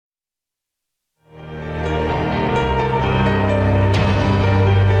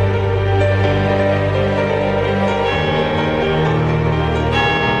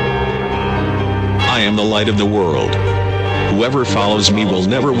am the light of the world. Whoever follows me will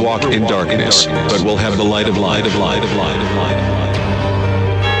never walk in darkness, but will have the light of light of light of light of light of light.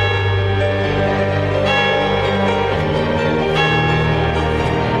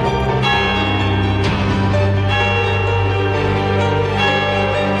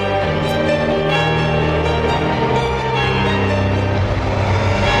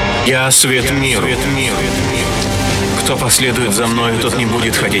 Я свет миру. Кто последует за мной, тот не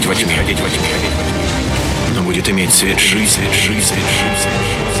будет ходить во тьме, но будет иметь свет жизни.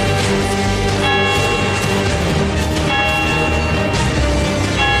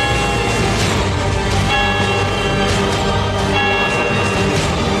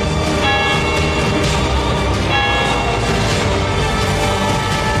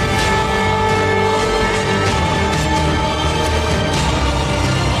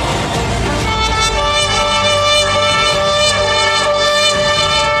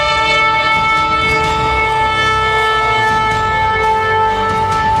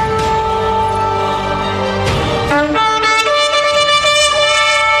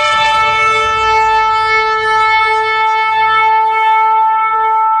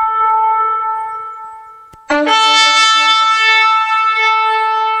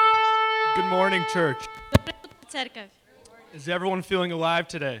 Church. Церковь. Is everyone feeling alive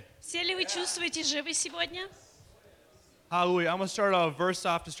today? Все ли вы чувствуете живы сегодня? Hallelujah. I'm going to start a verse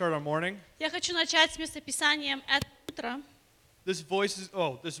off to start our morning. Я хочу начать с местописанием это утро. This verse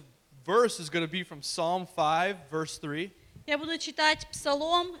is going to be from Psalm 5, verse 3. Я буду читать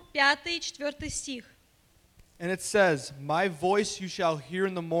Псалом 5, 4 стих. And it says, "My voice you shall hear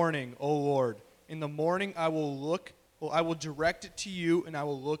in the morning, O Lord. In the morning I will direct it to you, and I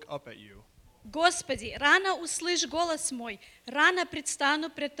will look up at you." Господи, рано услышь голос мой, рано предстану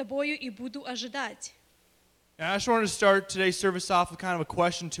пред Тобою и буду ожидать. And I just wanted to start today's service off with kind of a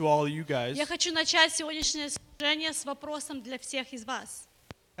question to all of you guys. Я хочу начать сегодняшнее служение с вопросом для всех из вас.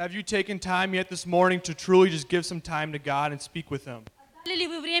 Have you taken time yet this morning to truly just give some time to God and speak with Him? Дали ли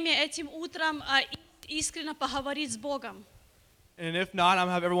вы время этим утром искренне поговорить с Богом? And if not, I'm going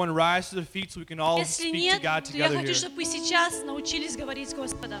to have everyone rise to their feet so we can all Если speak to нет, God то я together хочу, here. чтобы вы сейчас научились говорить с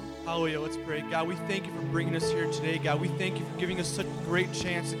Господом. Hallelujah, let's pray. God, we thank you for bringing us here today. God, we thank you for giving us such a great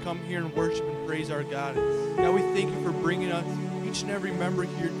chance to come here and worship and praise our God. God, we thank you for bringing us, each and every member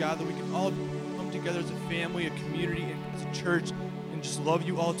here, God, that we can all come together as a family, a community, and as a church, and just love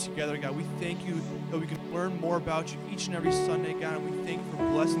you all together. God, we thank you that we can learn more about you each and every Sunday, God, and we thank you for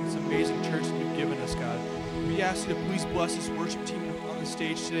blessing this amazing church that you've given us, God. We ask you to please bless this worship team on the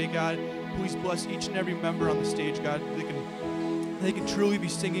stage today, God. Please bless each and every member on the stage, God. They can truly be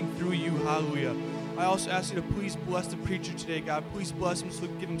singing through you. Hallelujah. I also ask you to please bless the preacher today, God. Please bless him so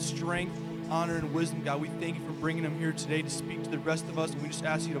give him strength, honor, and wisdom, God. We thank you for bringing him here today to speak to the rest of us, and we just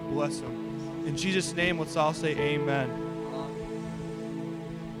ask you to bless him. In Jesus' name, let's all say amen.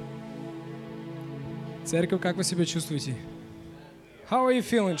 Церковь, как вы себя чувствуете? How are you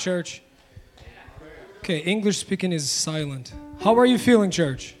feeling, church? Okay, English speaking is silent. How are you feeling,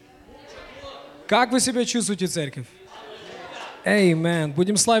 church? Как вы себя чувствуете, церковь? Amen.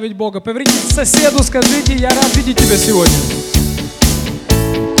 Будем славить Бога. Поверните соседу, скажите, я рад видеть тебя сегодня.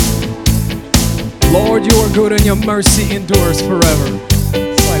 Lord, you are good and your mercy endures forever.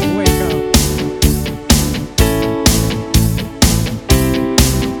 It's like, wake up.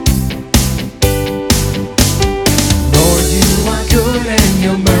 Lord, you are good and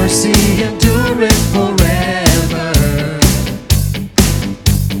your mercy endureth forever.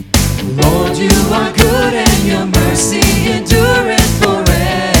 Lord, you are good and your mercy endureth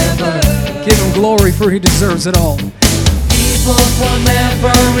forever. Give him glory for he deserves it all. People from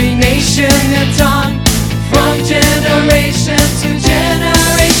every nation and tongue, from generation to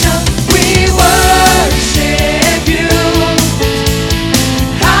generation, we worship you.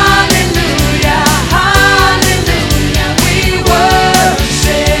 Hallelujah, hallelujah, we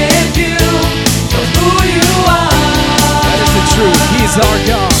worship you for who you are. That is the truth. He's our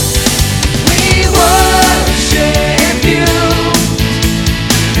God. We worship you.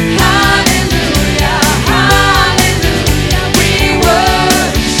 Hallelujah, hallelujah, we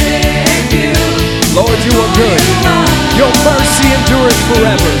worship you. Lord, you are good. Your mercy endureth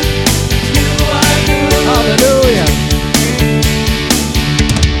forever. You are good. Hallelujah.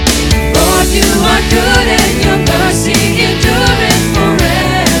 Lord, you are good and your mercy endureth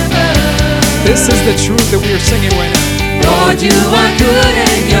forever. This is the truth that we are singing right now. Lord, you are good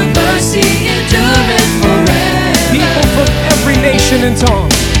and your mercy endureth forever. People from every nation and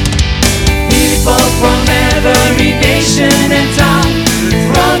tongue. People from every nation and tongue,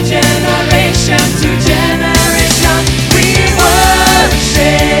 from generation to generation, we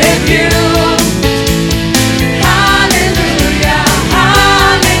worship you.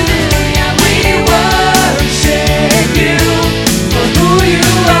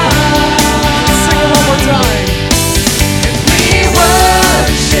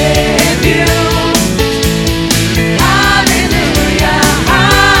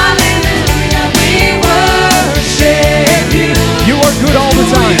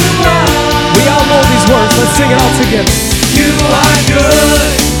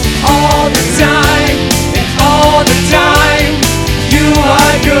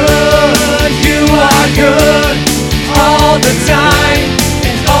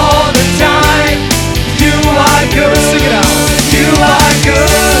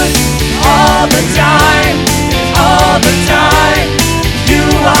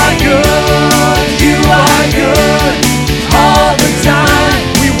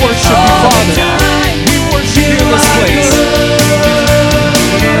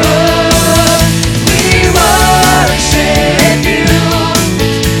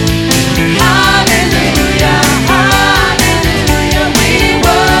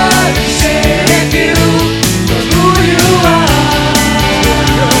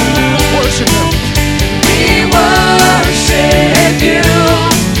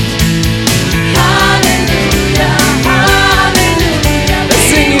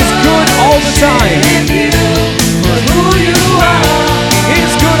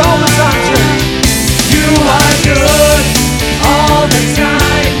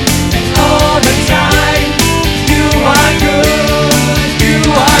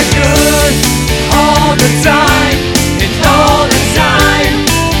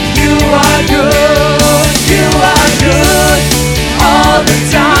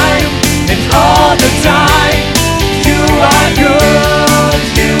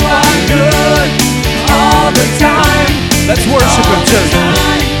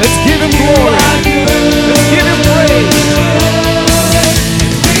 Let's give him glory. Let's give him praise.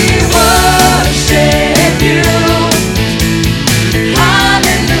 We worship you.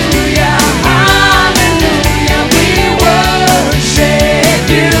 Hallelujah, hallelujah. We worship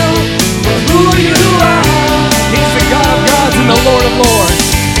you for who you are. He's the God of gods and the Lord of lords.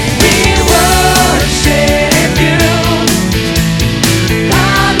 We worship you.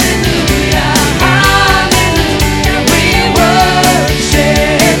 Hallelujah, hallelujah. We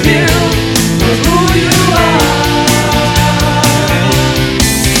worship you for who you are.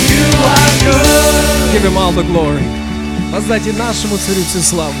 You are good. Give him all the glory. Воздайте нашему Царю всю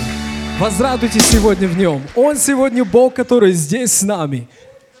славу. Возрадуйтесь сегодня в Нем. Он сегодня Бог, который здесь с нами.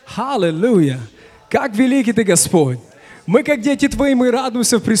 Аллилуйя! Как великий Ты, Господь! Мы, как дети Твои, мы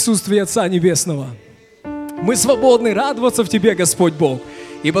радуемся в присутствии Отца Небесного. Мы свободны радоваться в Тебе, Господь Бог.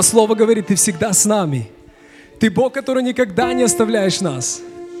 Ибо Слово говорит, Ты всегда с нами. Ты Бог, который никогда не оставляешь нас.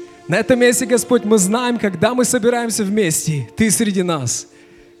 На этом месте, Господь, мы знаем, когда мы собираемся вместе, Ты среди нас.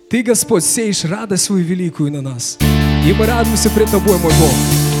 Ты, Господь, сеешь радость свою великую на нас. И мы радуемся пред Тобой, мой Бог.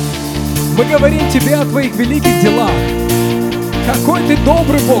 Мы говорим Тебе о Твоих великих делах. Какой Ты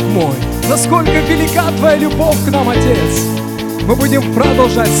добрый Бог мой. Насколько велика Твоя любовь к нам, Отец. Мы будем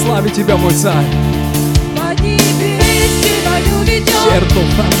продолжать славить Тебя, мой Царь. Поднимись, Твою ведем. Черту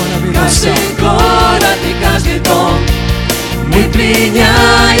фармана Каждый вируса. город и каждый дом мы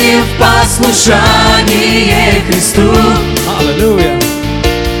пленяем в послушание Христу. Аллилуйя.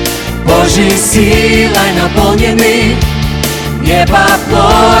 Божьей силой наполнены, не по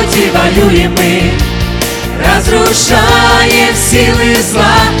плоти воюем мы, разрушаем силы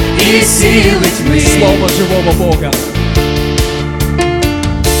зла и силы тьмы. Слово живого Бога.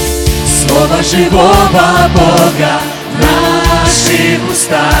 Слово живого Бога в наших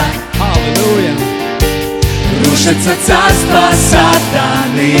устах. Аллилуйя. Рушится царство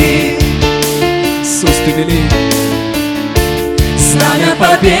сатаны. Иисус, Ты велик. Знамя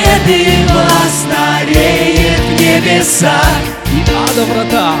победы властно реет в небесах. И ада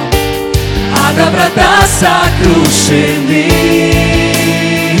врата. Ада врата сокрушены.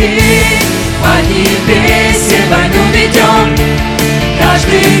 По небесе войну ведем.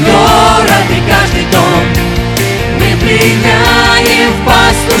 Каждый город и каждый дом мы пленяем в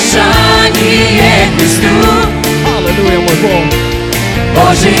послушание Христу. Аллилуйя, мой Бог.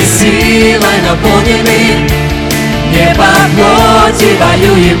 Божьей силой наполнены, не по плоти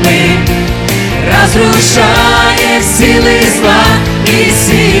воюем мы, разрушая силы зла и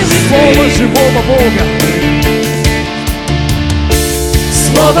силы Слово тьмы. живого Бога.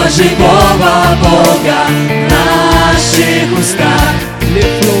 Слово живого Бога в наших устах.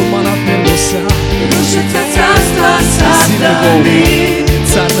 Лефлоу манаперлуса. Рушится царство сатаны.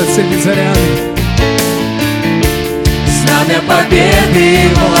 Царь над всеми царями. Знамя победы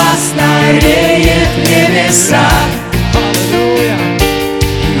властно реет в небесах. Аллилуйя.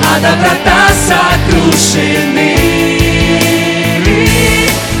 Ада врата сокрушены.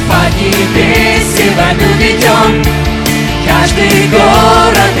 По небесе войну ведем. Каждый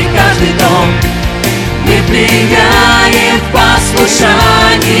город и каждый дом мы пленяем в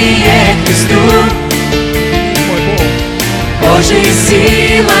послушание Христу. Мой Бог. Божьей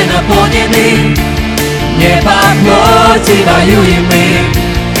силой наполнены, не по плоти воюем мы,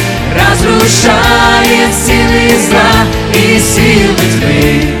 разрушаем силы зла и силы тьмы.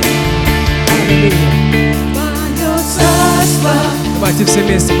 Твое царство, Давайте все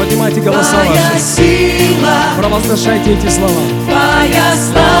вместе, поднимайте голоса Твоя ваши. сила, Провозглашайте эти слова. Твоя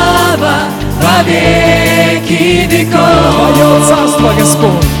слава во веки веков. Твое царство,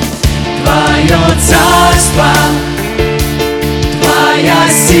 Господь. Твое царство, Твоя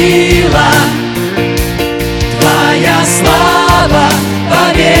сила, Твоя слава во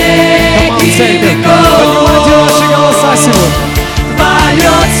веки веков. Поднимайте ваши голоса сегодня.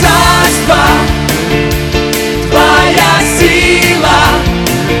 Твое царство, Твоя сила,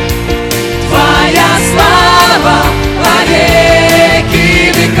 Твоя слава во веки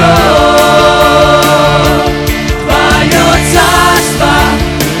веков. Твое царство,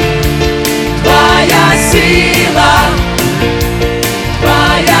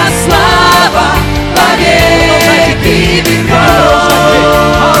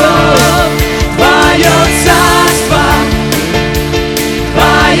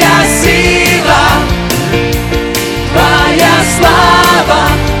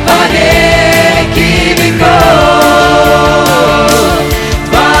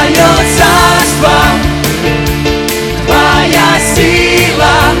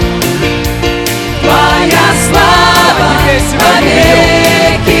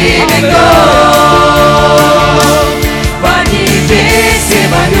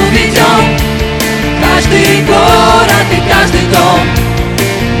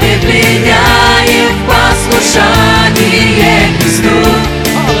 послушание Христу.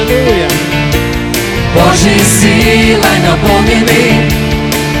 Аллилуйя. Божьей силой наполнены,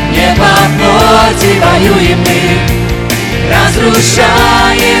 не по плоти воюем мы,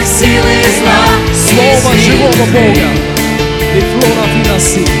 разрушаем силы зла и Слово силы живого тьмы. Бога. И флора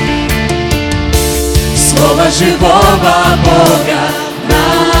финаси. Слово живого Бога в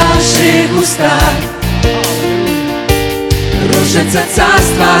наших устах. Рушится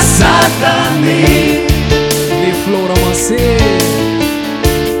царство сатаны, И флора маси.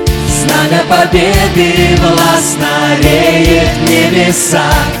 знамя победы властно реет в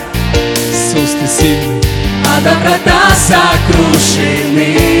небесах, Иисус, ты сильный. а доброта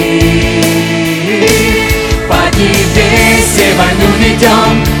сокрушены. Поднимемся, войну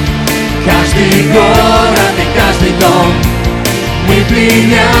ведем, каждый город и каждый дом мы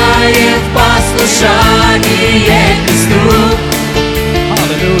пленяем в послушание Христу.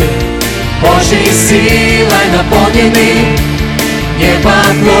 Аллилуйя. Божьей силой наполнены, не по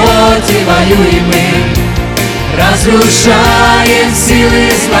плоти воюем мы, разрушаем силы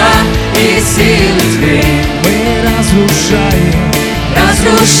зла и силы тьмы. Мы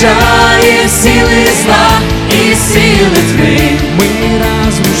Разрушаем силы зла и силы тьмы. мы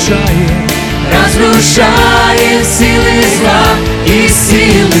разрушаем. Разрушаем силы зла и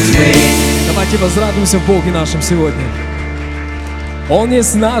силы тьмы. Давайте возрадуемся в Боге нашем сегодня. Он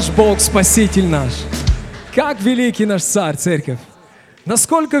есть наш Бог, Спаситель наш. Как великий наш Царь, Церковь.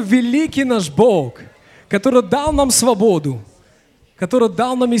 Насколько великий наш Бог, который дал нам свободу, который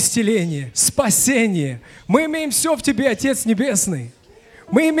дал нам исцеление, спасение. Мы имеем все в Тебе, Отец Небесный.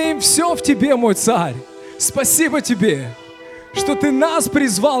 Мы имеем все в Тебе, мой Царь. Спасибо Тебе, что Ты нас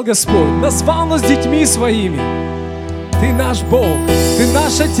призвал, Господь, назвал нас детьми Своими. Ты наш Бог, Ты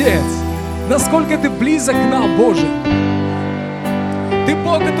наш Отец. Насколько Ты близок к нам, Боже. Ты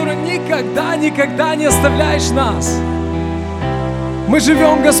Бог, который никогда не оставляешь нас. Мы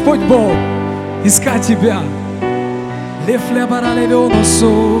живем, Господь Бог, искать Тебя.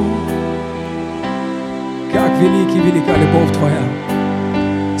 Как велика любовь Твоя.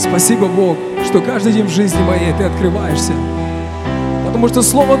 Спасибо, Бог, что каждый день в жизни моей Ты открываешься. Потому что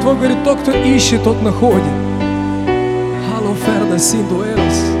Слово Твое говорит, тот, кто ищет, тот находит.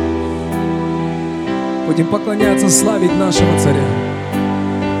 Будем поклоняться, славить нашего Царя.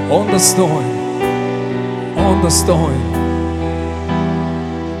 Он достоин. Он достоин.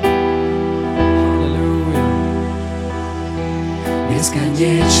 Аллилуйя.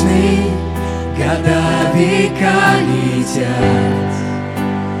 Бесконечные года века летят.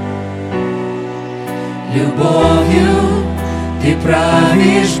 Любовью Ты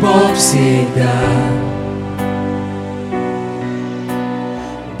правишь, Бог, всегда.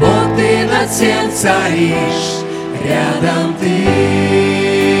 Бог, Ты над всем царишь, рядом Ты.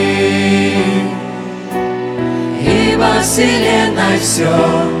 И во вселенной все у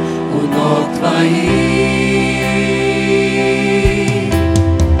ног Твоих.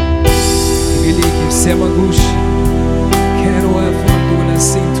 Великий, всемогущий, Керуэ фортуна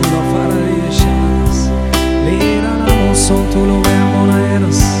синтуна фараешас, Лира на мосон тулу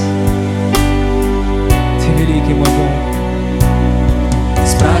вемонаэрас. Ты великий, мой Бог.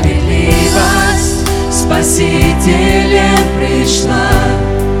 Справедливость Спасителем пришла.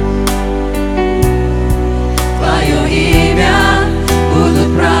 Твое имя будут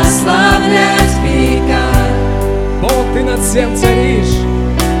прославлять века. Бог, Ты над всем царишь.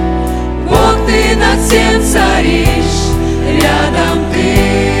 Бог, Ты над всем царишь, рядом Ты.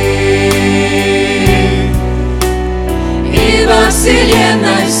 И во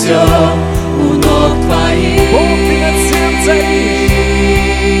вселенной все у ног Твоих. Бог, Ты над всем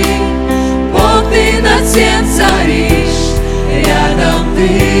царишь. Бог, Ты над всем царишь, рядом Ты.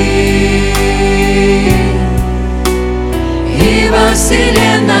 И во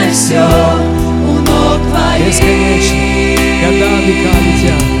вселенной все у ног Твоих. Бесконечно, когда века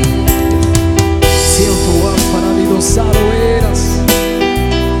летят. Сил Туа паравидосару эрас.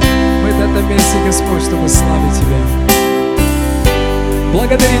 Мы в этом месте, Господь, чтобы славить Тебя.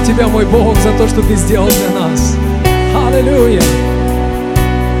 Благодарить Тебя, мой Бог, за то, что Ты сделал для нас. Аллилуйя.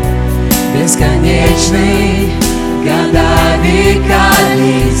 Бесконечные года века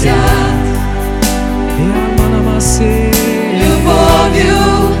летят. Любовью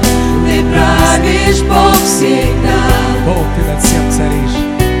Ты правишь, Бог, всегда. Бог, Ты над всем царишь.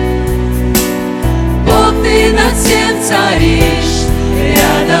 Бог, Ты над всем царишь,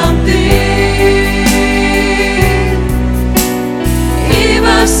 рядом Ты. И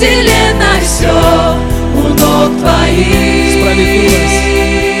во вселенной все у ног Твоих. Справедливость.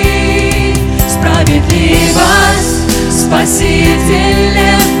 Справедливость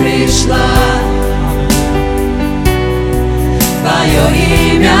Спасителем пришла.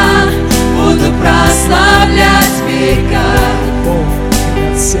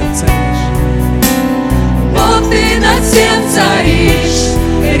 царишь,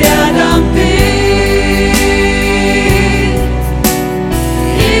 рядом ты.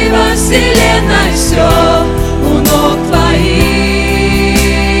 И во вселенной все у ног твоих.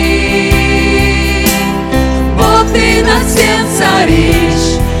 Бог, ты над всем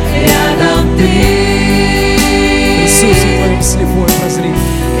царишь, рядом ты. Иисусе Твоим слепой прозри.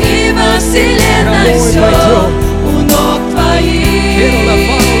 И во вселенной Хромой все пойдет. у ног Quiero la твоих.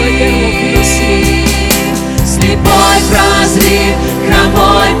 mano de hierro financiero. Слепой прозрит,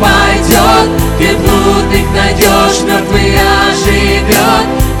 хромой пойдет, ты блудных найдешь, мертвый оживет.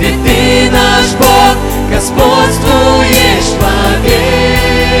 Ведь ты наш Бог, господствуешь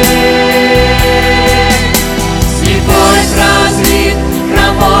вовек. Слепой прозрит,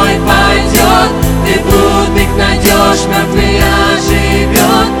 хромой пойдет, ты блудных найдешь, мертвый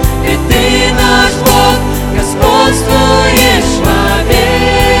оживет. Ведь ты наш Бог, господствуешь вовек.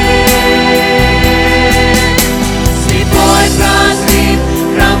 Слепой прозрит,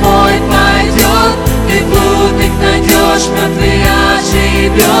 хромой пойдет, ты блудных найдешь, мертвый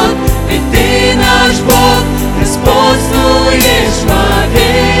оживет. Ведь ты наш Бог, господствуешь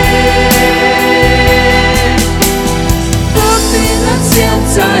вовек. Бог, ты над всем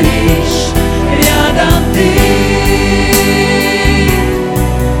царишь, рядом ты.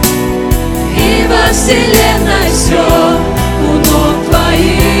 И во вселенной все у ног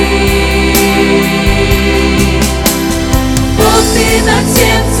твоих. Бог, ты над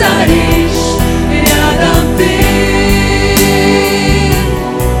всем царишь, рядом ты.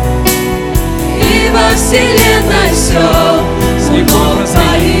 И во вселенной все у Слепой ног прозри.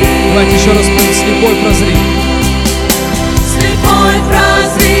 твоих. Давайте еще раз поем. Слепой прозри. Слепой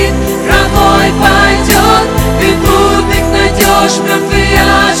прозрит, хромой пойдет, ты блудных найдешь, мертвый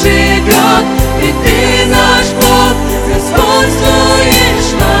оживет. Ведь ты наш Бог,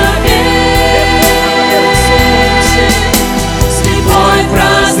 господствуешь вовек. Слепой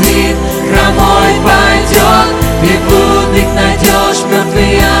прозрит, хромой пойдет, ты блудных найдешь,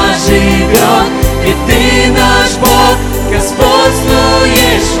 мертвый оживет. Ведь ты наш Бог,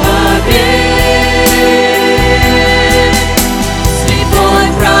 господствуешь вовек. Слепой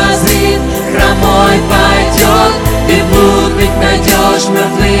прозрит, хромой пойдет, ты блудных найдешь,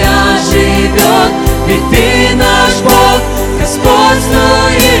 мертвый оживет. Ведь ты наш Бог,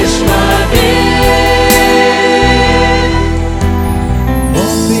 господствуешь вовек.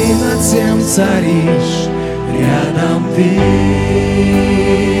 Бог, ты над всем царишь, рядом ты.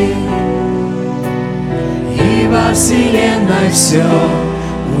 И во вселенной все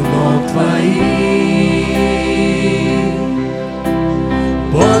у ног твоих.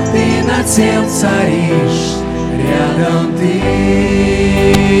 Бог, ты над всем царишь, рядом ты.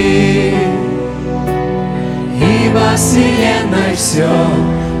 И во вселенной все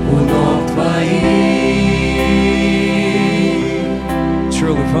у ног твоих.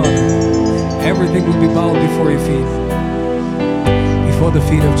 Truly, Father, everything will be bowed before your feet, before the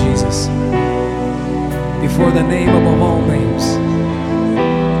feet of Jesus, before the name above all names,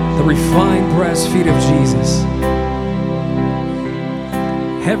 the refined brass feet of Jesus.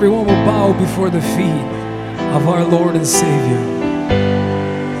 Everyone will bow before the feet of our Lord and Savior.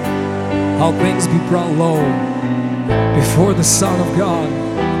 All things be brought low before the Son of God.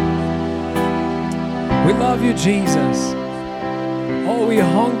 We love you, Jesus. Oh, we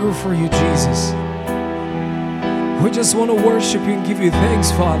hunger for you, Jesus. We just want to worship you and give you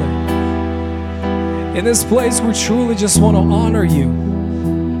thanks, Father. In this place, we truly just want to honor you.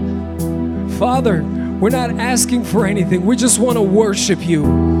 Father, we're not asking for anything. We just want to worship you.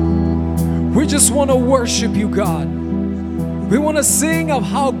 We just want to worship you, God. We want to sing of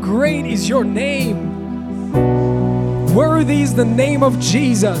how great is your name. Worthy is the name of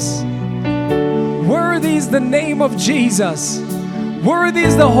Jesus. Worthy is the name of Jesus. Worthy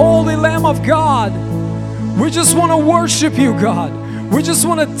is the Holy Lamb of God. We just want to worship you, God. We just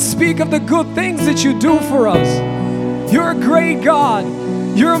want to speak of the good things that you do for us. You're a great God.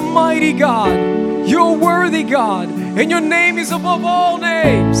 You're a mighty God. You're a worthy God. And your name is above all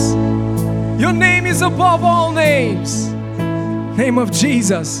names. Your name is above all names. Name of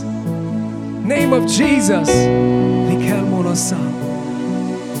Jesus. Name of Jesus.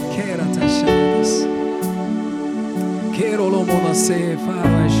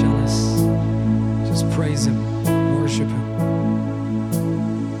 Just praise him. Worship him.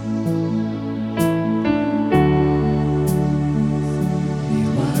 It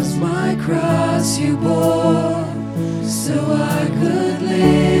was my cross you bore, so I could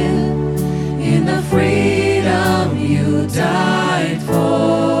live in the freedom you died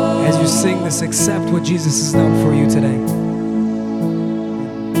for. As you sing this, accept what Jesus has done for you today.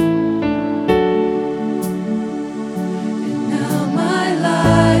 And now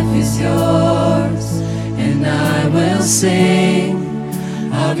is yours, and I will sing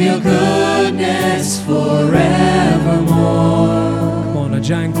of your goodness forevermore. Come on, a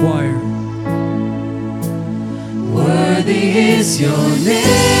giant choir. Worthy is your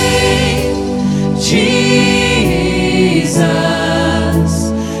name, Jesus.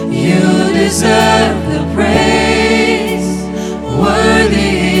 You deserve the praise. Worthy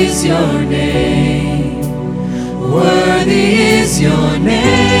is your name. Worthy is your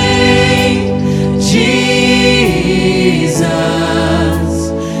name, Jesus.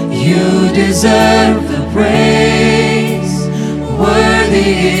 You deserve the praise. Worthy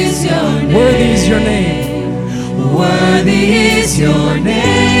is your name. Worthy is your name. Worthy is your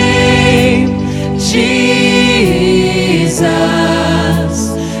name, Jesus.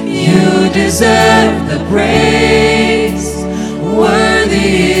 You deserve the praise.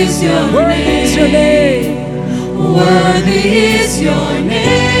 Worthy is your name. Worthy is your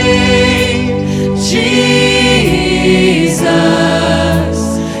name, Jesus.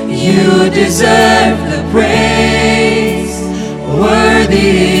 You deserve the praise. Worthy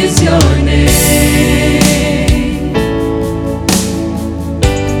is your name.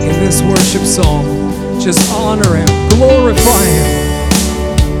 In this worship song, just honor Him, glorify Him.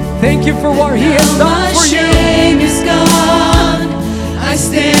 Thank you for what He has done for you. My shame is gone. I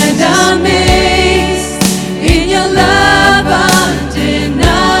stand amazed in your love undeniable.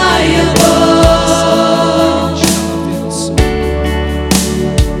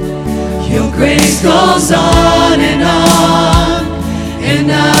 Your grace goes on, and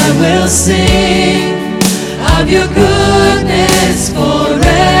I will sing of your goodness forevermore.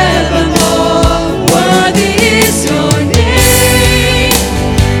 Worthy is your name,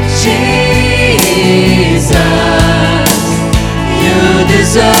 Jesus. You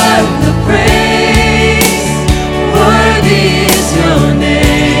deserve the praise. Worthy is your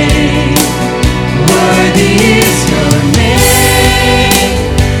name. Worthy is your name,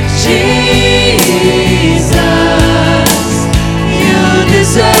 Jesus. You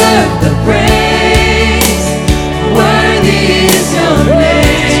deserve the praise. Worthy is your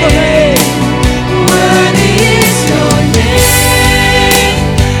name. Worthy is your name,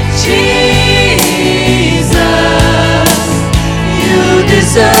 Jesus. You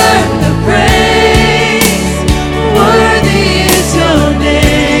deserve the praise. Worthy is your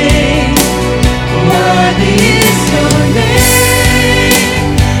name. Worthy is your name,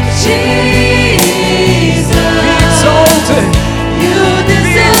 Jesus. Be exalted. You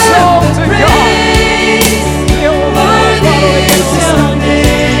deserve the praise. Worthy is your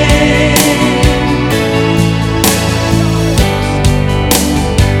name.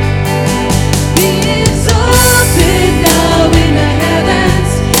 Be exalted now in the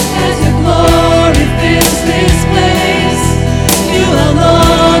heavens as your glory fills this place. You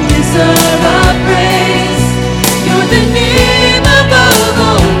alone deserve our praise. You're the name above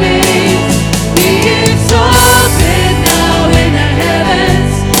all names. Be exalted now in the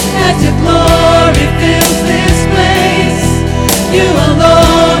heavens as your glory fills this place. You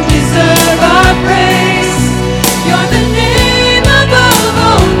alone deserve our praise. You're the name above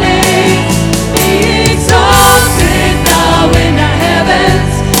all names. Be exalted now in the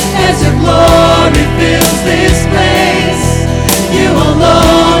heavens as your glory fills this place. You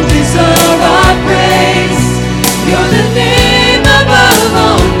alone deserve our praise. You're the name above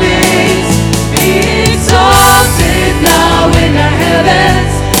all names. Be exalted now in the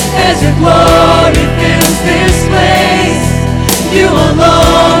heavens as your glory fills this place. You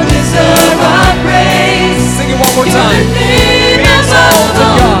alone deserve our praise. Sing it one more You're the time. name Be above exalted,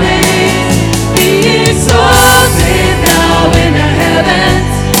 all God. names. Be exalted now in the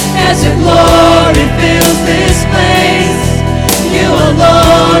heavens as your glory fills this place. You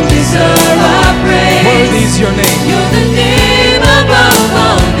alone deserve our praise. Worthy is your name. You're the name above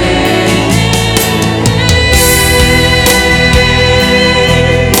all names.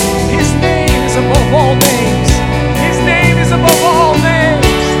 His name is above all names. His name is above all names.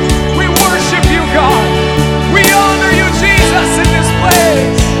 We worship you, God. We honor you, Jesus, in this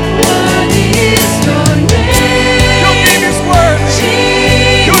place. Worthy is your name. Your name is worthy.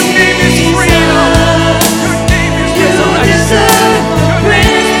 Your name is freedom. Your name is You resurrection. deserve the Your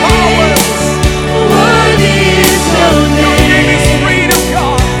name is power. praise. Worthy is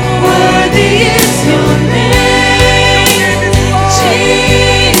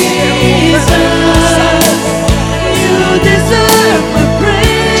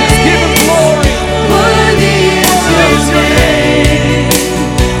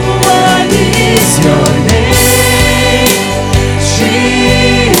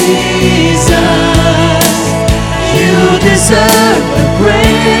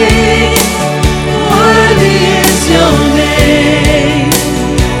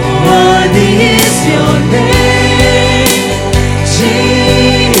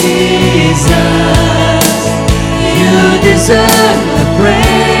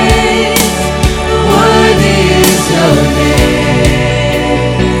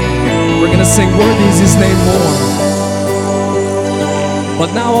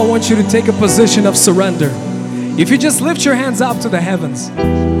But now I want you to take a position of surrender. If you just lift your hands up to the heavens.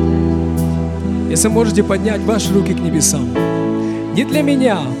 Если можете поднять ваши руки к небесам. Не для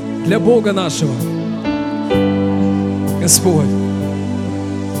меня, для Бога нашего. Господь,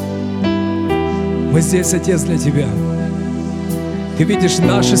 мы здесь, Отец, для Тебя. Ты видишь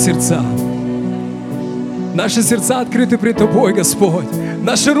наши сердца. Наши сердца открыты пред Тобой, Господь.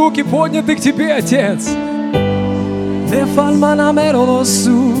 Наши руки подняты к Тебе, Отец.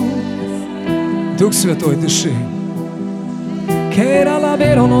 Дух Святой, дыши.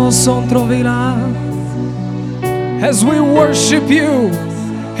 As we worship You,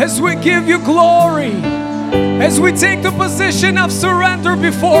 as we give You glory, as we take the position of surrender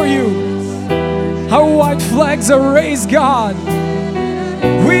before You, our white flags are raised, God.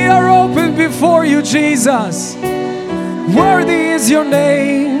 We are open before You, Jesus. Worthy is Your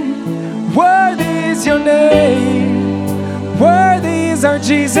name. Worthy is Your name. Worthy is our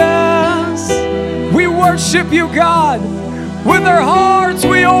Jesus. We worship You, God. With our hearts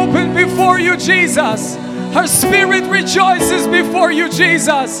we open before You, Jesus. Our spirit rejoices before You,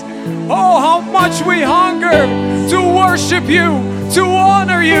 Jesus. Oh, how much we hunger to worship You, to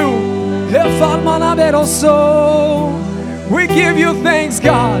honor You. We give You thanks,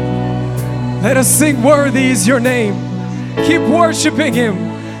 God. Let us sing, worthy is Your name. Keep worshiping Him.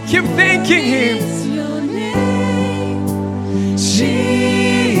 Keep thanking Him.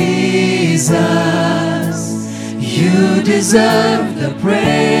 Jesus, You deserve the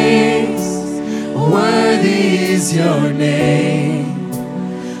praise. Worthy is Your name.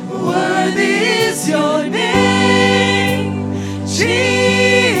 Worthy is Your name.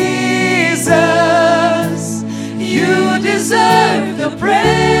 Jesus, You deserve the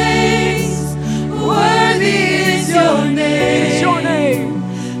praise. Worthy is Your name. It's Your name.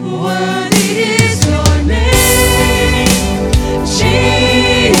 Worthy is Your name.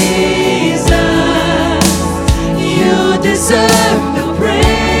 Jesus, You deserve the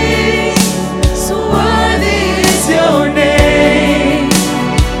praise. So worthy is Your name.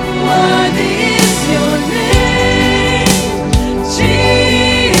 Worthy is Your name.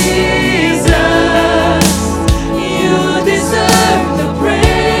 Jesus, You deserve the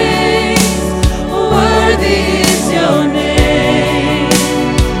praise. Worthy is Your name.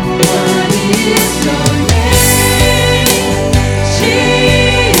 Worthy is Your name.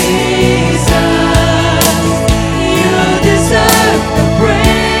 Jesus, You deserve the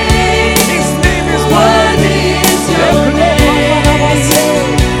praise. His name is Worthy is Your name.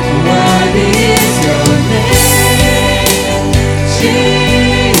 Worthy is Your name.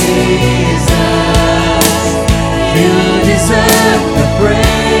 Jesus, You deserve the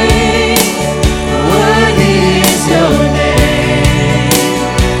praise. Worthy is Your name.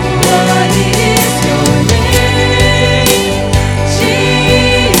 Worthy is Your name.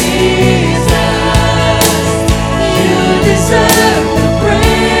 Jesus, You deserve the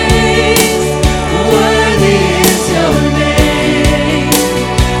praise. Worthy is Your name.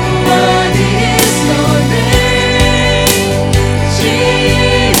 Worthy is Your name.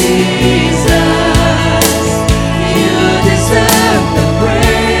 Jesus, You deserve the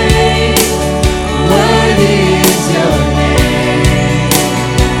praise. Worthy is Your name.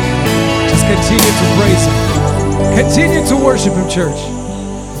 Just continue to praise Him. Continue to worship Him, church.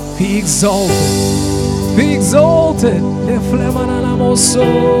 Be exalted. Be exalted.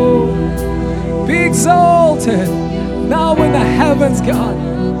 Be exalted. Now in the heavens, God.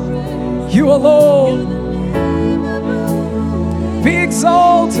 You alone. Be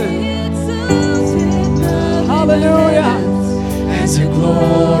exalted. Hallelujah. As Your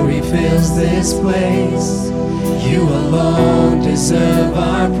glory fills this place, You alone deserve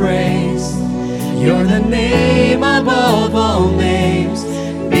our praise. You're the name above all names.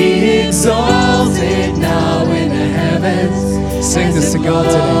 Be exalted now in the heavens. Sing this to God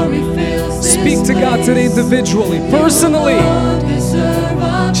today. Speak to God today individually, personally.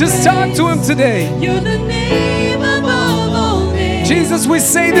 Just talk to Him today. You're the name above all names. Jesus, we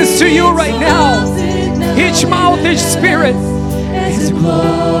say this to You right now. Each mouth, each spirit. As Your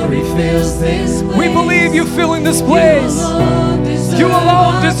glory fills this place, We believe You fill in this place. You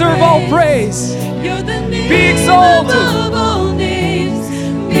alone deserve all praise. You're the name Be exalted. above all names.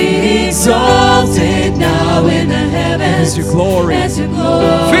 Be exalted now in the heavens. As Your glory As Your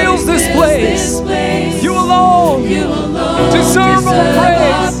glory fills this place. You alone You alone deserve all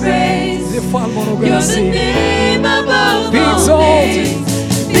our praise. praise. You're the Be name above all exalted.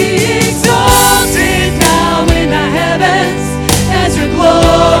 names. Be exalted now in the heavens. As Your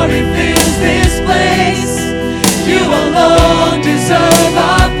glory fills this place. You alone deserve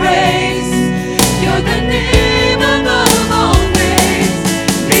our praise. You're the name above all names.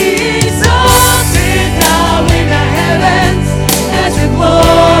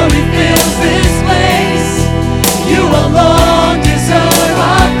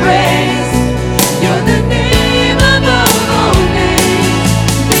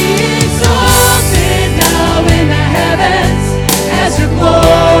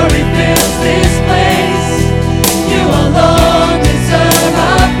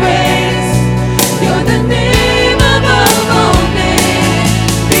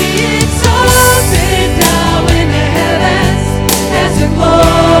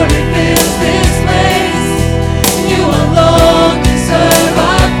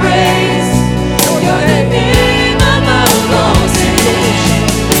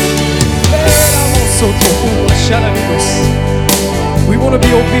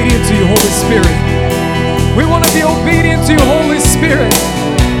 obedient to you, Holy Spirit. We want to be obedient to you, Holy Spirit.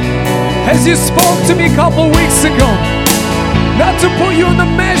 As you spoke to me a couple weeks ago, not to put you in the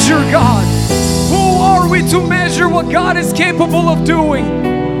measure, God. Who are we to measure what God is capable of doing?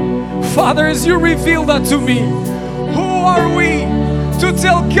 Father, as you reveal that to me, who are we to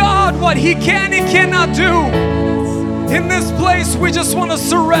tell God what He can and cannot do? In this place, we just want to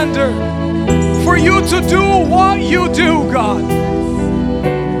surrender for you to do what you do, God.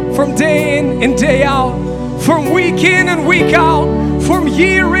 From day in and day out, from week in and week out, from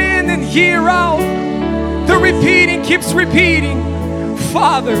year in and year out, the repeating keeps repeating.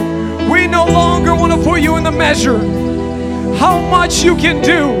 Father, we no longer want to put you in the measure how much you can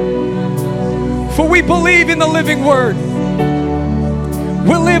do, for we believe in the living word.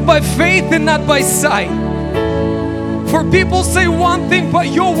 We live by faith and not by sight. For people say one thing, but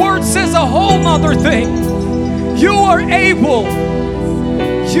your word says a whole nother thing. You are able.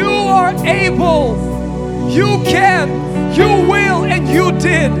 You are able. You can. You will, and you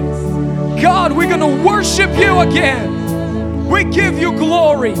did. God, we're going to worship you again. We give you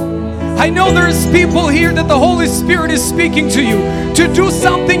glory. I know there's people here that the Holy Spirit is speaking to you to do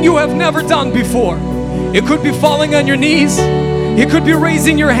something you have never done before. It could be falling on your knees. It could be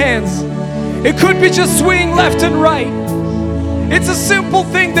raising your hands. It could be just swaying left and right. It's a simple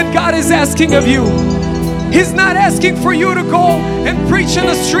thing that God is asking of you. He's not asking for you to go and preach in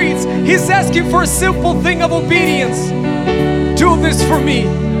the streets. He's asking for a simple thing of obedience. Do this for me.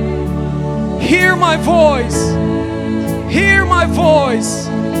 Hear my voice. Hear my voice.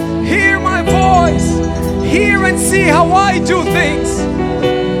 Hear my voice. Hear and see how I do things.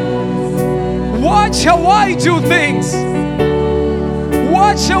 Watch how I do things.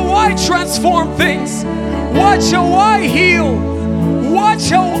 Watch how I transform things. Watch how I heal. Watch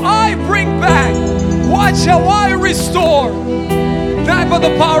how I bring back. Watch how I restore. Not by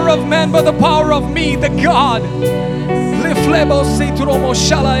the power of man, but the power of me, the God.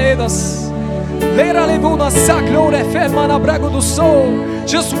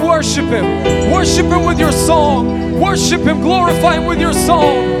 Just worship Him. Worship Him with your song. Worship Him, glorify Him with your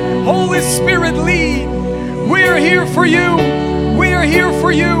song. Holy Spirit, lead. We are here for you. We are here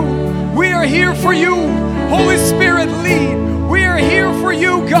for you. We are here for you. Holy Spirit, lead. We are here for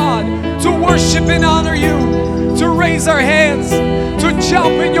you, God, to worship and honor you, to raise our hands, to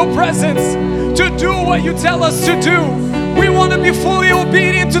jump in your presence, to do what you tell us to do. We want to be fully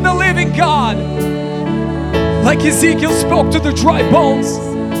obedient to the living God. Like Ezekiel spoke to the dry bones.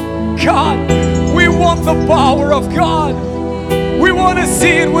 God, we want the power of God. We want to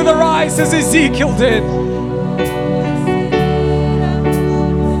see it with our eyes as Ezekiel did.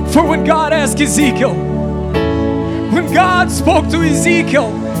 For when God asked Ezekiel, when God spoke to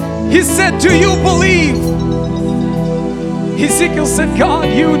Ezekiel, He said, do you believe? Ezekiel said, God,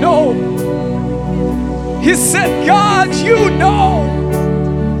 you know. He said, God, you know.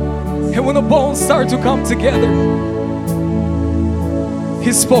 And when the bones started to come together,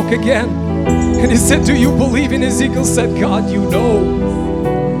 He spoke again. And He said, do you believe? And Ezekiel said, God, you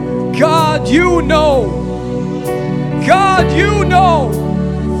know. God, you know. God, you know.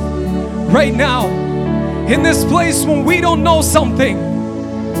 Right now, in this place when we don't know something,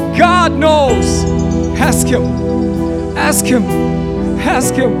 God knows. Ask Him. Ask Him.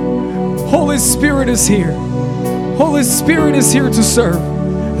 Ask Him. Holy Spirit is here. Holy Spirit is here to serve.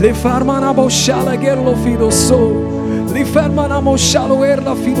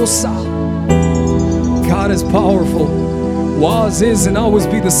 God is powerful. Was, is, and always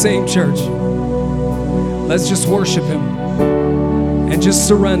be the same, church. Let's just worship Him and just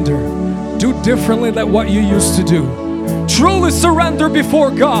surrender. Do differently than what you used to do. Truly surrender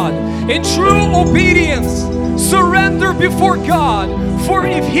before God. In true obedience, surrender before God. For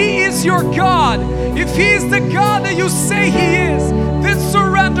if He is your God, if He is the God that you say He is, then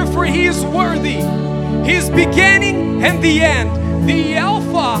surrender, for He is worthy. He is beginning and the end, the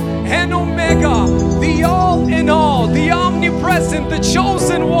Alpha and Omega, the all in all, the omnipresent, the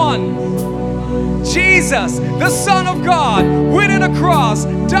chosen one. Jesus, the Son of God, went on a cross,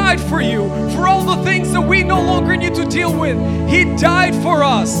 died for you, for all the things that we no longer need to deal with. He died for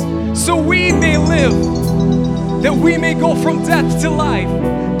us, so we may live, that we may go from death to life,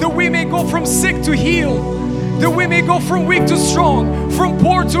 that we may go from sick to healed, that we may go from weak to strong, from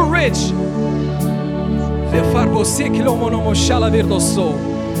poor to rich.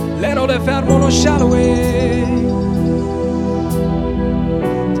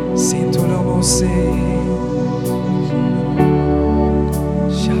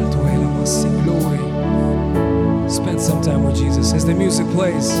 Spend some time with Jesus. As the music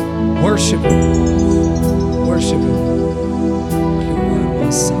plays, worship Him. Worship Him.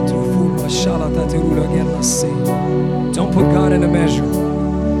 Don't put God in a measure.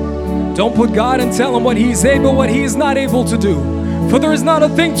 Don't put God and tell Him what He's able, what He is not able to do. For there is not a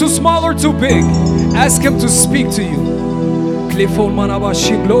thing too small or too big. Ask Him to speak to you.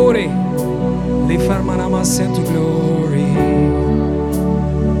 Glory. Glory.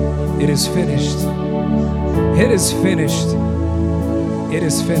 It is finished. It is finished. It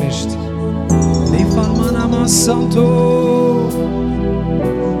is finished.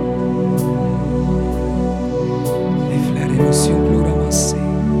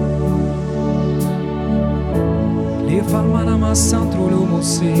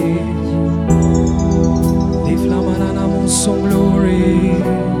 Glory.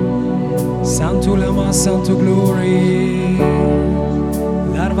 Santo Lama, Santo Glory.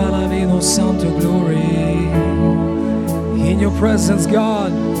 Larva Lavino, Santo Glory. In your presence,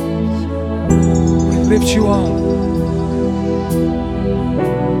 God, we lift you up.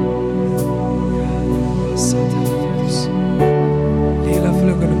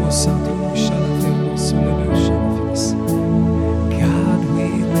 God, we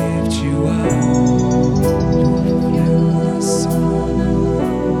lift you up.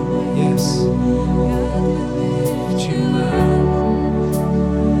 Yes.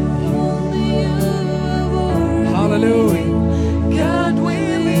 Hallelujah. God, we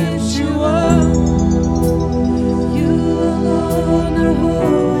lift you up. You alone are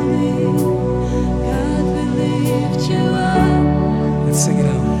holy. God, we lift you up. Let's sing it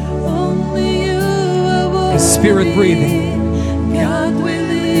out. Only you are worthy. Spirit breathing. God, we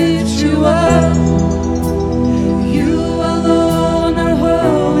lift you up. You alone are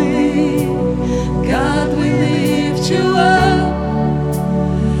holy. God, we lift you up.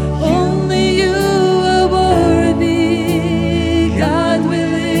 Only you are worthy. God, we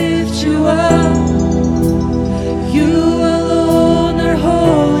lift you up. You alone are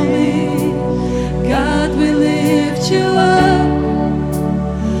holy. God, we lift you up.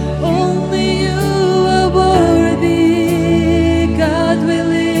 Only you are worthy. God, we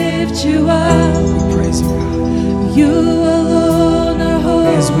lift you up. Praise you, God. You alone are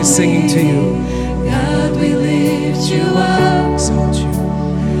holy. As we're singing to you, God, we lift you up. exalt you.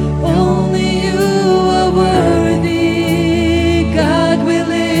 Only you are worthy. God, we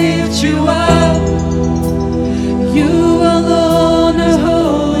lift you up. You alone are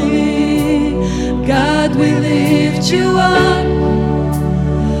holy. God, we lift you up.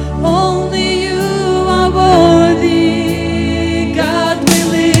 Only you are worthy. God, we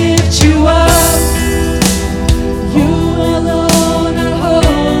lift you up. You alone are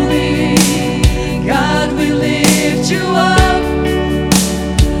holy. God, we lift you up.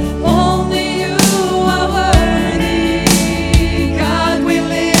 Only you are worthy. God, we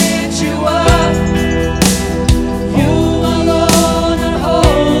lift you up. You alone are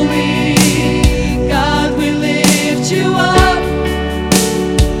holy. God, we lift you up.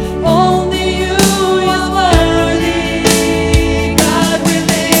 Only you are worthy. God, we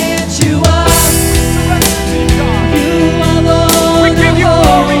lift you up. You alone We give you are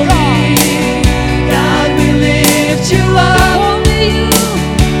glory, God. holy. God, we lift you up.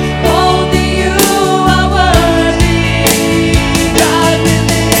 Only you are worthy. God, we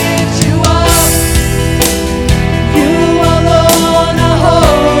lift you up. You alone are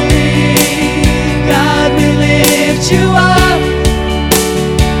holy. God, we lift you up.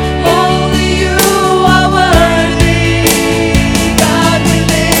 Only you are worthy. God, we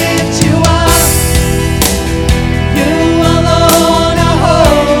lift you up. You alone are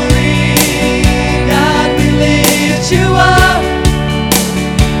holy. God, we lift you up.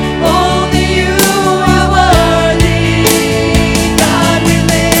 Only you are worthy. God, we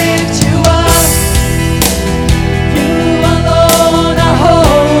lift you up. You alone are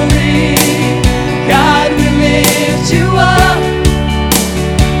holy. God, we lift you up.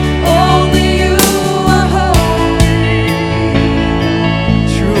 Only you are holy.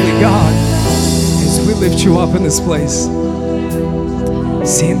 Truly, God, as we lift you up in this place.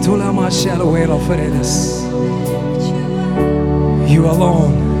 Siento la mashaluela feredas. You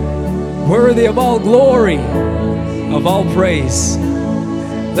alone, worthy of all glory, of all praise.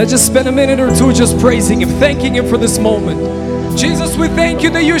 Let's just spend a minute or two just praising Him, thanking Him for this moment. Jesus, we thank you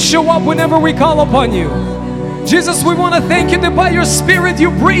that you show up whenever we call upon you. Jesus, we want to thank you that by your Spirit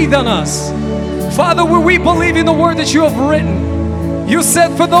you breathe on us. Father, where we believe in the word that you have written. You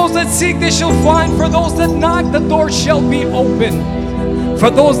said, for those that seek, they shall find. For those that knock, the door shall be open. For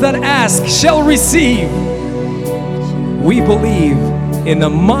those that ask, shall receive. We believe in the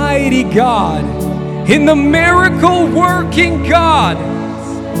mighty God, in the miracle working God.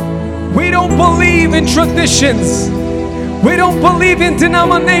 We don't believe in traditions. We don't believe in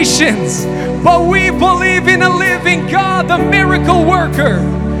denominations. but we believe in a living God, the miracle worker,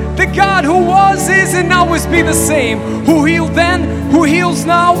 the God who was, is, and now is be the same, who healed then, who heals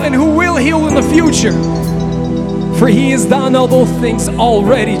now, and who will heal in the future. For He has done all those things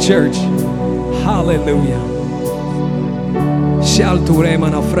already, church. Hallelujah.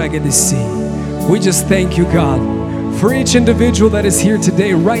 We just thank you, God, for each individual that is here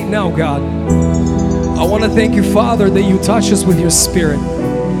today, right now, God. I want to thank you, Father, that you touch us with your Spirit,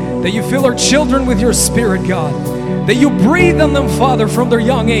 that you fill our children with your Spirit, God, that you breathe on them, Father, from their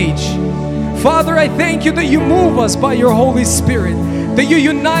young age. Father, I thank you that you move us by your Holy Spirit, that you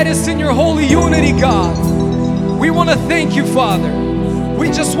unite us in your holy unity, God. We want to thank you, Father.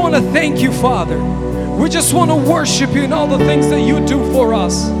 We just want to thank you, Father. We just want to worship you in all the things that you do for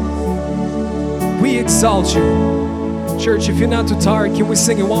us. We exalt you. Church, if you're not too tired, can we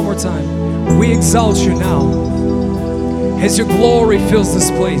sing it one more time? We exalt you now as your glory fills this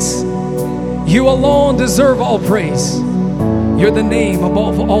place. You alone deserve all praise. You're the name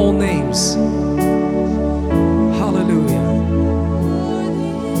above all names. Hallelujah.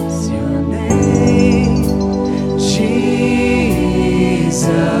 Is your name,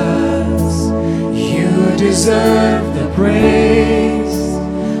 Jesus. You deserve the praise.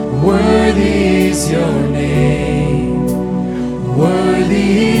 Worthy is your name.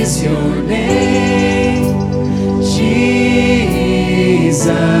 Worthy is your name,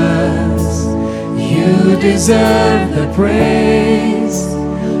 Jesus. You deserve the praise.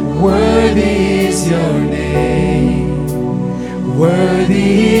 Worthy is your name.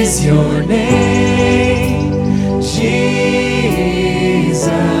 Worthy is your name,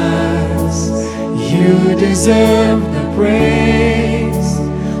 Jesus. You deserve the praise.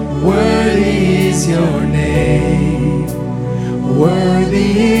 Worthy is your name.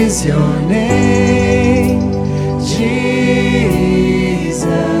 Worthy is your name, Jesus.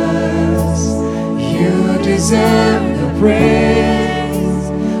 You deserve the praise.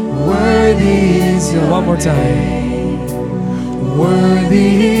 Worthy is your One more time. name.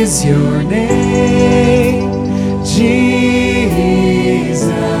 Worthy is your name, Jesus.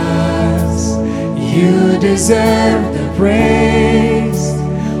 You deserve the praise.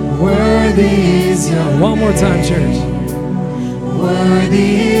 Worthy is your One more time, church.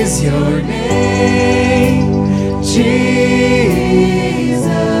 Worthy is your name, Jesus.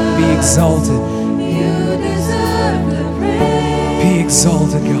 Be exalted. You deserve the praise. Be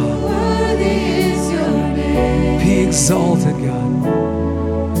exalted, God. Worthy is your name. Be exalted, God.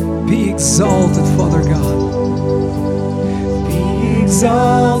 Be exalted, Father God. Be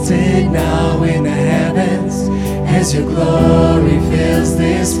exalted now in the heavens as your glory fills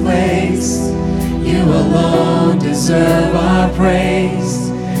this place. You alone deserve our praise.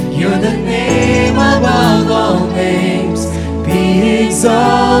 You're the name above all names. Be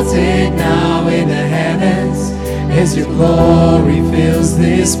exalted now in the heavens as your glory fills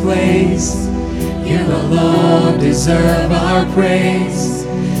this place. You alone deserve our praise.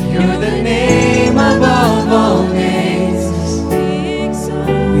 You're the name above all names.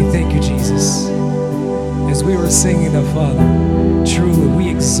 We thank you, Jesus. As we were singing that, Father, truly we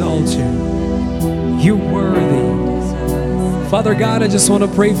exalt you. You're worthy. Father God, I just want to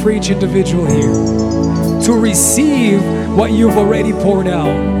pray for each individual here to receive what you've already poured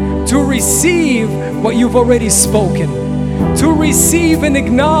out, to receive what you've already spoken, to receive and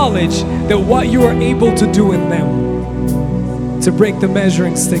acknowledge that what you are able to do in them, to break the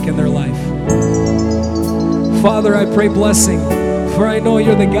measuring stick in their life. Father, I pray blessing, for I know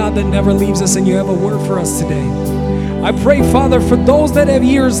you're the God that never leaves us and you have a word for us today. I pray, Father, for those that have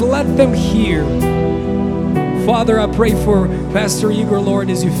ears, let them hear. Father, I pray for Pastor Igor,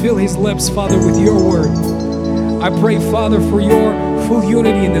 Lord, as you fill his lips, Father, with your word. I pray, Father, for your full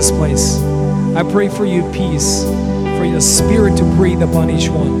unity in this place. I pray for your peace, for your Spirit to breathe upon each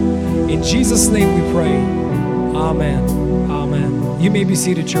one. In Jesus' name we pray. Amen. Amen. You may be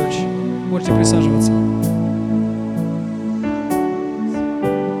seated, church. Можете присаживаться.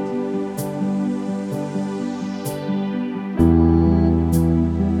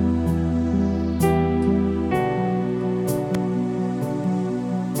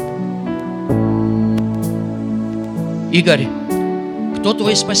 Игорь, кто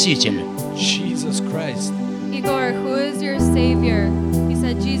твой спаситель? Jesus Christ. Igor, who is your savior? He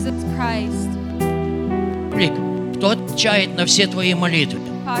said, Jesus Christ. Рик, кто отвечает на все твои молитвы?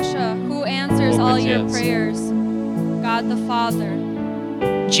 Pasha, who answers all your prayers? God the Father.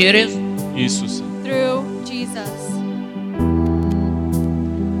 Через Иисуса. Through Jesus.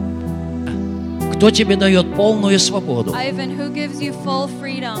 кто тебе дает полную свободу? Ivan, who gives you full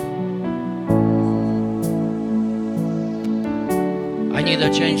freedom? I need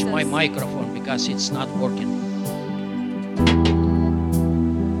to change my microphone because it's not working.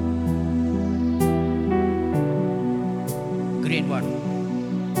 Green one.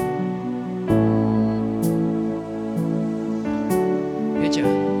 Петя,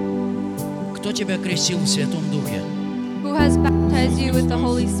 кто тебя крестил в Святом Духе? Who has baptized you with the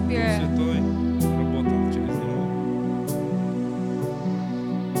Holy Spirit? Святой работал через него.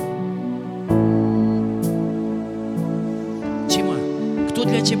 Тима, кто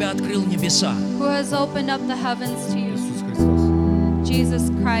для тебя открыл небеса? Who has opened up the heavens to you? Иисус Христос. Jesus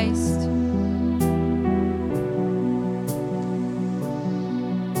Christ.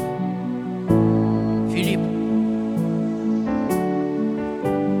 Филипп,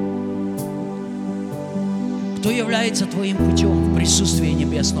 кто является твоим путем в присутствии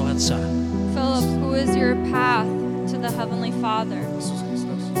Небесного Отца? Philip, who is your path to the Heavenly Father? Иисус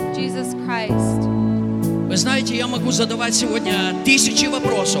Христос. Jesus Christ. Вы знаете, я могу задавать сегодня тысячи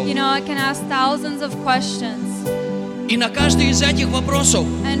вопросов. You know, I can ask thousands of questions, И на каждый из этих вопросов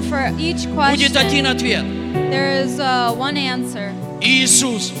and for each будет один question, ответ. there is one answer.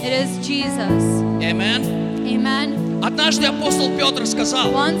 Иисус. It is Jesus. Амен. Amen. Однажды апостол Петр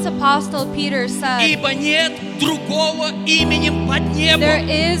сказал: Once Apostle Peter said, ибо нет другого именем под there небом,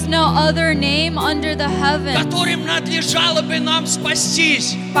 is no other name under the heavens которым надлежало бы нам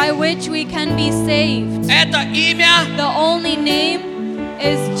спастись. by which we can be saved. Это имя, The only name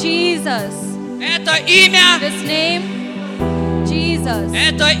is Jesus. это имя, This name, Jesus.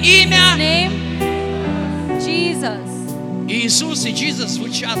 это This имя. name, Jesus. Иисус и Иисус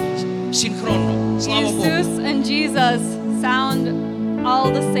звучат синхронно. Слава Богу. Jesus and Jesus sound all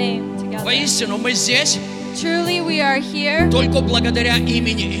the same together. Воистину, мы здесь Truly, we are here только благодаря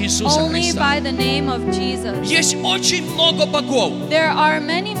имени Иисуса only Христа. by the name of Jesus. Есть очень много богов. There are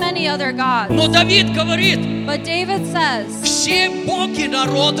many, many other gods. Но Давид говорит, But David says все боги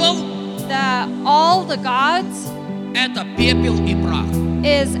народов that all the gods — это пепел и прах.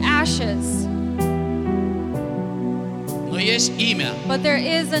 is ashes. Но есть имя. But there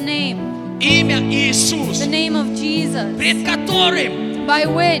is a name, Имя Иисус, the name of Jesus, пред которым by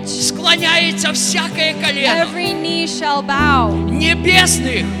which склоняется всякое колено every knee shall bow,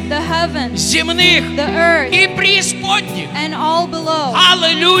 небесных, the heavens, земных the earth, и преисподних. and all below.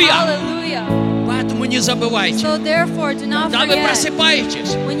 Аллилуйя! Hallelujah. Поэтому не забывайте, So therefore, do not когда вы forget,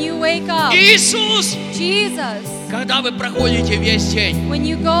 просыпаетесь, when you wake up, Иисус, Jesus, когда вы проходите весь день, when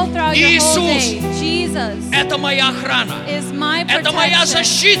you go throughout your whole Иисус. day, Jesus это моя охрана, is my это моя protection,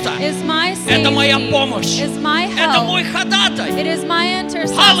 защита, is my это моя safety, помощь, is my это help, мой ходатай. it is my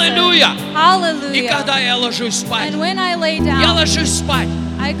intercessor. Аллилуйя! И Hallelujah. когда я ложусь спать, And when I lay я down, ложусь спать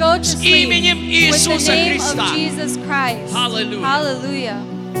I go to с sleep именем with the Иисуса name Христа. of Jesus Christ. Hallelujah. Hallelujah.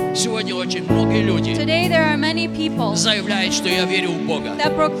 Сегодня очень многие люди Today there are many people заявляют, что я верю в Бога.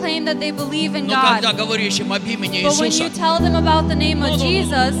 that proclaim that they believe in Но когда God. говоришь им об имени But when Иисуса, you tell them about the name of No, no, no,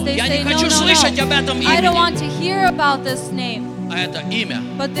 Jesus, no. they Я say, не no, хочу no, слышать об этом no. I don't имени. want to hear about this name. а это имя,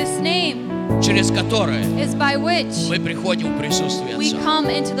 But this name через которое is by which мы приходим в присутствие we Отца, come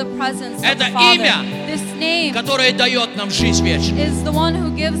into the presence of Это the Father. имя, This name которое дает нам жизнь вечную. is the one who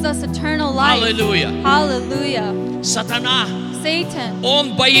gives us eternal life. Аллилуйя. Hallelujah. Сатана, Satan,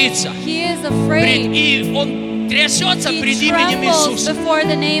 он боится, he is afraid. и он трясется пред He именем trembles Иисуса, before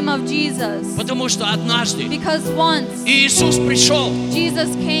the name of Jesus. потому что однажды Because once Иисус пришел, Jesus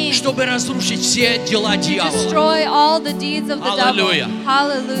came чтобы разрушить все дела to дьявола. destroy all the deeds of the Hallelujah. devil.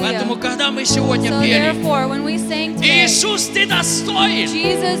 Hallelujah. Поэтому, когда мы сегодня So пели, therefore, when we sang today, Иисус, ты достоин,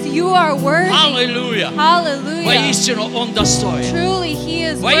 Jesus, you are worthy. аллилуйя, Hallelujah. воистину Он достоин, Truly, He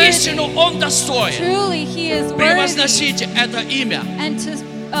is воистину worthy. Он достоин. Truly, He is worthy. Превозносите это имя And to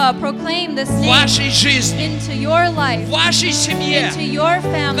proclaim this в name вашей жизни, into your life, в вашей семье, into your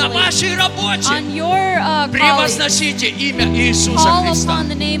на family, вашей работе. on your colleagues. Превозносите имя Иисуса Call Христа. upon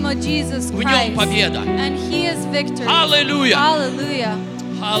the name of Jesus В нем Christ. победа. And He is victory. Аллилуйя. Hallelujah.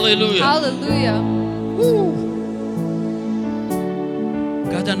 Аллилуйя. Hallelujah.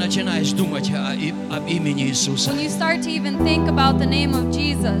 Когда начинаешь думать об имени Иисуса, When you start to even think about the name of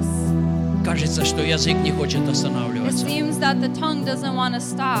Jesus, кажется, что язык не хочет it останавливаться. seems that the tongue doesn't want to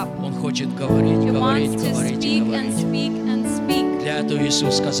stop. Он хочет говорить, It говорить, wants to говорить и speak and говорить. speak and speak. Для этого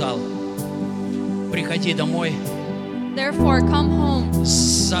Иисус сказал: приходи домой, Therefore, come home.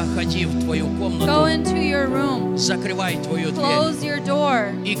 заходи в твою Go комнату, into your room. закрывай твою дверь Close your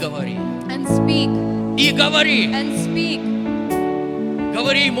door и говори. and speak И говори. and speak.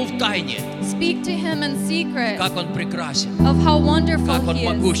 Говори ему в тайне, Speak to Him in secret как он прекрасен, of how wonderful как он He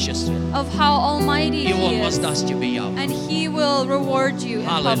is, могуществен. of how almighty И он He is, воздаст тебе явно. and He will reward you in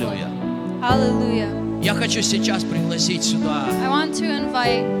public. Аллилуйя. Hallelujah. Я хочу сейчас пригласить сюда I want to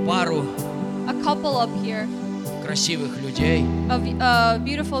invite пару a a couple up here красивых людей. of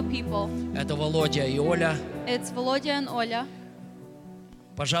beautiful people. Это Володя и Оля. It's Volodya and Olya.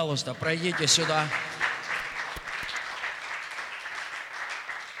 Пожалуйста, пройдите сюда.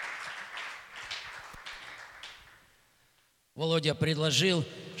 Володя предложил,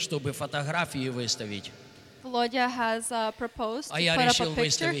 чтобы фотографии выставить, Volodya has proposed to а я put up a решил picture,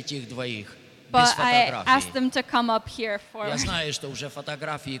 выставить их двоих. Без but I asked фотографий. them to come up here for. Я знаю, что уже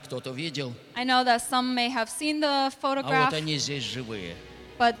фотографии кто-то видел, I know that some may have seen the а photograph, вот они здесь живые.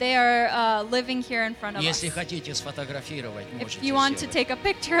 but they are living here in front of us. Если хотите сфотографировать, If можете you want to сделать. take a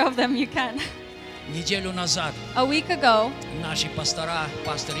picture of them, you can. Неделю назад A week ago, наши пастора,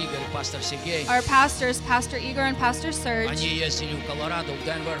 пастор Игорь и пастор Сергей, our pastors, Pastor Igor and Pastor Serge, они ездили в Колорадо, в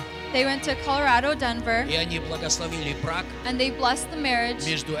Денвер, they went to Colorado, Denver, и они благословили брак and they blessed the marriage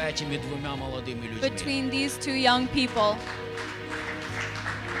между этими двумя молодыми людьми. between these two young people.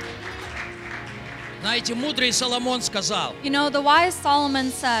 Знаете, мудрый Соломон сказал, You know, the wise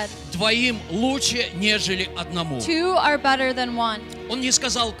Solomon said, двоим лучше, нежели одному. two are better than one. Он не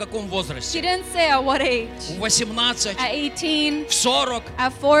сказал, в каком He возрасте. didn't say at what age. В 18, At 18, в 40,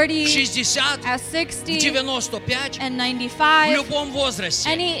 at в 40, 60, at в 60, 95, and в 95, любом возрасте.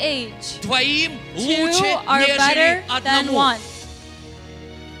 any age. Двоим Two лучше, are нежели better than одному. one.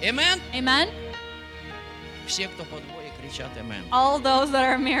 Amen? Amen? Все, кто по двое, кричат amen. All those that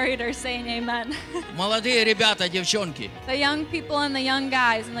are married are saying amen. Молодые ребята, девчонки, The young people and the young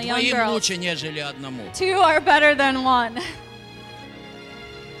guys and the young двоим girls. лучше, нежели одному. Two are better than one.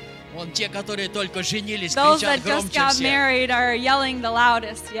 Вон те, которые только женились, Those кричат that just громче got всех. married are yelling the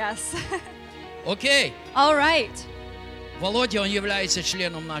loudest, yes. Окей. All right. Володя, он является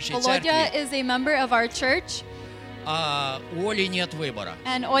членом нашей Volodya церкви, is a member of our church, а у Оли нет выбора.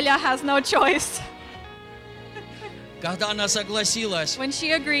 and Olya has no choice. Когда она согласилась When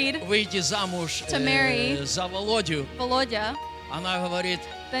she agreed, выйти замуж To marry за Володю, Volodya, она говорит,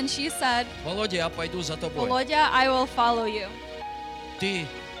 then she said, Володя, я пойду за тобой. Volodya, I will follow you. Ты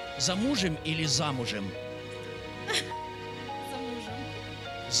замужем или замужем?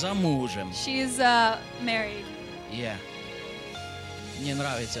 Замужем. She's married. Yeah. Мне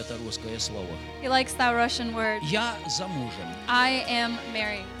нравится это русское слово. He likes that Russian word. Я замужем. I am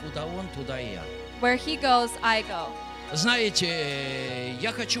married. Куда он, туда и я. Where he goes, I go. Знаете,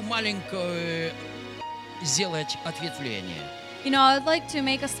 я хочу маленькое сделать ответвление. You know, I'd like to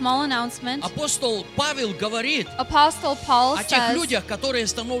make a small announcement. Апостол Павел говорит Apostle Paul о тех says людях, которые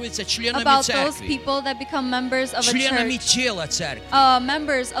становятся членами about those церкви, people that become members of a членами church, тела церкви.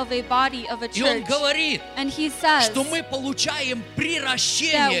 members of a body of a И он church. говорит, And he says что мы получаем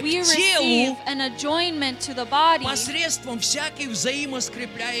приращение that we к receive телу an adjoinment to the body посредством всяких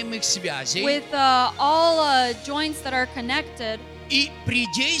взаимоскрепляемых связей with all joints that are connected и при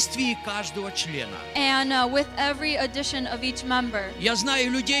действии каждого члена. and with every addition of each member. Я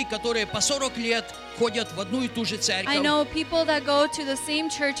знаю людей, которые по 40 лет ходят в одну и ту же I церковь. know people that go to the same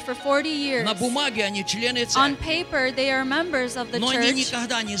church for 40 years. На бумаге они члены On церкви, paper, they are members of the но они church,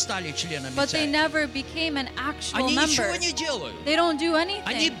 никогда не стали членами but they церкви. never became an actual Они ничего member. не делают. They don't do Они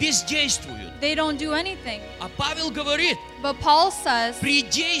anything. бездействуют. They don't do anything. А Павел говорит, But Paul says при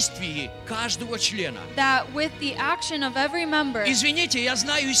действии каждого члена. that with the action of every member, Извините, я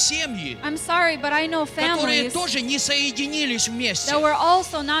знаю семьи, I'm sorry, but I know которые families тоже не соединились вместе. that were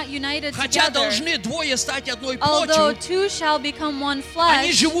also not united Хотя together. должны двое стать одной Although плотью, two shall become one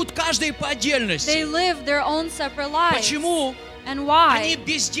они flesh, живут каждый по they отдельности. live their own separate lives. Почему? And Они why?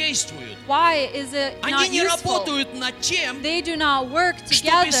 бездействуют. Why is it Они not не useful? работают над тем, They do not work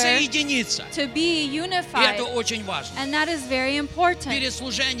чтобы together соединиться. to be И unified. это очень важно. And that is very important. Перед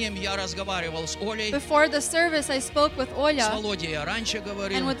служением я разговаривал с Олей, Before the service, I spoke with с Olya, Володей я раньше and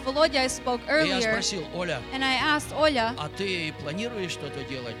говорил. with Volodya I spoke И я earlier, спросил, Оля, and I asked Olya, а ты планируешь что-то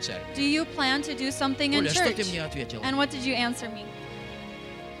делать в церкви? do you plan to do something in Оля, что church? ты мне ответила? And what did you answer me?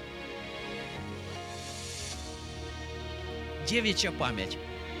 Девичья память.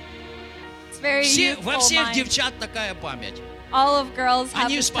 It's very Во youthful всех mind. девчат такая память. All of girls have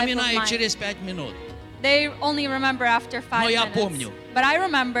Они this type of вспоминают mind. через 5 минут. They only remember after 5 Но я minutes. помню. But I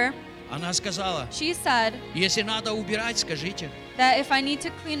remember, Она сказала, she said если надо убирать, скажите. that if I need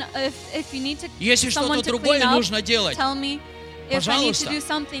to clean, if you need to Если someone что-то to другое clean up, нужно делать, tell me. If I need to Пожалуйста. do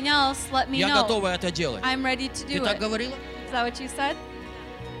something else, let me я know. готова это делать. I'm ready to Ты do так it. говорила? Is that what you said?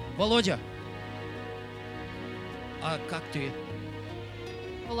 Володя, а как ты?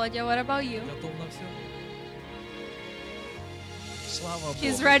 Volodya, what about you? Готов на все. Слава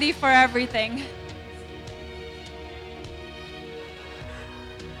He's Богу. ready for everything.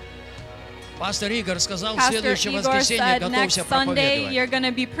 Пастор Игорь сказал, в Pastor следующее Igor воскресенье said готовься next Sunday проповедовать. you're going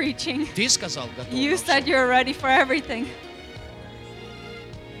to be preaching. Ты сказал, готов. You said you're ready for everything.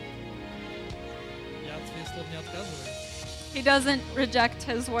 Я от своих слов не отказываюсь. He doesn't reject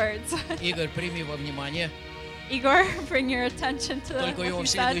his words. Игорь, прими во внимание. Igor, bring your attention to Только what его you в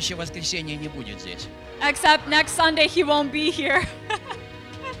said. следующее воскресенье не будет здесь. Except next Sunday he won't be here.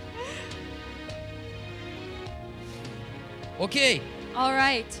 Окей. All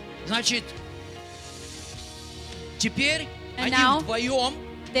right. Значит, теперь And они now вдвоем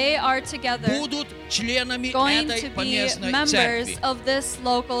they are together будут членами going этой to be поместной members церкви. of this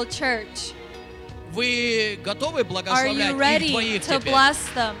local church. Вы готовы Are благословлять you их ready двоих to теперь? bless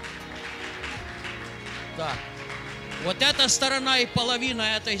them? Так. Вот эта сторона и половина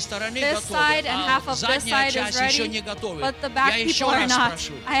этой стороны This готовы, side and а half of this задняя side is часть еще не ready, готовы. but the Я back еще people are раз not.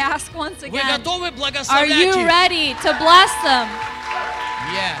 спрошу. I ask once Вы again, готовы are благословлять you их? ready to bless them?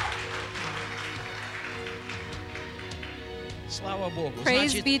 Yeah. Слава Богу.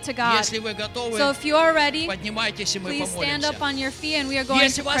 Praise Значит, be to God. если вы готовы, So if you are ready, поднимайтесь, и мы please stand помолимся. up on your feet and we are going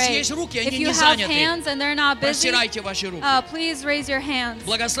Если to у вас pray. есть руки, If они you не have заняты, hands and they're not busy, простирайте ваши руки. please raise your hands.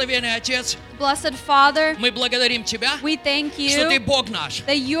 Благословенный Отец, Blessed Father, мы благодарим Тебя, we thank что Ты you Бог наш,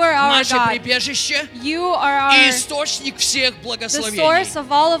 that you are our наше God. прибежище You are и our, источник всех the благословений. source of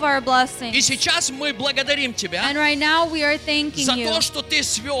all of our И blessings. сейчас мы благодарим Тебя And right now we are thanking за you то, что Ты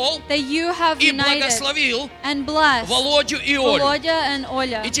свел that you have и united благословил and blessed Володю и Олю. Volodya and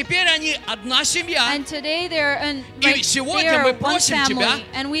Olya. И теперь они одна семья, And today they're in, И right, сегодня they are мы one просим Тебя, family.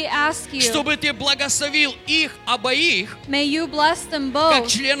 And we ask you, чтобы Ты благословил их обоих, may you bless them как both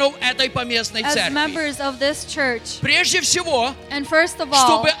членов этой поместной as церкви. members of this church. Прежде всего, And first of all,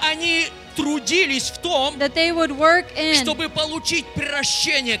 чтобы они трудились в том, that they would work in чтобы получить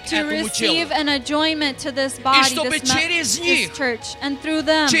приращение к to этому телу. receive an enjoyment to this body, чтобы this, через них, this church. And through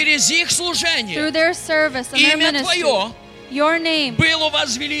them, Через их through служение, their service and their имя ministry, Твое your name было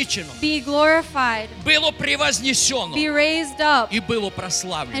возвеличено, be glorified, было превознесено be raised up, и было and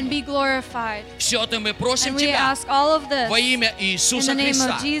прославлено. be glorified. Все это мы просим And we Тебя ask all of this во имя in Иисуса the name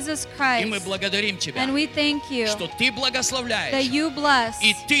Христа. of Jesus И мы Christ. благодарим Тебя, And we thank you что Ты that благословляешь, you bless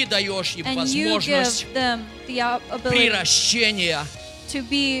и Ты даешь им and you возможность give them the ability приращения to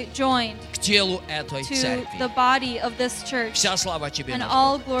be joined к телу этой to церкви. the body of this church. Вся слава Тебе, And наш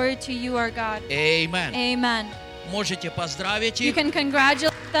all Бог. glory to you, our God. Amen. Amen. Можете поздравить You их, can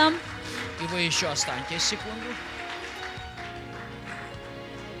congratulate them. и вы еще останьтесь секунду.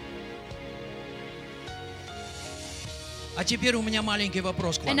 А теперь у меня маленький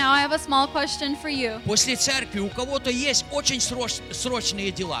вопрос к And вам. now I have a small question for you. После церкви у кого-то есть очень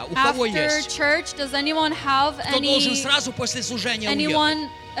срочные дела? У кого After есть? church, does anyone have Кто должен any сразу после служения уехать? anyone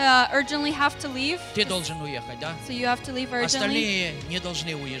urgently have to leave? Ты должен уехать, да? So you have to leave urgently. Остальные не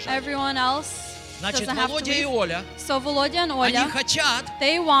должны уезжать. Everyone else Значит, doesn't have to Володя и leave. Оля, So Volodya and они Olya, хотят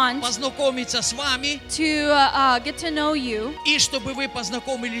they want познакомиться с вами, to get to know you и чтобы вы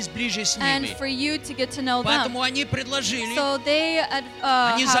познакомились ближе с and ними. for you to get to know them. Поэтому они предложили, So they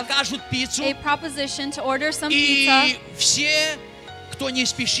они have закажут пиццу, a proposition to order some pizza, и все, кто не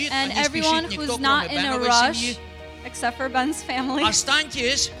спешит, а and не everyone спешит никто, who's кроме not in a Беновой rush, семьи, except for Ben's family,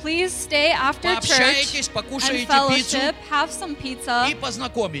 останьтесь, please stay after church пообщаетесь, and покушаете пиццу fellowship, have some pizza, и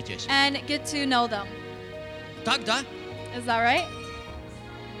познакомитесь. and get to know them. Так, да? Is that right?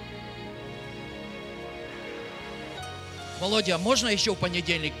 Володя, можно еще в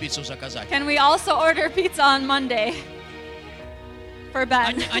понедельник пиццу заказать? Can we also order pizza on Monday for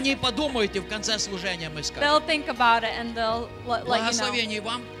Ben? Они подумают, и в конце служения мы скажем. They'll think about it and they'll let you know. Благословений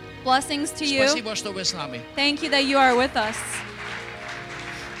вам. Blessings to you. Спасибо, что вы с нами. Thank you that you are with us.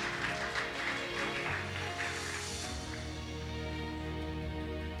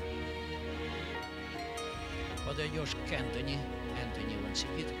 Подойдешь к Энтони. Энтони, он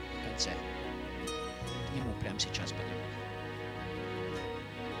сидит в конце. К нему прямо сейчас подойдешь.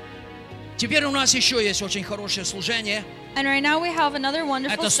 Теперь у нас еще есть очень хорошее служение. And right now we have another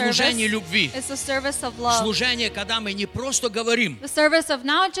wonderful Это service. служение любви. It's the service of love. Служение, когда мы не просто говорим, The service of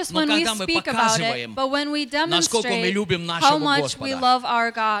not just но when we когда мы speak about it, показываем, but when we насколько мы demonstrate любим how нашего much we Господа. love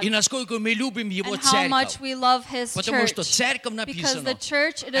our God и насколько мы любим Его and how much церковь. we love His Потому что church. церковь Because написано, the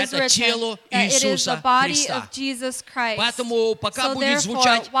church, it is это written тело that it is Иисуса the body Христа. of Jesus Christ. Поэтому пока So будет therefore,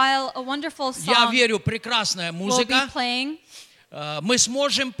 звучать, while a wonderful я song верю, прекрасная will be музыка, playing, мы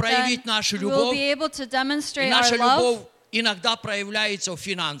сможем проявить then нашу we'll любовь. be able to И demonstrate наша our love. любовь иногда проявляется в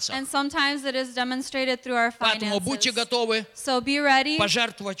финансах. And sometimes it is demonstrated through our Поэтому будьте finances. готовы So be ready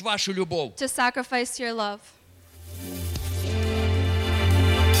пожертвовать вашу любовь. to sacrifice your love.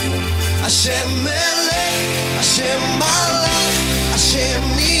 Hashem Melech, Hashem Malach,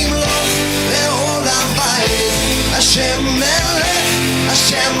 השם ימלוך לעולם ועד, השם מלך,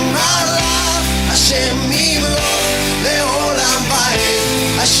 השם מלך, השם ימלוך לעולם ועד,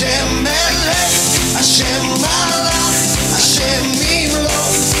 השם מלך, השם מלך, השם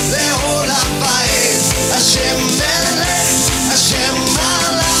ימלוך לעולם ועד, השם מלך, השם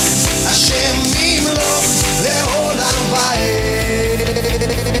מלך, השם ימלוך לעולם ועד.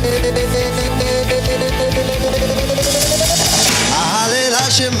 ההלל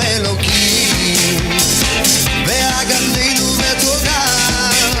השם אלוקים והגדלנו ותודה,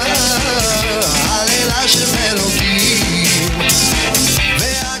 ההלל השם אלוקים.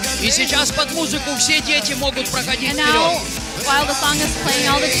 И сейчас под музыку все дети могут проходить And now, вперед. while the song is playing,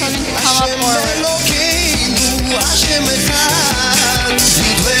 all the children can come up forward. אלוקינו השם אחד,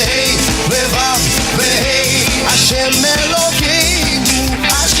 י"ה וו' וה', השם אלוקינו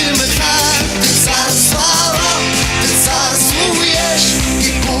השם אחד, ты царствуешь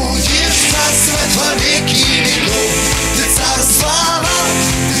и будешь царствовать во веки веков, ты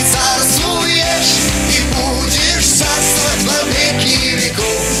царствуешь и будешь царствовать во веки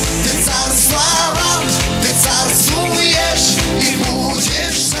веков, ты царствуешь и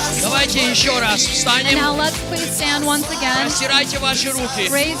будешь царствовать. Давайте еще раз And встанем, now let's please stand once again. простирайте ваши руки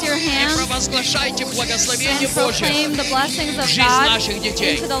Raise your и hands провозглашайте благословение and Божье proclaim the blessings в of жизнь God наших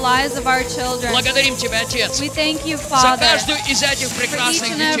детей. into the lives of our children. Благодарим Тебя, Отец, We thank you, за Father, каждую из этих for each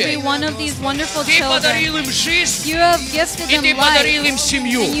прекрасных and every детей. one of these wonderful Ты children. подарил им жизнь, You have gifted и them Ты life, подарил им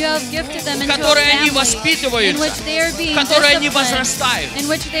семью, and you have gifted them в into a которой они family, in воспитываются, which they are в being которой они disciplined, возрастают. in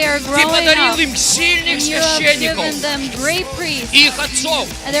which they are Ты growing подарил up, им сильных and you have священников given them great priests и их отцов.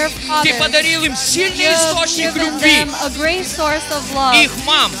 and their Ты fathers. подарил им You сильный have источник given любви, them a great source of love, их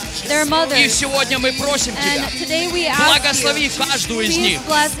мам. their И mothers. сегодня мы просим Тебя, And today we ask благослови you, каждую из please них.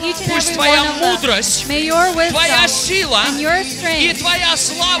 bless each and Пусть every Твоя one of them. мудрость, May your Твоя wisdom сила and your и strength Твоя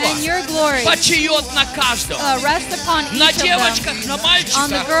слава and your glory почиет на каждом. rest upon На each of them, девочках, на on the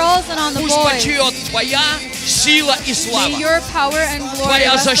мальчиках. girls and on the Пусть boys. почиет Твоя сила и May слава, your power and glory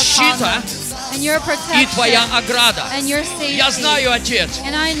Твоя rest upon защита them, and your и Твоя protection ограда. and your safety. Я знаю, Отец,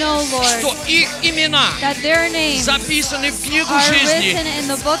 And I know, Lord, что их имена that their names записаны в книгу are жизни written in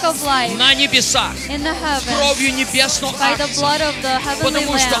the book of life на небесах in the heavens кровью небесного by the Агнца, blood of the heavenly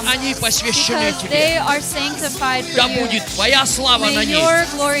потому что Lamb, они посвящены because Тебе. they are sanctified Да for you. будет Твоя слава на May них your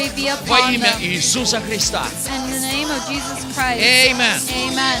glory be во upon имя them. Иисуса Христа. In the name of Jesus Christ. Amen.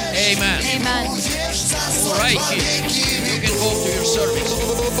 Amen. Amen. Amen. All right, kids, you can go to your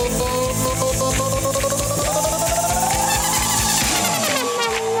service.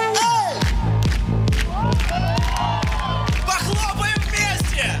 Похлопаем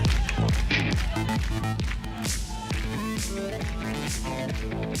вместе!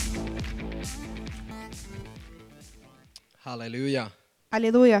 Hallelujah.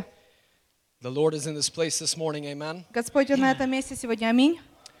 Аллилуйя. The Lord is in this place this morning, amen. Господь Он на этом месте сегодня, аминь.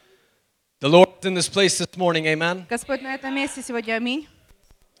 The Lord is in this place this morning, amen. Господь на этом месте сегодня, аминь.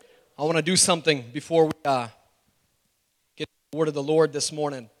 I want to do something before we get the word of the Lord this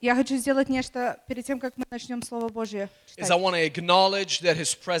morning. Я хочу сделать нечто перед тем, как мы начнем Слово Божье Is I читать. want to acknowledge that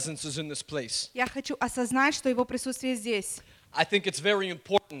His presence is in this place. Я хочу осознать, что Его присутствие здесь. I think it's very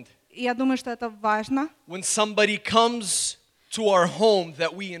important И я думаю, что это важно. when somebody comes to our home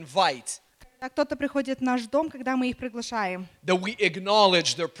that we invite, Когда кто-то приходит в наш дом, когда мы их приглашаем, that we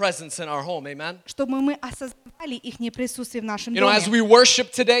acknowledge their presence in our home, amen. чтобы мы осознали их присутствие в нашем You know, as доме. we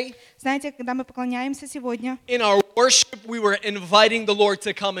worship today, Знаете, когда мы поклоняемся сегодня, in our worship, we were inviting the Lord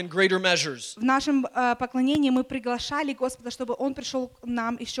to come in greater measures. в нашем поклонении мы приглашали Господа, чтобы Он пришел к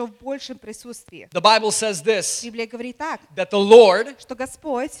нам еще в большем присутствии. The Bible says this, Библия говорит так, that the Lord что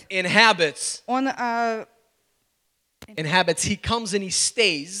Господь, inhabits, Он He comes and He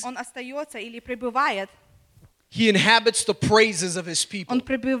stays. Он остается или пребывает, He inhabits the praises of His people. Он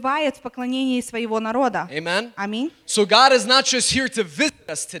пребывает в поклонении своего народа. Amen. Аминь. So God is not just here to visit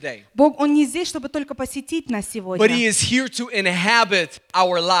us today, Бог, Он не здесь, чтобы только посетить нас but He сегодня, is here to inhabit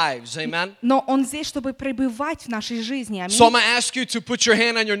our lives. Amen. но Он здесь, чтобы пребывать в нашей жизни. So I'm Аминь. going to ask you to put your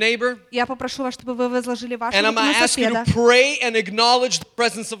hand on your neighbor, Я попрошу вас, чтобы вы возложили вашу and I'm руку going to на ask you соседа. to pray and acknowledge the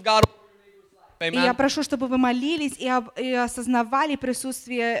presence of God. И я Amen. прошу, чтобы вы молились и осознавали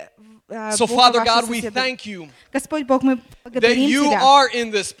присутствие So Бога Father в God, вашей we соседа. thank you Господь Бог, мы that благодарим you Тебя, are in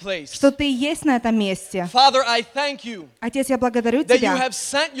this place. что Ты есть на этом месте. Father, I thank you Отец, я благодарю that you Тебя, have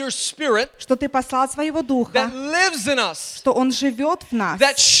sent your Spirit что Ты послал Своего Духа, that lives in us, что Он живет в нас,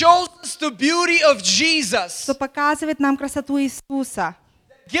 that shows us the beauty of Jesus, что показывает нам красоту Иисуса,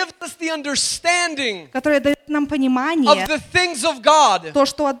 gives us the understanding которая дает нам of понимание, the things of God. то,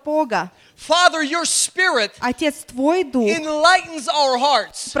 что от Бога. Father, your Spirit Отец, Твой Дух enlightens our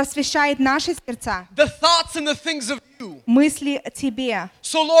hearts, просвещает наши сердца, the thoughts and the things of you. мысли о Тебе.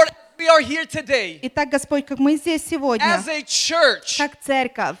 So, Lord, we are here today Итак, Господь, как мы здесь сегодня, as a church, как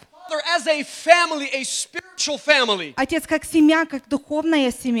церковь, Father, as a family, a spiritual family. Отец, как семья, как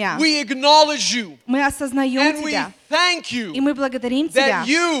духовная семья, We acknowledge you мы осознаем and we Тебя, thank и you мы благодарим Тебя, that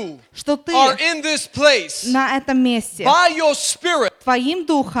you что Ты are in this place на этом месте. by your Spirit. Твоим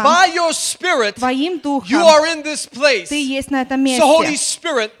Духом, By your Spirit, Твоим you Духом, are in this place. Ты есть на этом So, Holy месте.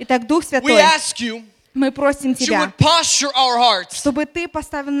 Spirit, Итак, Дух we Святой, ask you мы просим that you Тебя, would posture our hearts, чтобы Ты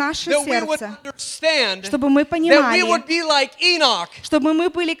поставил наше that we would сердце, understand, чтобы мы that we понимали, would be like Enoch, чтобы мы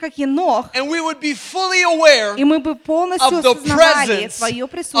были как Енох, and we would be fully aware и мы бы полностью of the осознавали presence Твое of the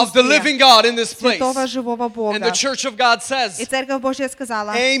присутствие living God in this place. Святого Живого And the Бога. Church of God И says, Церковь Божья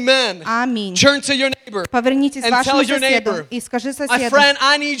сказала, Amen. Аминь. Turn to your neighbor Повернитесь к and вашему tell your соседу neighbor, и скажи my соседу, friend,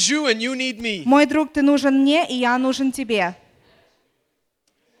 I need you and you need me. мой друг, ты нужен мне, и я нужен тебе.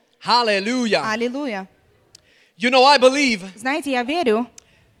 Hallelujah. Аллилуйя. You know, I believe Знаете, я верю,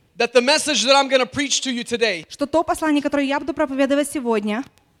 that the message that I'm going to preach to you today, что то послание, которое я буду проповедовать сегодня,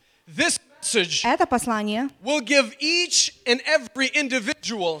 this message это послание, will give each and every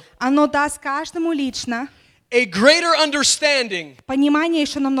individual оно даст каждому лично a greater understanding понимание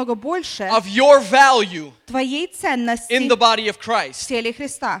еще намного больше of your value твоей ценности in the body of в Christ, теле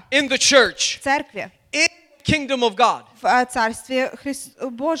Христа, in the church, в церкви, in the kingdom of God. в Царстве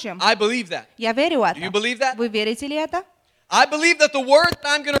Божьем. I believe that. Я верю в Do you это. believe that? Вы верите ли это? I believe that the word that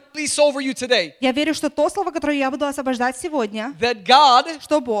I'm going to release over you today, Я верю, что то слово, которое я буду освобождать сегодня, that God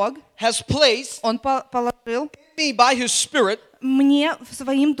что Бог, has placed Он положил in me by His Spirit, мне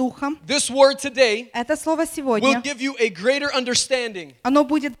своим духом, this word today это слово will сегодня, give you a greater understanding оно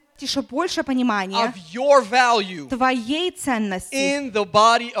будет дать еще больше понимания of your value твоей ценности in the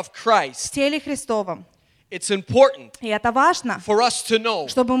body of в Christ. теле Христовом. It's important И это важно, for us to know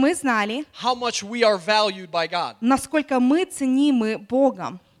чтобы мы знали, how much we are valued by God, насколько мы ценимы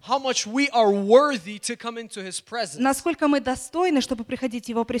Богом, how much we are worthy to come into His presence. насколько мы достойны, чтобы приходить в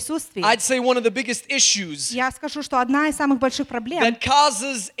Его присутствие. I'd say one of the biggest issues Я скажу, что одна из самых больших проблем, that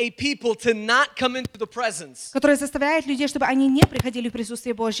causes a people to not come into the presence которая заставляет людей, чтобы они не приходили в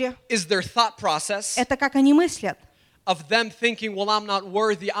присутствие Божье, is their thought process это как они мыслят. of them thinking, well, I'm not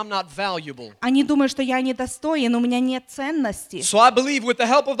worthy, I'm not valuable. Они думают, что я недостоин, у меня нет ценности. So I believe with the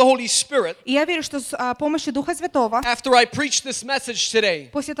help of the Holy Spirit, И я верю, что с помощью Духа Святого, after I preach this message today,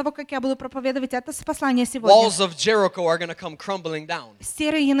 после того, как я буду проповедовать это послание сегодня, walls of Jericho are going to come crumbling down.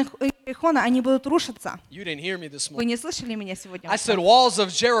 стены Иерихона, они будут рушиться. You didn't hear me this Вы morning. не слышали меня сегодня? I said walls of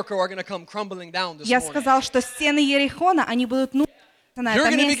Jericho are going to come crumbling down this Я morning. сказал, что стены Иерихона, они будут на You're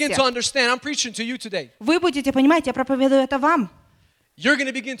этом going to begin месте. to understand. I'm preaching to you today. Вы будете понимать, я проповедую это вам. You're going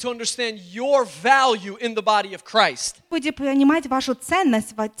to begin to understand your value in the body of Christ. Будете понимать вашу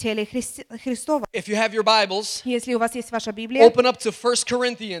ценность в теле Христова. If you have your Bibles, Если у вас есть ваша Библия, open up to 1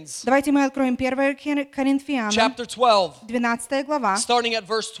 Corinthians, давайте мы откроем 1 Коринфянам, chapter 12, 12 глава, starting at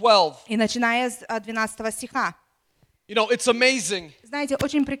verse 12. и начиная с 12 стиха. You know, it's amazing Знаете,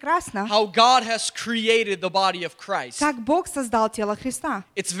 очень прекрасно, how God has created the body of Christ. как Бог создал тело Христа.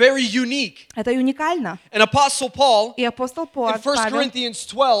 It's very unique. Это уникально. And Apostle Paul, И апостол in 1 Павел, Corinthians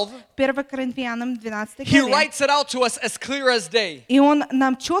 12, 1 Коринфянам 12 he главе, writes it out to us as clear as day. и он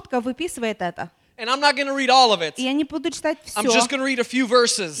нам четко выписывает это. And I'm not going to read all of it. И я не буду читать I'm все. just going to read a few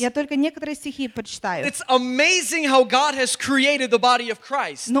verses. Я только некоторые стихи прочитаю. It's amazing how God has created the body of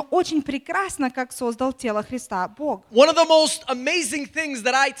Christ. Но очень прекрасно, как создал тело Христа Бог. One of the most amazing things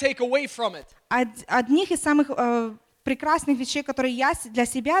that I take away from it, Одних из самых прекрасных вещей, которые я для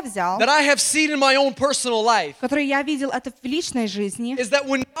себя взял, that I have seen in my own personal life, которые я видел это в личной жизни, is that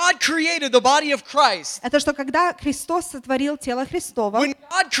when God created the body of Christ, это что когда Христос сотворил тело Христово, when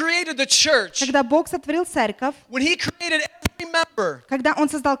God created the church, когда Бог сотворил церковь, when He created every member, когда Он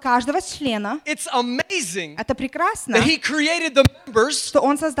создал каждого члена, it's amazing это прекрасно, that He created the members что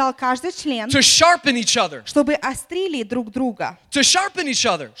Он создал каждый член, to sharpen each other, чтобы острили друг друга, to sharpen each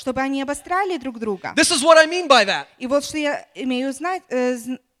other. чтобы они обостряли друг друга. This is what I mean by that. И вот что я имею знать,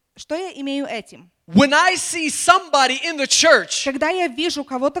 что я имею этим. When I see somebody in the church Когда я вижу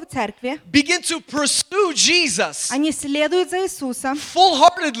кого-то в церкви, begin to pursue Jesus они следуют за Иисусом,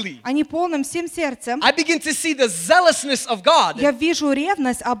 full-heartedly, они полным всем сердцем, I begin to see the zealousness of God. я вижу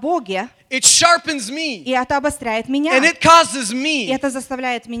ревность о Боге, It sharpens me, и это обостряет меня, and it causes и me это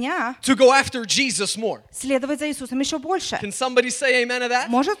заставляет меня to go after Jesus more. следовать за Иисусом еще больше. Can somebody say amen to that?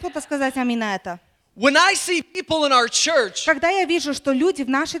 Может кто-то сказать аминь на это? When I see people in our church Когда я вижу, что люди в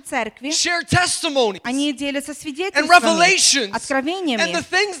нашей церкви, share testimonies они делятся and свидетельствами, revelations and the откровениями,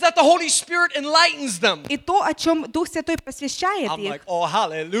 things that the Holy Spirit enlightens them, и то, о чем Дух Святой просвещает I'm их, like, oh, я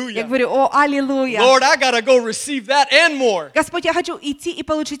hallelujah. говорю: о, аллилуйя! Lord, I gotta go receive that and more. Господь, я хочу идти и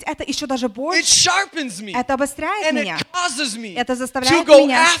получить это еще даже It больше. sharpens me Это обостряет and меня. it causes me Это to заставляет go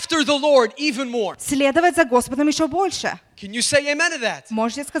меня after the Lord even more. следовать за Господом еще больше. Can you say amen to that?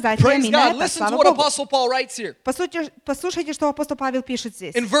 Можете сказать Praise аминь на God. это. Listen to Слава what Богу. Apostle Paul writes here. Послушайте, что апостол Павел пишет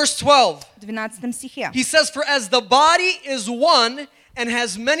здесь, In verse 12, в 12 стихе. he says, For as the body is one and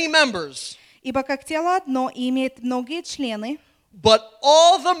has many members, «Ибо как тело одно и имеет многие члены, but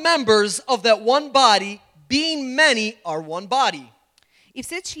all the members of that one body, being many, are one body. и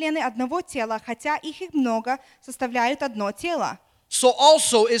все члены одного тела, хотя их много, составляют одно тело. So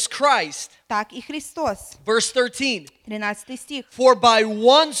also is Christ. Так и Христос». Verse 13, 13 стих. For by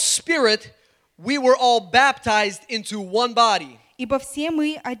one Spirit we were all baptized into one body. «Ибо все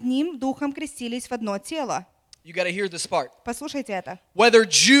мы одним духом крестились в одно тело». You got to hear this part. Послушайте это. Whether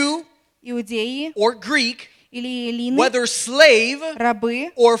Jew Иудеи or Greek, или эллины, whether slave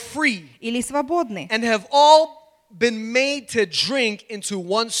рабы or free, или свободны, and have all been made to drink into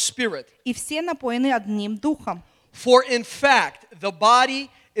one Spirit. и все напоены одним духом. For in fact, the body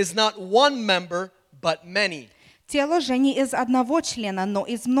is not one member, but many. Тело же не из одного члена, но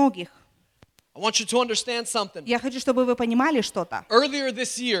из многих. I want you to understand something. Я хочу, чтобы вы понимали что-то. Earlier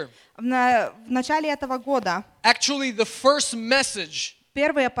this year, В начале этого года actually the first message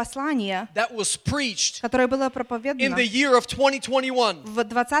первое послание, that was preached которое было in проповедано the year of 2021 в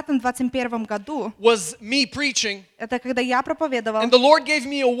 2020-2021 году, was me preaching, это когда я проповедовал, and the Lord gave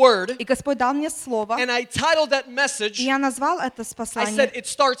me a word, и Господь дал мне слово, and I titled that message, и я назвал это I послание said, it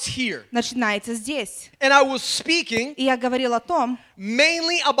starts here. «Начинается здесь». And I was speaking И я говорил о том,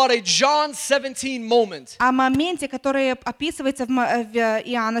 mainly about a John 17 moment. о моменте, который описывается в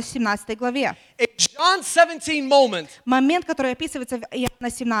Иоанна 17 главе. A John 17 moment Момент, который описывается в Иоанна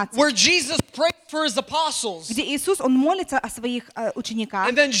 17, where Jesus prayed for his apostles, где Иисус, Он молится о своих учениках,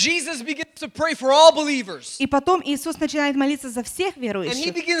 and then Jesus begins to pray for all believers. и потом Иисус начинает молиться за всех And he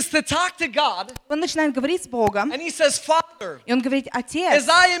верующих. begins to talk to God, Он начинает говорить с Богом, and he says, Father, и Он говорит: as «Отец,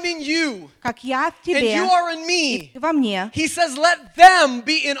 I am in you, как я в and Тебе, you are in и me, Ты во мне, he says, let them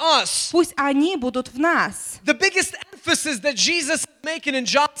be in us. пусть они будут в нас». The biggest emphasis that Jesus is making in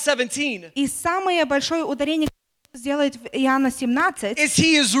John 17 И самое большое ударение, которое Он сделает в Иоанна 17, is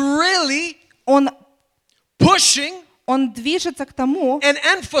he is really Он pushing движется к тому and и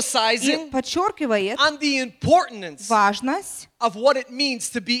emphasizing подчеркивает on the importance важность, of what it means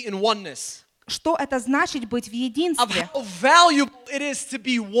to be in oneness, что это значит быть в of единстве, how valuable it is to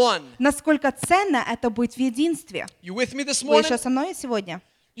be one. насколько ценно это быть в единстве. You with me this Вы morning? еще со мной сегодня?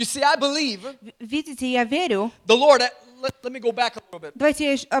 You see, I believe Видите, я верю. the Lord, let me go back a little bit.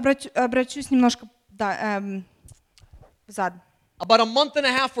 Давайте я обращусь немножко взад. About a month and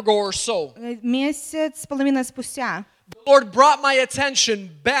a half ago or so, Месяц с половиной спустя the Lord brought my attention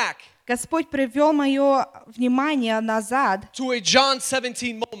back Господь привел мое внимание назад, to a John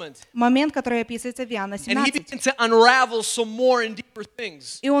 17 moment. момент, который описывается в Иоанна And he 17. began to unravel some more and deeper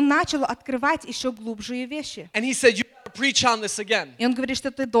things. И Он начал открывать еще глубже вещи. And he said, you got to preach on this again. И Он говорит,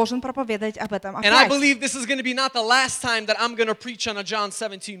 что ты должен проповедовать об этом And I опять. believe this is going to be not the last time that I'm going to preach on a John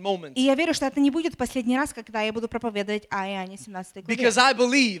 17 moment. И я верю, что это не будет последний раз, когда я буду проповедовать о Иоанне 17 главе. Because I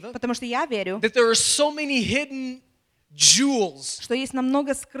believe Потому что я верю, that there are so many hidden jewels, что есть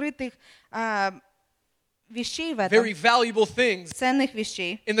намного скрытых вещей в very этом, valuable things ценных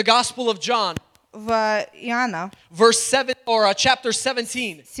вещей in the Gospel of John, в Иоанна verse 7 or chapter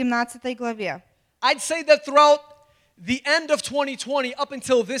 17. 17 главе. I'd say that throughout the end of 2020 up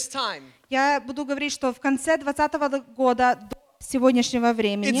until this time, Я буду говорить, что в конце 2020 года до сегодняшнего it's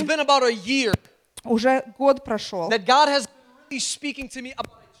времени, been about a year уже год прошел, that God has been really speaking to me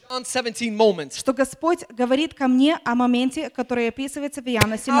about a John 17 moment. что Господь говорит ко мне о моменте, который описывается в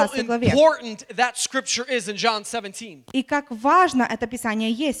Иоанна How 17 главе. important that scripture is in John 17. И как важно это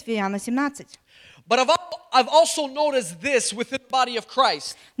Писание есть в Иоанна 17. But I've also noticed this within the body of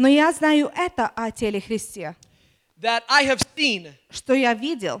Christ, Но я знаю это о теле Христе, that I have seen, что я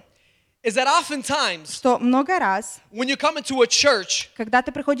видел, is that oftentimes что много раз, when you come into a church, когда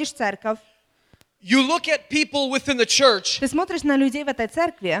ты приходишь в церковь, you look at people within the church, ты смотришь на людей в этой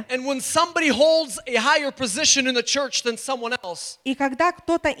церкви, and when somebody holds a higher position in the church than someone else, и когда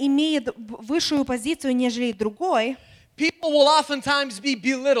кто-то имеет высшую позицию, нежели другой, people will oftentimes be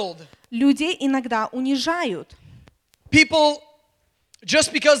belittled. людей иногда унижают. People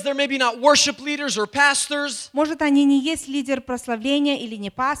Just because they're maybe not worship leaders or pastors. Может, они не есть лидер прославления или не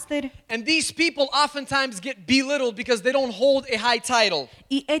пастырь. And these people oftentimes get belittled because they don't hold a high title.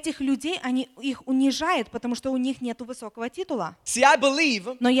 И этих людей, они их унижают, потому что у них нет высокого титула. See, I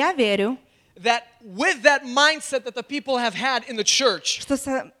believe Но я верю, that with that mindset that the people have had in the church что с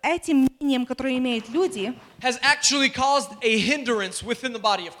этим мнением, которое имеют люди, has actually caused a hindrance within the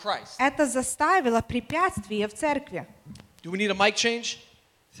body of Christ. это заставило препятствие в церкви. Do we need a mic change?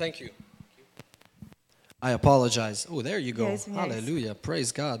 Thank you. I apologize. Oh, there you go. Я извиняюсь. Hallelujah.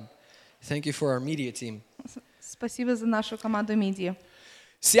 Praise God. Thank you for our media team. Спасибо за нашу команду медиа.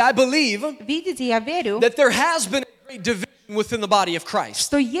 See, I believe Видите, я верю, that there has been a great division within the body of Christ.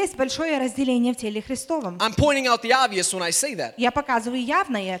 что есть большое разделение в теле Христовом. I'm pointing out the obvious when I say that. Я показываю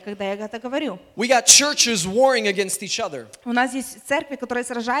явное, когда я это говорю. We got churches warring against each other. У нас есть церкви, которые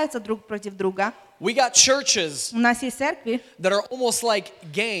сражаются друг против друга. We got churches У нас есть церкви, that are almost like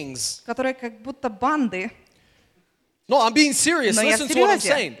gangs. которые как будто банды. No, I'm being serious. Но я Listen to what I'm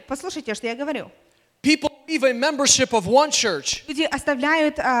серьезен. saying. Послушайте, что я говорю. People leave a membership of one church, Люди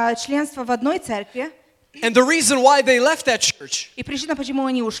оставляют членство в одной церкви. and the reason why they left that church И причина, почему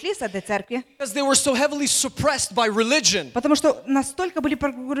они ушли с этой церкви, because they were so heavily suppressed by religion. потому что настолько были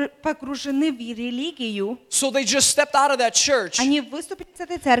погружены в религию, So they just stepped out of that church они выступили с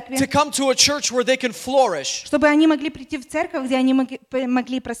этой церкви, to come to a church where they can flourish. чтобы они могли прийти в церковь, где они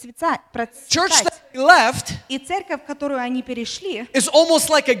могли процветать. Church that they left И церковь, в которую они перешли, is almost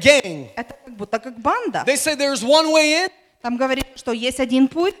like a gang. это как будто как банда. They say there's one way in Там говорит, что есть один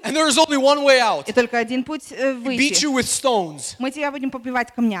путь, and there's only one way out. и только один путь Beat выйти. you with stones. Мы тебя будем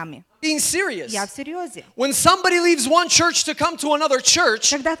побивать камнями. Being serious. Я в серьезе. When somebody leaves one church to come to another church,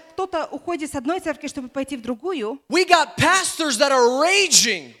 Когда кто-то уходит с одной церкви, чтобы пойти в другую, we got pastors that are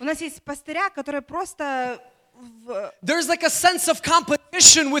raging. у нас есть пастыря, которые просто There's like a sense of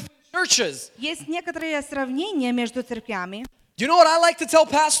competition with churches. есть некоторые сравнения между церквями. You know what I like to tell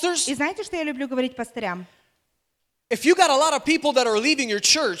pastors? И знаете, что я люблю говорить пастырям? If you got a lot of people that are leaving your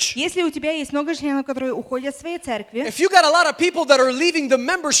church, Если у тебя есть много членов, которые уходят в своей церкви, if you got a lot of people that are leaving the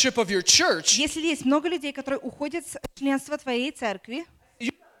membership of your church, если есть много людей, которые уходят с членства твоей церкви,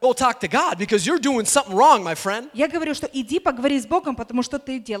 you go talk to God because you're doing something wrong, my friend. я говорю, что иди поговори с Богом, потому что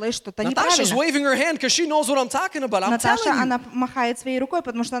ты делаешь что-то Natasha's неправильно. waving her hand because she knows what I'm talking about. I'm Наташа, telling you. она махает своей рукой,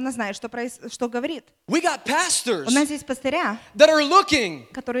 потому что она знает, что говорит. We got pastors У нас есть пастыря, that are looking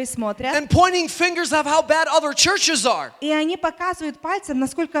которые смотрят, and pointing fingers of how bad other churches are. и они показывают пальцем,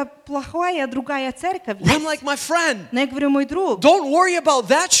 насколько плохая другая церковь I'm есть. like, my friend, Но я говорю, мой друг, don't worry about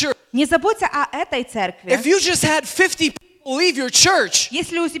that church. не заботься о этой церкви. If you just had 50 people leave your church,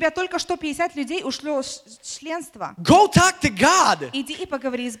 Если у тебя только что 50 людей ушло с членства, go talk to God. иди и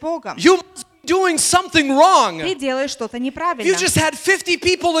поговори с Богом. You must be doing something wrong. Ты делаешь что-то If you неправильно. just had 50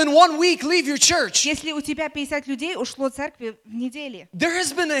 people in 1 week leave your church, Если у тебя 50 людей ушло в церкви в неделе, there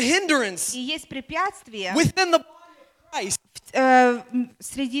has been a hindrance и есть препятствие within the body of Christ.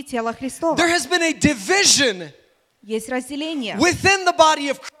 Среди тела Христова, There has been a division есть разделение within the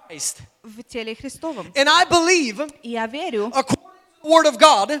body of Christ. в теле Христовом. And I believe, И я верю, according to the Word of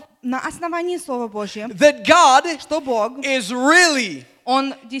God, на основании Слова Божьего, that God что Бог, is really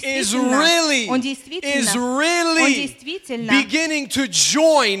Он действительно beginning to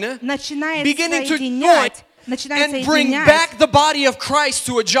join, начинает beginning to соединять, начинает and bring соединять back the body of Christ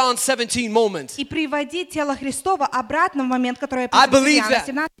to a John 17 moment. и приводить тело Христова обратно в момент, который I описан в believe Иоанна that.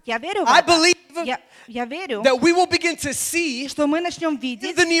 17. Я верю в I это. believe Я верю, that we will begin to see что мы начнем in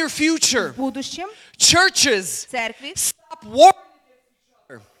видеть the near future в будущем churches церкви, stop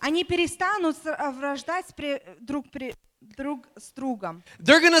warring. они перестанут враждать друг с другом.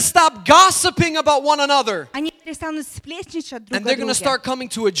 They're going to stop gossiping about one another. Они перестанут сплетничать друг And о they're going to друге. start coming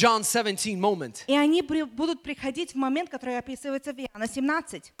to a John 17 moment. И они будут приходить в момент, который описывается в Иоанна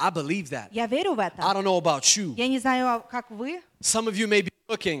 17. I believe that. Я верю в I это. don't know about you. Я не знаю, как вы. Some of you may be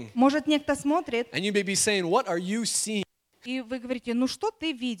looking Может, некто смотрит, and you may be saying, what are you seeing? и вы говорите, ну что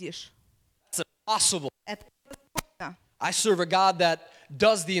ты видишь? It's impossible. Это невозможно. I serve a God that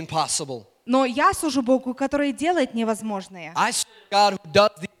does the impossible. Но я служу Богу, который делает невозможное. I serve a God who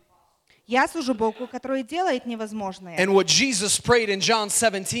does the Я служу Богу, который делает невозможное. And what Jesus prayed in John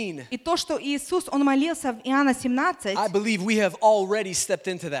 17, И то, что Иисус, Он молился в Иоанна 17, I believe we have already stepped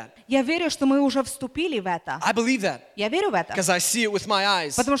into that. я верю, что мы уже вступили в это. I believe that Я верю в это, because I see it with my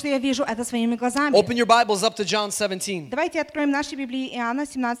eyes. потому что я вижу это своими глазами. Open your Bibles up to John 17. Давайте откроем наши Библии Иоанна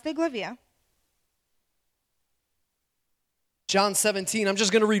 17 главе. John 17, I'm just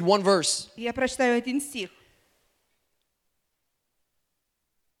going to read one verse. Я прочитаю один стих.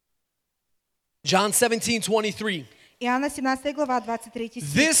 John 17:23. Иоанна 17 глава, 23 стих.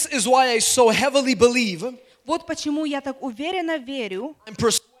 This is why I so heavily believe, Вот почему я так уверенно верю, I'm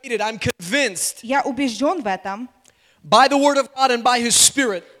persuaded, I'm convinced я убежден в этом, by the Word of God and by His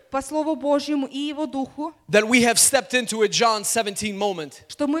Spirit по Слову Божьему и Его Духу, that we have stepped into a John 17 moment.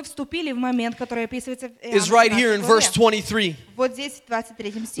 что мы вступили в момент, который описывается в Is Иоанна right here in 17 verse главе. 23. Вот здесь, в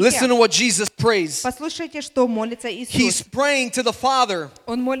 23 Listen стихе. to what Jesus prays. Послушайте, что молится He's Иисус. praying to the Father,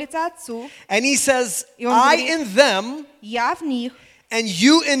 Он молится Отцу, and He says, И Он I говорит, in them, я в них, and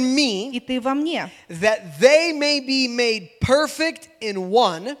you in me, и ты во мне, that they may be made perfect in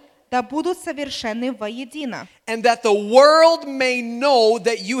one, да будут совершенны воедино. and that the world may know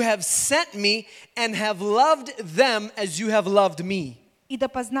that you have sent me and have loved them as you have loved me. И да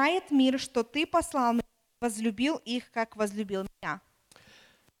познает мир, что ты послал меня, возлюбил их, как возлюбил меня.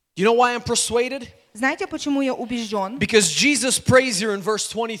 You know why I'm persuaded? Знаете, почему я убежден? Because Jesus prays here in verse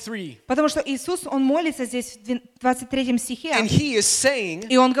 23, Потому что Иисус, Он молится здесь в 23 стихе, and He is saying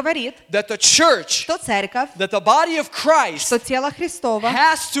и Он говорит, that the church, что церковь, that the body of Christ что тело Христово,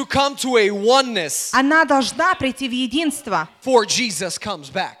 has to come to a oneness она должна прийти в единство before Jesus comes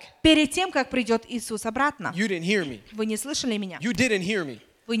back. перед тем, как придет Иисус обратно. You didn't hear me. Вы не слышали меня? You didn't hear me.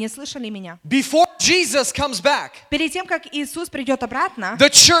 Вы не слышали меня? Before Jesus comes back, Перед тем, как Иисус придет обратно, the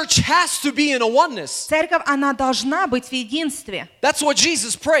church has to be in a oneness. церковь, она должна быть в единстве. That's what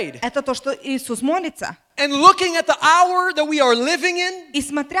Jesus prayed. Это то, что Иисус молится. And looking at the hour that we are living in, И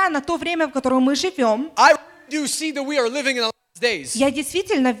смотря на то время, в котором мы живем, I do see that we are living in the last days. я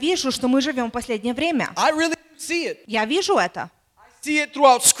действительно вижу, что мы живем в последнее время. I really see it. Я вижу это. I see it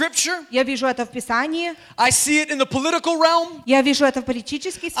throughout Scripture. Я вижу это в Писании. I see it in the political realm. Я вижу это в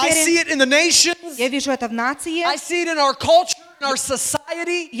политической I see сфере. it in the nations. Я вижу это в нации. I see it in our culture, in our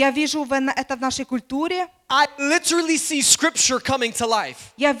society. Я вижу это в нашей культуре. I literally see Scripture coming to life.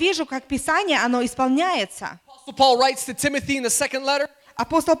 Я вижу, как Писание, оно исполняется. Apostle Paul writes to Timothy in the second letter,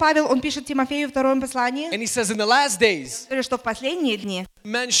 Апостол Павел, он пишет Тимофею в втором послании, and he says, in the last days, что в последние дни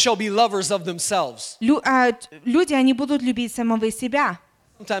men shall be lovers of themselves. люди, они будут любить самого себя.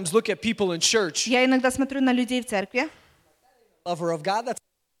 Sometimes look at people in church. Я иногда смотрю на людей в церкви. Lover of God, that's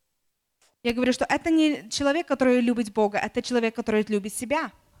Я говорю, что это не человек, который любит Бога, это человек, который любит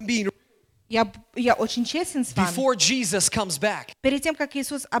себя. being Я очень честен с вами. before Jesus comes back Перед тем, как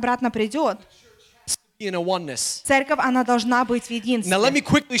Иисус обратно придет, in a oneness. церковь, она должна быть в единстве. Now let me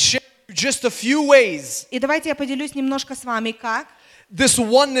quickly share just a few ways И давайте я поделюсь немножко с вами, как this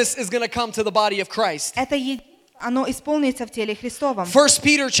oneness is going to come to the body of Christ. это оно исполнится в теле Христовом. 1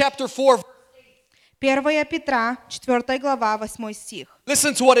 Peter chapter 4, 1 Петра, 4 глава, 8 стих.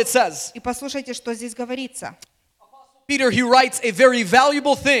 listen to what it says. И послушайте, что здесь говорится. Peter, he writes a very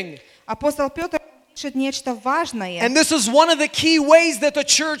valuable thing. Апостол Петр пишет нечто важное. And this is one of the key ways that the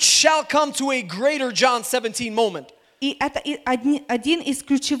church shall come to a greater John 17 moment. И это один из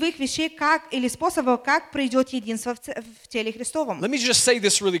ключевых вещей, как или способов, как придет единство в теле Христовом. Let me just say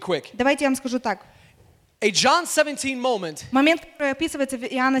this really quick. Давайте я вам скажу так. A John 17 moment Момент, который описывается в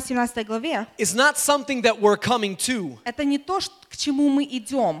Иоанна 17 главе, is not something that we're coming to. это не то, к чему мы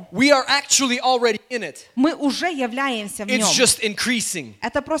идем. We are actually already in it. Мы уже являемся в нем. It's just increasing.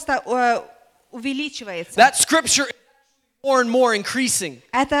 Это просто увеличивается. That scripture is more and more increasing.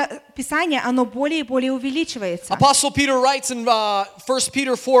 Это Писание, оно более и более увеличивается. Apostle Peter writes in 1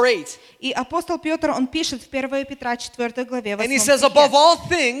 Peter 4:8. И апостол Петр, он пишет в 1 Петра 4 главе 8 And he says, стихе. above all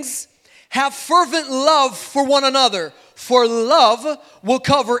things, have fervent love for one another, for love will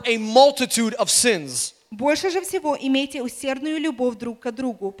cover a multitude of sins. Больше же всего имейте усердную любовь друг к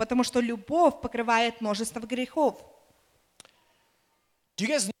другу, потому что любовь покрывает множество грехов. Do you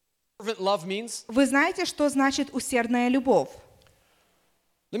guys know what fervent love means? Вы знаете, что значит усердная любовь?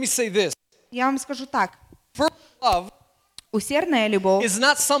 Let me say this. Я вам скажу так. Fervent love Усердная любовь is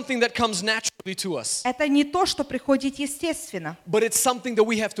not something that comes naturally to us, – это не то, что приходит естественно, but it's something that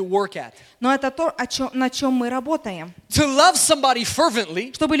we have to work at. но это то, на чем мы работаем. To love somebody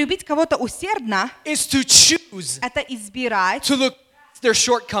fervently Чтобы любить кого-то усердно, is to choose это избирать, to look past their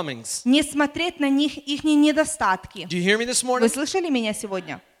shortcomings. не смотреть на них, их недостатки. Do you hear me this Вы morning? слышали меня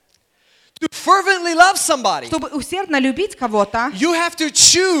сегодня? To fervently love somebody, Чтобы усердно любить кого-то, you have to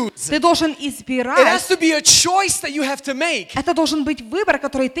choose. ты должен It has избирать. to be a choice that you have to make Это должен быть выбор,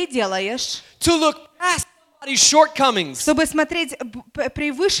 который ты делаешь, to look past shortcomings, чтобы смотреть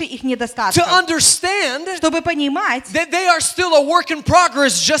превыше их to недостатков, understand чтобы понимать, that they are still a work in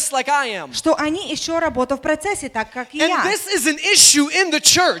progress just like I am. что они еще работа в процессе, так как и And я. this is an issue in the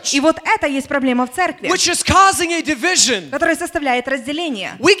church И вот это есть проблема в церкви, which is causing a division. которая составляет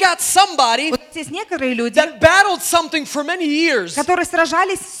разделение. We got somebody Вот здесь некоторые люди, that battled something for many years, которые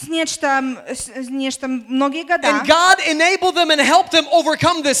сражались с нечто многие года. and God enabled them and helped them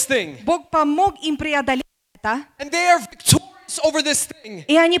overcome this thing. Бог помог им преодолеть это, And they are victorious over this thing.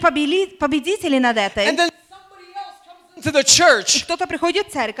 и они победители над этой. And then somebody else comes into the И church кто-то приходит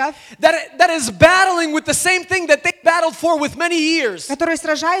в церковь, that is battling with the same thing that they battled for with many years. который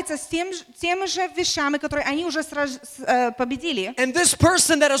сражается с теми же вещами, которые они уже победили. And this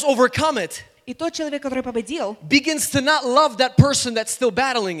person that has overcome it И тот человек, который победил, begins to not love that person that's still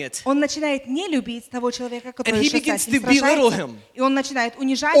battling it. он начинает не любить того человека, который And he еще begins с этим to belittle сражается. him. И он начинает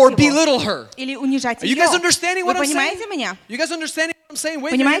унижать Or его. belittle her. Или унижать Are you ее. guys understanding Вы what I'm saying? понимаете меня? You guys understanding what I'm saying? Wave your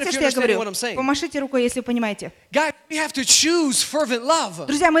hand Понимаете, if что you're я understanding говорю? what I'm saying. Помашите рукой, если вы понимаете. Guys, we have to choose fervent love.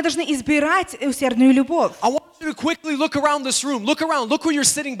 Друзья, мы должны избирать усердную любовь. I want you to quickly look around this room. Look around. Look who you're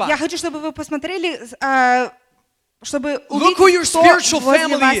sitting by. Я хочу, чтобы вы посмотрели, чтобы Look who your увидеть, кто spiritual возле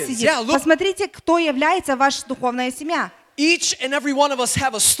family вас is. сидит. Yeah, look. Посмотрите, кто является ваша духовная семья. Each and every one of us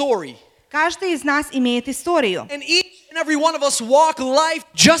have a story. Каждый из нас имеет историю. And each and every one of us walk life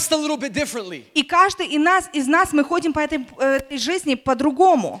just a little bit differently. И каждый из нас мы ходим по этой жизни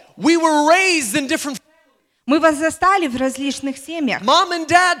по-другому. We were raised in different. Мы возрастали в различных семьях. Mom and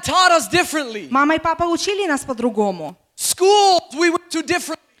dad taught us differently. Мама и папа учили нас по-другому. Schools we went to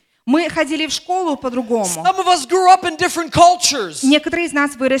different. Мы ходили в школу по-другому. Some of us grew up in different cultures. Некоторые из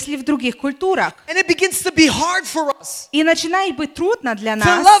нас выросли в других культурах. And it begins to be hard for us И начинает быть трудно для to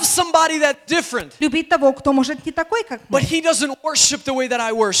love нас somebody that's different. любить того, кто может не такой, как мы. But he doesn't worship the way that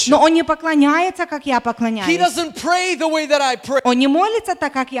I worship. Но он не поклоняется, как я He поклоняюсь. doesn't pray the way that I pray. Он не молится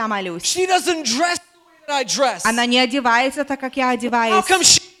так, как я молюсь. She doesn't dress the way that I dress. Она не одевается так, как я How одеваюсь. come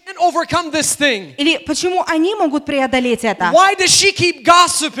she can't overcome this thing? Или почему они могут преодолеть это? Why does she keep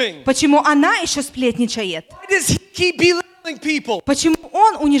gossiping? Почему она еще сплетничает? Why does he keep belittling people? Почему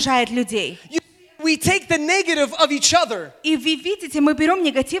он унижает людей? We take the negative of each other И вы видите, мы берем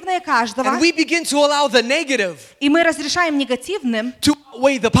негативное каждого, and we begin to allow the negative и мы разрешаем негативным to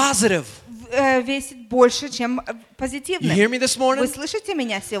outweigh the positive. весить больше, чем You позитивным. hear me this Вы morning? слышите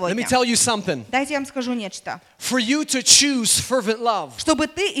меня Let me сегодня? tell you something. Дайте я вам скажу нечто. For you to choose fervent love, Чтобы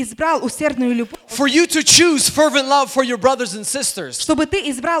ты избрал усердную любовь, for you to choose fervent love for your brothers and sisters, чтобы ты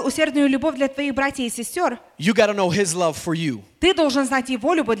избрал усердную любовь для твоих братьев и сестер, you got to know his love for you. ты должен знать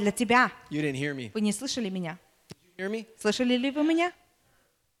его любовь для тебя. You didn't hear me. Вы не слышали меня? Hear me? Слышали ли вы меня?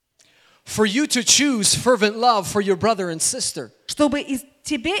 For you to choose fervent love for your brother and sister, Чтобы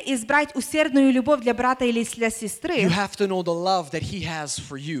тебе избрать усердную любовь для брата или для you сестры, have to know the love that he has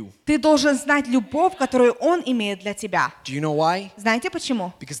for you. ты должен знать любовь, которую он имеет для тебя. Do you know why? Знаете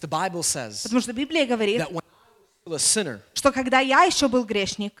почему? Because the Bible says Потому что Библия говорит, that when I was still a sinner, что когда я еще был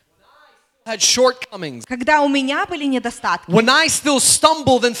грешник, had shortcomings, когда у меня были недостатки, when I still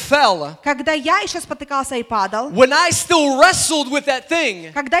stumbled and fell, когда я еще спотыкался и падал, when I still wrestled with that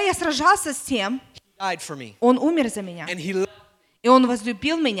thing, когда я сражался с тем, he died for me. он умер за меня. And he loved И он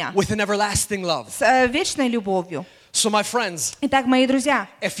возлюбил меня with an everlasting love. с вечной любовью. So my friends, Итак, мои друзья,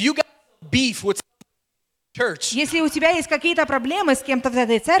 if you got beef with church, если у тебя есть какие-то проблемы с кем-то в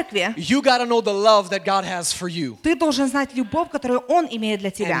этой церкви, you got to know the love that God has for you. ты должен знать любовь, которую он имеет для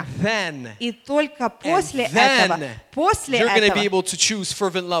тебя. And then И только после And then этого, после you're going to be этого, able to choose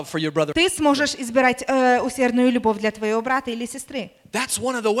fervent love for your brother. ты сможешь избирать усердную любовь для твоего брата или сестры. That's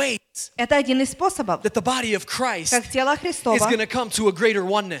one of the ways Это один из способов, that the body of Christ как тело is Христово going to come to a greater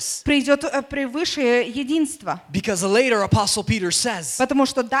oneness. придет превыше единства. Because later Apostle Peter says, Потому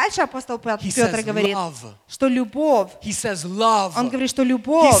что дальше апостол he Петр says говорит, love. что любовь, He says love. он говорит, что He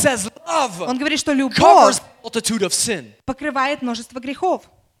любовь, says love он говорит, что covers любовь the multitude of sin. покрывает множество грехов.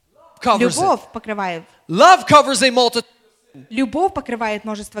 Covers it. Любовь покрывает. Love covers a multitude. Любовь покрывает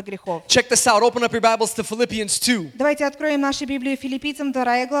множество грехов. Check this out. Open up your Bibles to Philippians 2, Давайте откроем нашу Библию Филиппийцам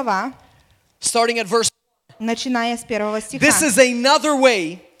 2 глава, starting at verse. начиная с 1 стиха. This is another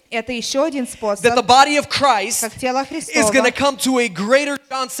way Это еще один that the способ, body of Christ как тело is going to Христово come to a greater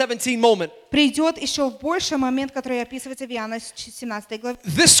John 17 moment. придет еще в больший момент, который описывается в Иоанна 17 главе.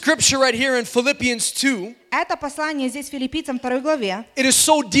 This scripture right here in Philippians 2, Это послание здесь Филиппийцам 2 главе. it is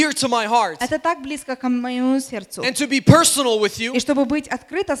so dear to my heart. Это так близко к моему сердцу. And to be personal with you, И чтобы быть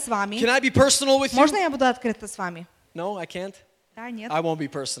открыто с вами, can I be personal with you? можно я буду открыта с вами? No, I can't. Да, нет. I won't be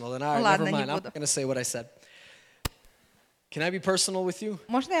personal. Then all right, Ладно, never не mind. I'm буду. not going to say what I said. Can I be personal with you?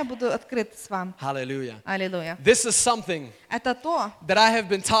 Можно я буду открыт с вами? Hallelujah. Аллилуйя. This is something Это то, that I have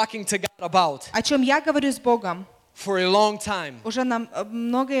been talking to God about о чем я говорю с Богом for a long time, уже на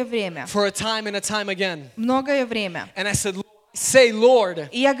многое время. for a time and a time again. Многое время. And I said, say, Lord,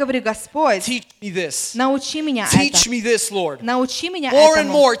 И я говорю, Господь, teach me this. научи меня Teach это. me this, Lord. Научи меня More and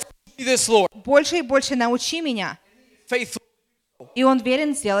этому. more, teach me this, Lord. Больше и больше научи меня. Faithful. И Он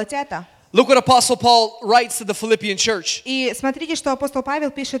верен сделать это. Look what Apostle Paul writes to the Philippian church. И смотрите, что апостол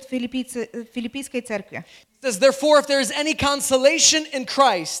Павел пишет в Филиппийской церкви. He says, therefore, if there is any consolation in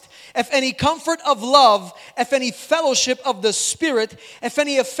Christ, if any comfort of love, if any fellowship of the Spirit, if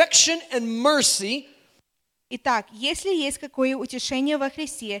any affection and mercy, Итак, если есть какое утешение во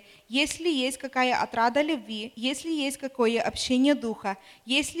Христе, если есть какая отрада любви, если есть какое общение духа,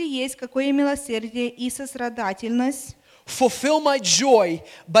 если есть какое милосердие и сострадательность, fulfill my joy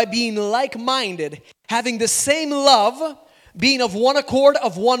by being like-minded, having the same love, being of one accord,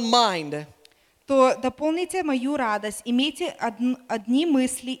 of one mind. то дополните мою радость, имейте одни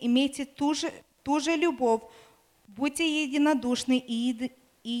мысли, имейте ту же любовь, будьте единодушны и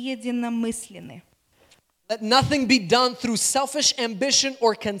единомысленны. Let nothing be done through selfish ambition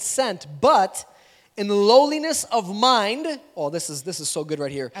or consent, but in lowliness of mind. Oh, this is so good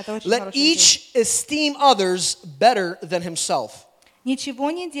right here. Let each esteem others better than himself.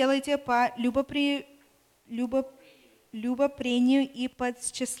 Ничего не делайте по любопрению и по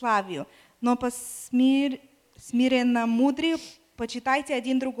тщеславию, но по смиренномудрию почитайте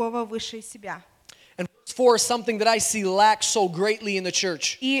один другого выше себя. And verse 4 is something that I see lack so greatly in the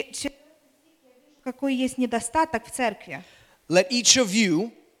church. И какой есть недостаток в церкви. Let each of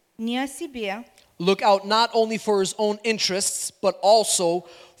you Не о себе, look out not only for his own interests, but also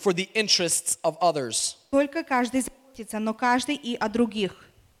for the interests of others. только каждый заботится, но каждый и о других.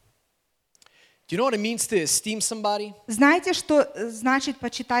 Do you know what it means to esteem somebody? Знаете, что значит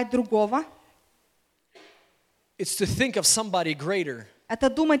почитать другого? It's to think of somebody greater Это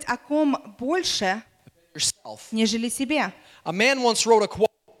думать о ком больше, than yourself. нежели себе. A man once wrote a quote,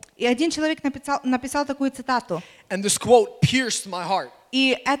 И один человек написал такую цитату. and this quote pierced my heart.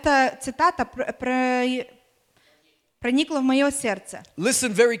 И эта цитата проникла в мое сердце.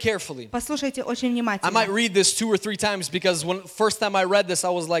 Listen very carefully. Послушайте очень I внимательно. might read this 2 or 3 times because when first time I read this, I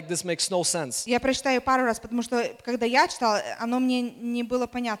was like, this makes no sense. Я прочитаю пару раз, потому что когда я читала, оно мне не было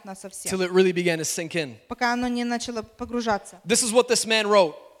понятно совсем. Till it really began to sink in. Пока оно не начало погружаться. This is what this man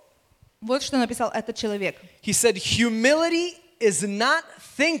wrote. Вот что написал этот человек. He said, humility is not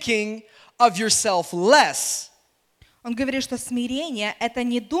thinking of yourself less, Он говорит, что смирение — это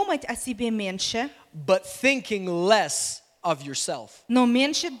не думать о себе меньше, but thinking less of yourself. но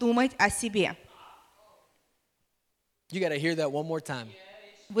меньше думать о себе. You got to hear that one more time.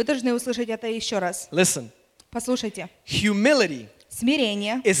 Вы должны услышать это еще раз. Listen. Послушайте. Humility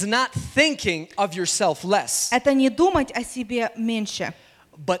Смирение is not thinking of yourself less, — это не думать о себе меньше,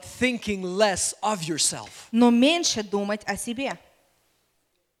 but thinking less of yourself. но меньше думать о себе.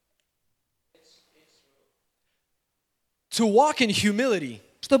 To walk in humility,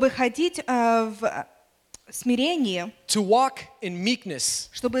 Чтобы ходить в смирении, to walk in meekness.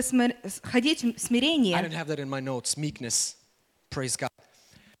 чтобы ходить в смирении, I didn't have that in my notes, meekness. Praise God.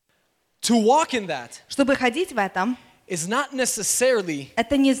 To walk in that чтобы ходить в этом, is not necessarily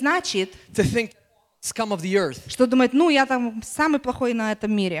это не значит, to think scum of the earth. что думать, ну, я там самый плохой на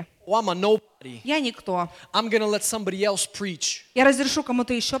этом мире. Oh, I'm a nobody. Я никто. I'm going to let somebody else preach. Я разрешу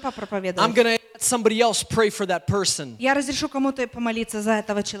кому-то еще I'm попроповедовать. going to let somebody else pray for that person. Я разрешу кому-то помолиться за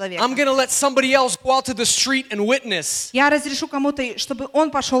этого человека. I'm going to let somebody else go out to the street and witness. Я разрешу кому-то, чтобы он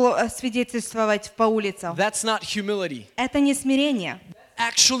пошел свидетельствовать по улицам. That's not humility. Это не смирение.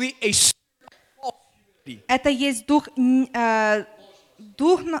 Actually, a spirit of false humility. Это есть дух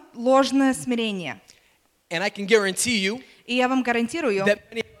ложное смирение. And I can guarantee you И я вам гарантирую, that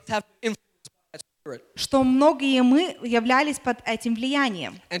many of us have been influenced by that spirit. что многие мы являлись под этим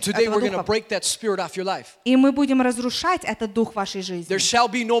влиянием. And today этого we're going to духа. break that spirit off your life. И мы будем разрушать этот дух в вашей жизни. There shall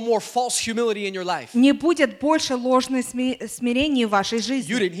be no more false humility in your life. Не будет больше ложной смирения в вашей You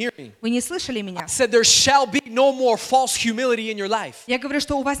жизни. didn't hear me. Вы не слышали меня? I said there shall be no more false humility in your life. Я говорю,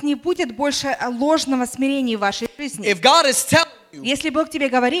 что у вас не будет больше ложного смирения в вашей жизни. If God is telling you, Если Бог тебе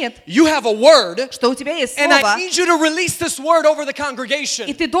говорит, you have a word, что у тебя есть and слово, I need you to release this word over the congregation.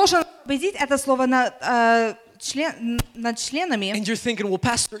 и ты должен победить это слово над членами, And you're thinking, well,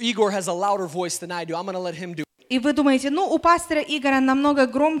 Pastor Igor has a louder voice than I do. I'm going to let him do it. и вы думаете, ну, у пастора Игоря намного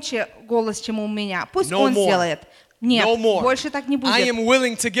громче голос, чем у меня. Пусть No он more. сделает. Нет, No more. больше так не I будет. am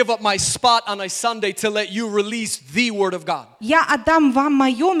willing to give up my spot on a Sunday to let you release the word of God. Я отдам вам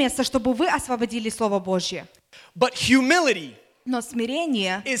мое место, чтобы вы освободили Слово Божье. But humility Но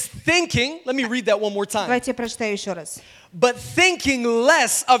смирение, is thinking, let me read that one more time. давайте я прочитаю еще раз. But thinking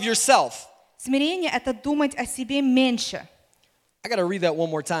less of yourself. Смирение – это думать о себе меньше. I got to read that one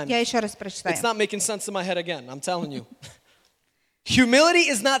more time. Я еще раз прочитаю. It's not making sense in my head again, I'm telling you. Humility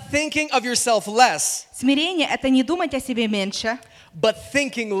is not thinking of yourself less, Смирение – это не думать о себе меньше, but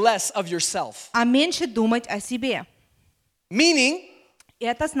thinking less of yourself. а меньше думать о себе. Meaning, И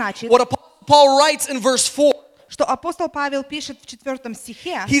это значит, what Apostle Paul writes in verse 4, что апостол Павел пишет в 4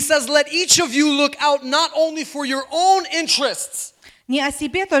 стихе, he says, let each of you look out not only for your own interests, не о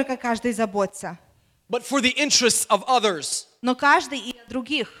себе только каждый заботится, but for the interests of others. но каждый и о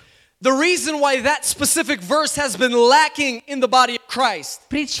других. The reason why that specific verse has been lacking in the body of Christ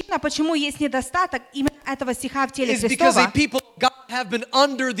Причина, почему есть недостаток именно этого стиха в теле is because Христова, the people of God have been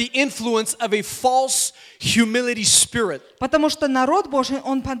under the influence of a false humility spirit. потому что народ Божий,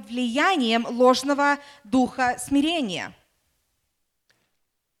 он под влиянием ложного духа смирения.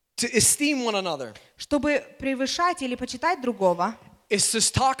 To esteem one another Чтобы превышать или почитать другого, is to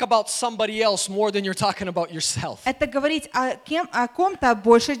talk about somebody else more than you're talking about yourself. это говорить о ком-то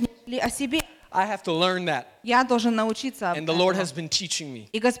больше, нежели о себе. I have to learn that. Я должен научиться And the Lord этому. has been teaching me.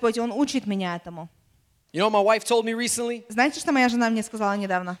 И Господь, Он учит меня этому. You know what my wife told me recently? Знаете, что моя жена мне сказала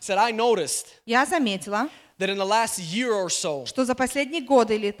недавно? Said, I noticed Я заметила, that in the last year or so, что за последние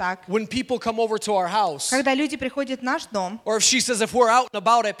годы или так, when people come over to our house, когда люди приходят в наш дом, or if she says if we're out and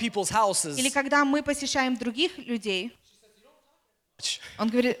about at people's houses, или когда мы посещаем других людей,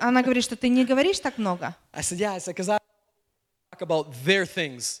 она говорит, что ты не говоришь так много. I said, yeah, because I talk about their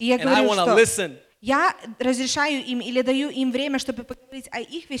things, И я and I говорю, want to что listen. я разрешаю им или даю им время, чтобы поговорить о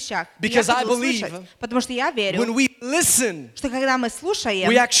их вещах. И я Because I хочу believe услышать, потому что я верю, When we listen, что когда мы слушаем,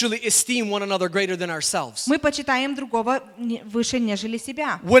 we actually esteem one another greater than ourselves. мы почитаем другого выше, нежели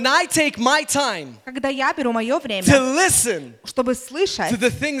себя. When I take my time Когда я беру мое время, to listen чтобы слышать to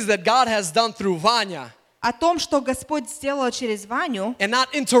the things that God has done through Vanya, о том, что Господь сделал через Ваню, and not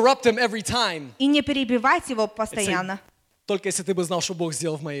interrupt him every time, и не перебивать его постоянно. только если ты бы знал, что Бог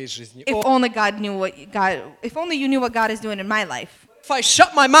сделал в моей жизни. If only you knew what God is doing in my life. If I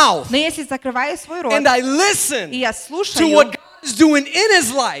shut my mouth Но если закрываю свой рот, and I listen и я to слушаю what God is doing in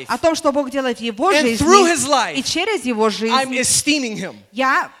his life о том, что Бог делает в его and through his жизни life, и через его I'm жизнь, esteeming him.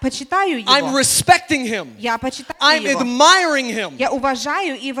 я почитаю I'm его. respecting him. Я почитаю I'm его. admiring him. Я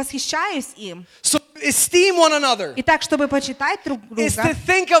уважаю и восхищаюсь им. So esteem one another И так, чтобы почитать друг is to друга,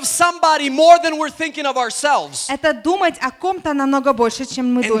 think of somebody more than we're thinking of ourselves. это думать о ком-то намного больше,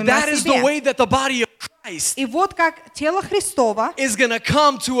 чем мы And думаем that о is the себе. way that the body of Christ И вот как тело Христово is going to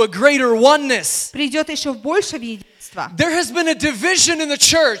come to a greater oneness. придет еще в большее единство. There has been a division in the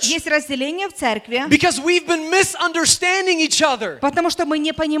church Есть разделение в церкви, because we've been misunderstanding each other. потому что мы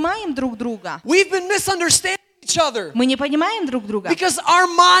не понимаем друг друга. We've been misunderstanding each other Мы не понимаем друг друга. because our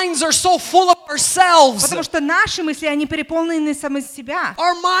minds are so full of ourselves. Потому что наши мысли, они переполнены самой себя.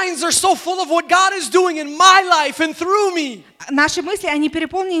 Our minds are so full of what God is doing in my life and through me. Наши мысли, они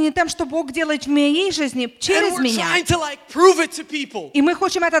переполнены тем, что Бог делает в моей жизни And через we're меня. trying to prove it to people. И мы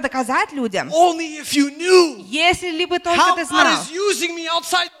хотим это доказать людям. Only if you knew Если ли бы только how ты God знал, is using me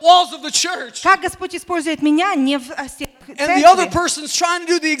outside the walls of the church. как Господь использует меня не в стенах And the other церкви. person's trying to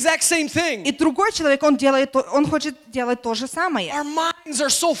do the exact same thing. И другой человек, он хочет делать то же самое. Our minds are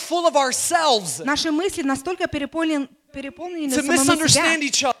so full of ourselves Наши мысли настолько переполнены to самими misunderstand себя,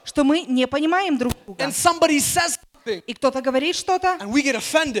 each other. что мы не понимаем друг друга. And somebody says something И кто-то говорит что-то, and we get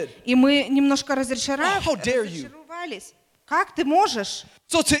offended. и мы немножко Oh, how dare you? разочаровались. Как ты можешь?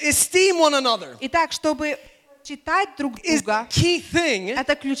 So to esteem one another Итак, чтобы читать друг is the друга, key thing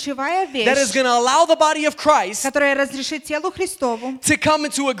это ключевая that is вещь, going to allow the body of Christ которая разрешит телу Христову to come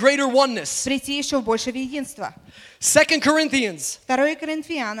into a greater oneness. прийти еще в большее единство. 2 Corinthians 2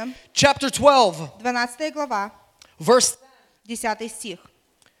 Коринфянам, chapter 12, 12 глава, verse. 10 стих.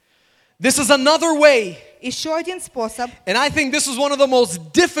 This is another way, Еще один способ, and I think this is one of the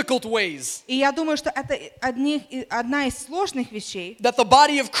most difficult ways и я думаю, что это одна из сложных вещей, that the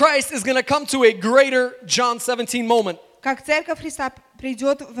body of Christ is going to come to a greater John 17 moment. как Церковь Христа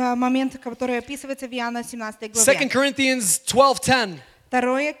придет в момент, который описывается в Иоанна 17 2 главе. Corinthians 12:10.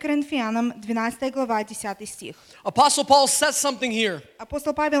 2 Коринфянам, 12 глава, 10 стих. Apostle Paul says something here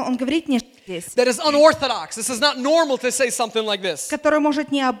Апостол Павел, он говорит не здесь, that is unorthodox. This is not normal to say something like this, который может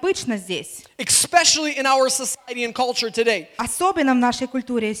необычно здесь, especially in our society and culture today. особенно в нашей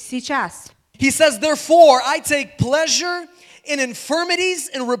культуре сейчас. He says, therefore, I take pleasure in infirmities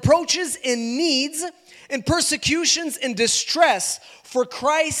and reproaches in needs in persecutions and distress for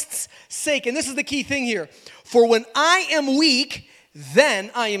Christ's sake. And this is the key thing here. For when I am weak, then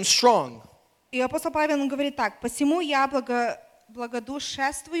I am strong. И апостол Павел он говорит так: «Посему я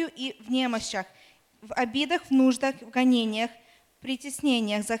благодушествую и в немощах, в обидах, в нуждах, в гонениях, в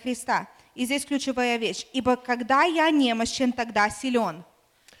притеснениях за Христа». И здесь ключевая вещь. «Ибо когда я немощен, тогда силен».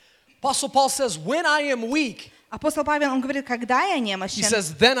 Apostle Paul says, when I am weak, Апостол Павел он говорит: «Когда я he немощен,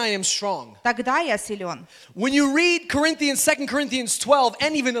 says, then I am strong. тогда я силен». When you read 2 Corinthians 12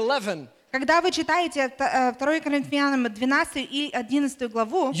 and even 11, Когда вы читаете 2 Коринфянам 12 и 11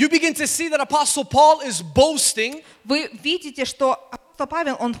 главу, you begin to see that Apostle Paul is boasting вы видите, что апостол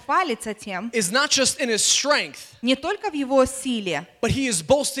Павел, он хвалится тем, is not just in his strength, не только в его силе, but he is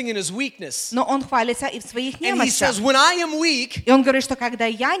boasting in his weakness. но он хвалится и в своих And he немощах. says, when I am weak, И он говорит, что когда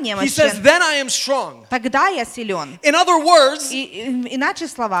я he says, немощен, then I am strong. тогда я силен. In other words, Иначе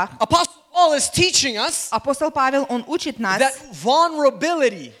словах, Apostle Paul is teaching us апостол Павел, он учит нас, that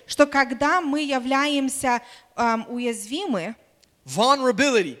vulnerability, что когда мы являемся уязвимы,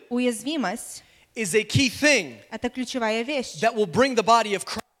 уязвимость is a key thing — это ключевая вещь, that will bring the body of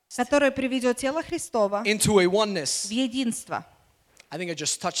Christ которая приведет тело Христова into a oneness. в единство. I think I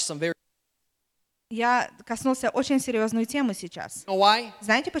just touched some very... Я коснулся очень серьезную тему сейчас. You know why?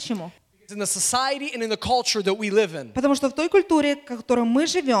 Знаете почему? In the society and in the culture that we live in, Потому что в той культуре, в которой мы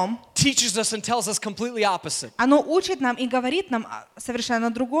живем, teaches us and tells us completely opposite. оно учит нам и говорит нам совершенно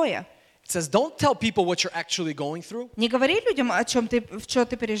другое. It says, don't tell people what you're actually going through. Не говори людям, в чем ты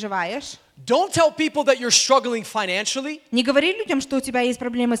переживаешь. Don't tell people that you're struggling financially. Не говори людям, что у тебя есть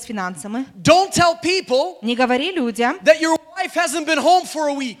проблемы с финансами. Don't tell people Не говори людям, that your wife hasn't been home for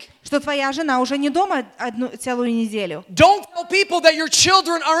a week. что твоя жена уже не дома целую неделю. Don't tell people that your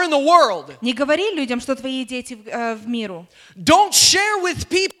children are in the world. Не говори людям, что твои дети в миру. Don't share with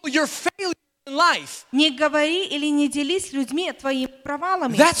people your failures in life. Не говори или не делись с людьми твоими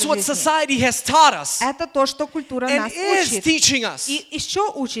провалами. That's what society has taught us Это то, что культура and нас is учит. teaching us. И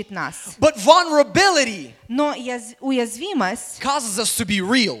еще учит нас. But vulnerability Но уязвимость causes us to be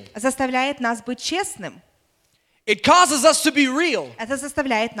real. заставляет нас быть честным. It causes us to be real. Это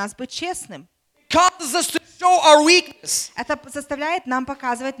заставляет нас быть честным. Causes us to show our weakness. Это заставляет нам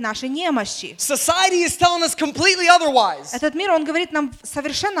показывать наши немощи. Society is telling us completely otherwise. Этот мир, он говорит нам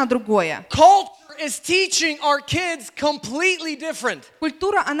совершенно другое. Culture is teaching our kids completely different.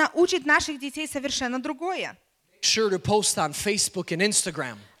 Культура, она учит наших детей совершенно другое. Make sure to post on Facebook and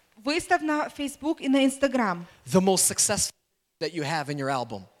Instagram Выставь на Facebook и на Instagram the most successful that you have in your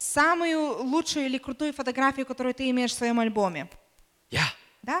album. самую лучшую или крутую фотографию, которую ты имеешь в своем альбоме. Yeah.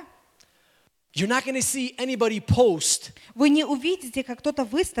 Да? You're not going to see anybody post Вы не увидите, как кто-то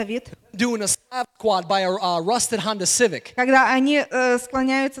выставит, doing a slap squad by a rusted Honda Civic. когда они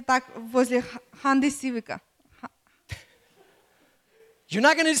склоняются так возле Хонды Сивика. You're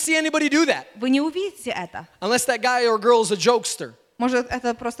not going to see anybody do that Вы не увидите это. unless that guy or girl is a jokester. Может,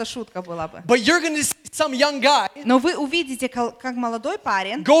 это просто шутка была бы. But you're going to see some young guy Но вы увидите, как молодой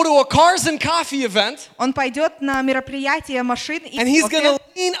парень, go to a cars and coffee event он пойдет на мероприятие машин и and he's кофе, going to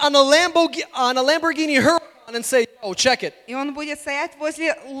lean on a Lamborghini Huracan and say, "Oh, check it." и он будет стоять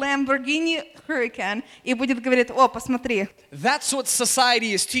возле Lamborghini Huracan и будет говорить: «О, посмотри». That's what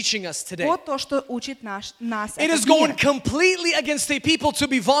society is teaching us today. Вот то, что учит нас It is этот going мир. completely against the people to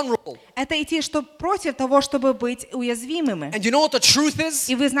be vulnerable. Это идти против того, чтобы быть уязвимыми. And you know what the truth is?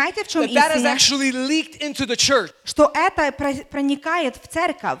 И вы знаете, в чем That has истина? actually leaked into the church. Что это проникает в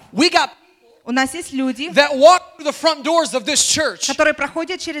церковь. We got У нас есть люди, that walk through the front doors of this church которые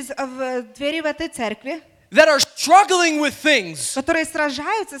проходят через двери в этой церкви, that are struggling with things, которые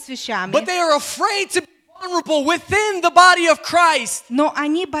сражаются с вещами, but they are afraid to be vulnerable within the body of Christ но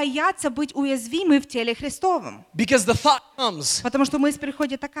они боятся быть уязвимы в теле Христовом. because the thought comes, Потому что мысль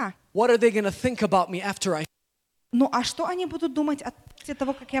приходит такая: what are they going to think about me after I? ну а что они будут думать после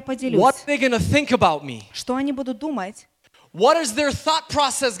того, как я What поделюсь? are they going to think about me? Что они будут думать? What is their thought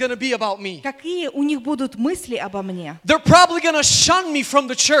process going to be about me? Какие у них будут мысли обо мне? They're probably going to shun me from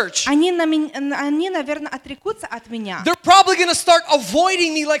the church. Они, наверное, отрекутся от меня. They're probably going to start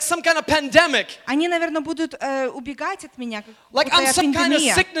avoiding me like some kind of pandemic. Они, наверное, будут убегать от меня, как Like будто I'm я some kind of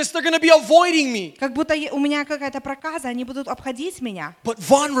пандемия. sickness, they're going to be avoiding me. Как будто у меня какая-то проказа, они будут обходить меня. But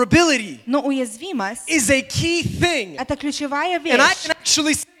vulnerability Но уязвимость is a key — thing. это ключевая And I вещь. can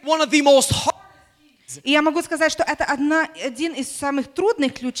actually say one of the most hard И я могу сказать, что это один из самых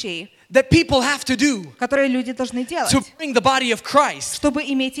трудных ключей, that people have to do которые люди должны делать, to bring the body of Christ чтобы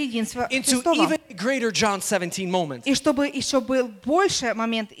иметь единство into Христово. even a greater John 17 moment. И чтобы еще был больше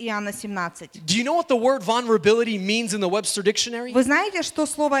момент Иоанна 17. Do you know what the word vulnerability means in the Webster Dictionary? Вы знаете, что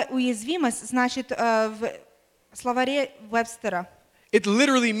слово «уязвимость» значит в словаре Вебстера? It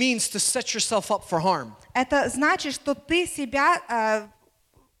literally means to set yourself up for harm. Это значит, что ты себя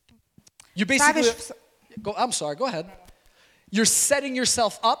You basically, I'm sorry, go ahead. You're setting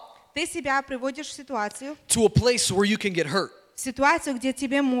yourself up Ты себя приводишь в ситуацию, to a place where you can get hurt, ситуацию, где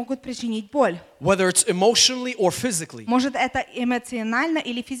тебе могут причинить боль. whether it's emotionally or physically. Может, это эмоционально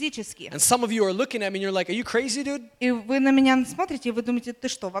или физически. And some of you are looking at me and you're like, are you crazy, dude? И вы на меня смотрите, и вы думаете, ты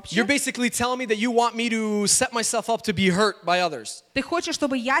что, вообще? You're basically telling me that you want me to set myself up to be hurt by others. Ты хочешь,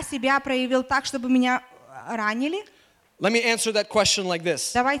 чтобы я себя проявил так, чтобы меня ранили? Let me answer that question like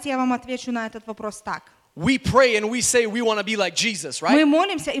this. Давайте я вам отвечу на этот вопрос так. We pray and we say we want to be like Jesus, Мы right?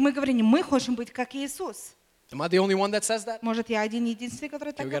 молимся, и мы говорим, мы хотим быть как Иисус. Am I the only one that says that? Может, я единственный,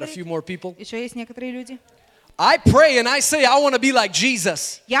 который Okay, так we got a few говорит? more people. Еще есть некоторые люди. I pray and I say I want to be like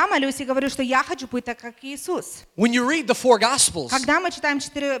Jesus. Я молюсь и говорю, что я хочу быть так, как Иисус. When you read the four Gospels, Когда мы читаем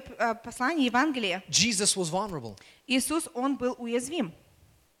 4 послания Евангелия, Jesus was vulnerable. Иисус, Он был уязвим.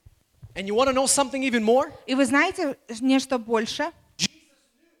 And you want to know something even more? И вы знаете нечто больше?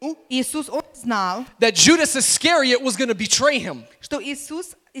 Иисус, Он знал, That Judas Iscariot was going to betray him. что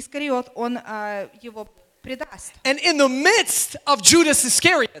Иисус Искариот, Он его предаст. And in the midst of Judas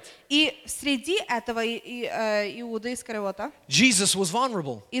Iscariot, И среди этого Иуда Искариота Jesus was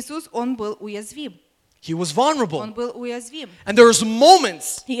vulnerable. Иисус, Он был уязвим. He was vulnerable. Он был уязвим. And there's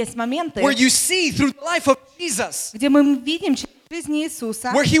moments И есть моменты, where you see through the life of Jesus где мы видим через жизнь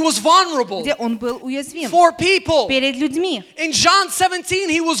Иисуса, where he was vulnerable где Он был уязвим for people. перед людьми. In John 17,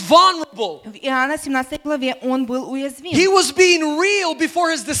 he was vulnerable. В Иоанна 17 главе Он был уязвим. He was being real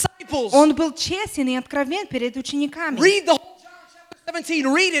before his disciples. Он был честен и откровен перед учениками. Read the whole John chapter 17,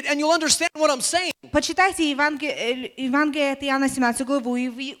 read it, and you'll understand what I'm saying. Почитайте Евангелие от Иоанна 17 главу, и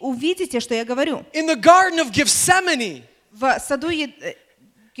вы увидите, что я говорю. In the Garden of Gethsemane, В саду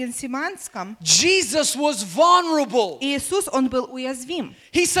Гефсиманском Jesus was vulnerable. Иисус, Он был уязвим.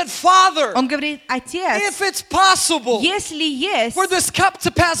 He said, Father, Он говорит, Отец, if it's possible если есть for this cup to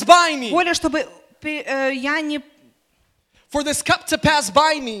pass by me, воля, чтобы я не... for this cup to pass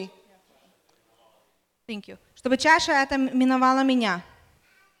by me, Thank you. Чтобы чаша эта миновала меня.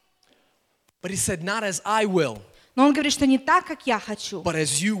 but he said, not as I will, Но Он говорит, что не так, как я хочу, but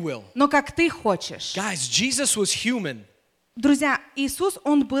as you will. но как ты хочешь. Guys, Jesus was human. Друзья, Иисус,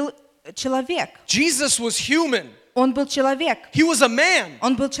 Он был человек. Jesus was human. Он был человек. He was a man.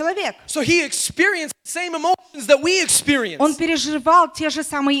 Он был человек. So he experienced the same emotions that we experience. Он переживал те же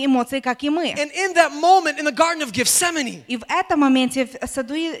самые эмоции, как и мы. And in that moment in the Garden of Gethsemane, И в этом моменте в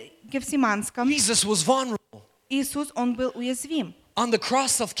саду Гефсиманском Jesus was vulnerable. Иисус, Он был уязвим. On the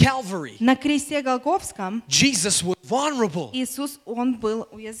cross of Calvary, На кресте Голгофском Jesus was vulnerable Иисус, Он был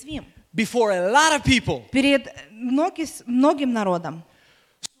уязвим. before a lot of people. Перед многим народом.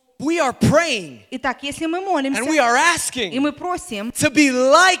 We are praying Итак, если мы молимся, and we are и asking мы просим, to be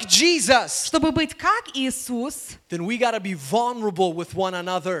like Jesus, чтобы быть как Иисус, then we got to be vulnerable with one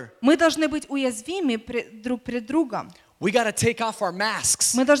another. мы должны быть уязвимы друг перед другом. We got to take off our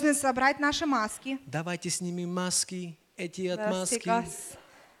masks. Мы должны собрать наши маски. Давайте снимем маски, эти Let us отмазки. take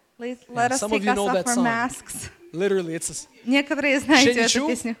us, let us some of take you us know off that our song. masks. Literally, it's a... Некоторые знаете эту Шеничу?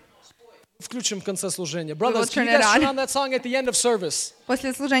 песню. Включим в конце служения. Brothers, turn can you it guys on. turn on that song at the end of service?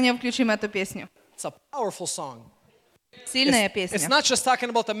 После служения включим эту песню. It's a powerful song. Сильная It's песня. not just talking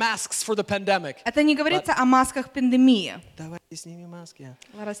about the masks for the pandemic. Это не говорится о масках пандемии. Давайте снимем маски.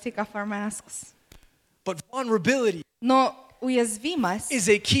 Let us take off our masks. But vulnerability Но уязвимость is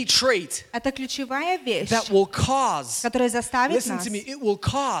a key trait — это ключевая вещь, that will cause, которая заставит listen нас, to me, it will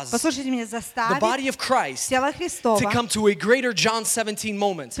cause послушайте меня, the заставит body of Christ тело to Христова come to a greater John 17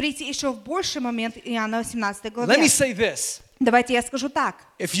 moment. прийти еще в больший момент Иоанна 17 Let главе. me say this. Давайте я скажу так.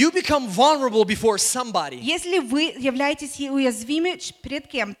 If you become vulnerable before somebody, Если вы являетесь уязвимы перед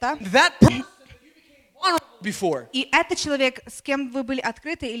кем-то, that person that you became vulnerable before и этот человек, с кем вы были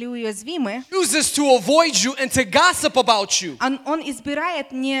открыты или уязвимы, chooses to avoid you and to gossip about you. он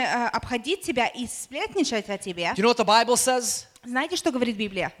избирает не обходить тебя и сплетничать о тебе. You know what the Bible says? Знаете, что говорит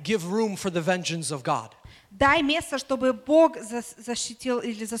Библия? Give room for the vengeance of God. Дай место, чтобы Бог защитил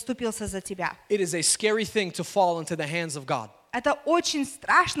или заступился за тебя. It is a scary thing to fall into the hands of God. Это очень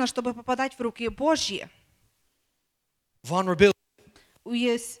страшно, чтобы попадать в руки Божьи. Vulnerability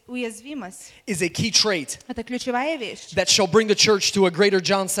Уязвимость is a key trait — это ключевая вещь, that shall bring the church to a greater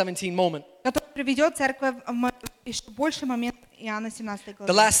John 17 moment. которая приведет церковь в еще больший момент Иоанна 17 The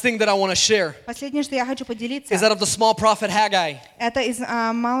главы. last thing that I want to share Последнее, что я хочу поделиться, is out of the small prophet Haggai, это из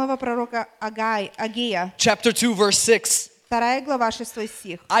малого пророка Агея, chapter 2, verse 6. 2 глава, 6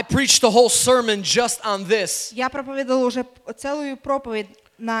 стих. I preached the whole sermon just on this Я проповедовал уже целую проповедь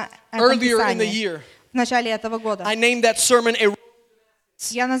на этом earlier in the Писании year. в начале этого года. I named that sermon a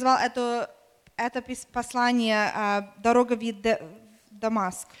Я назвал это послание «Дорога в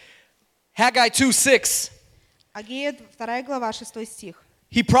Дамаск». Haggai 2:6. Агея 2 глава 6 стих.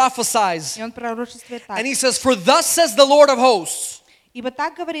 He prophesies. И он пророчествует так. And he says, "For thus says the Lord of hosts, Ибо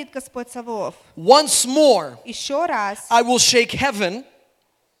так говорит Господь Саваоф. once more Еще раз I will shake heaven,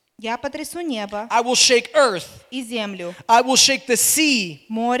 я потрясу небо I will shake earth, и землю, I will shake the sea,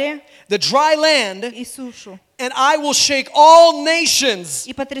 море the dry land, и сушу. and I will shake all nations,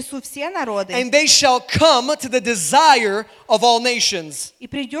 И потрясу все народы. and they shall come to the desire of all nations. И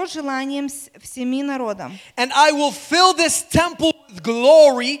придет желанием всеми народам. And I will fill this temple with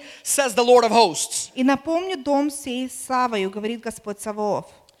glory, says the Lord of hosts." И напомню дом сей славою, говорит Господь Саваоф.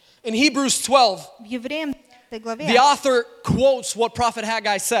 In Hebrews 12, В Евреям 10 главе the author quotes what prophet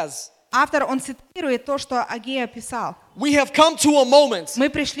Haggai says. автор, он цитирует то, что Агея писал. We have come to a moment, Мы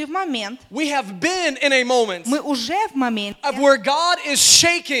пришли в момент, we have been in a moment мы уже в моменте, of where God is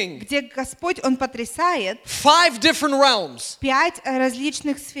shaking где Господь, Он потрясает 5 different realms. 5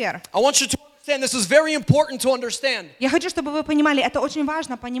 различных сфер. I want you to understand, this is very important to understand. Я хочу, чтобы вы понимали, это очень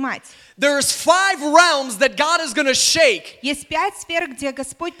важно понимать. There's 5 realms that God is going to shake, Есть 5 сфер, где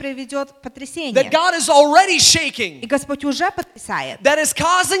Господь проведет потрясение. that God is already shaking, И Господь уже потрясает. that is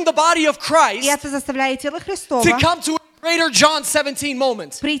causing the body of И Christ это заставляет тело Христова to come to a greater John 17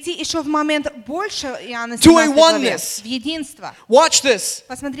 moment. прийти еще в момент больше Иоанна To a 17 главе, oneness. в единство. Watch this.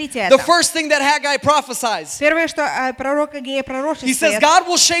 Посмотрите The это. first thing that Haggai prophesies, Первое, что пророк Агея he says пророчествует, God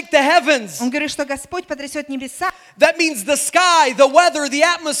will shake the heavens. он говорит, что Господь потрясет небеса. That means the sky, the weather, the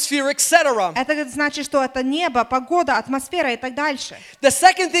atmosphere, etc. Это значит, что это небо, погода, атмосфера и так дальше. The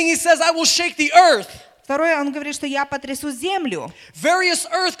second thing he says, I will shake the earth. Второе, он говорит, что я потрясу землю. Various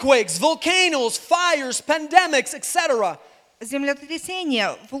earthquakes, volcanoes, fires, pandemics, etc.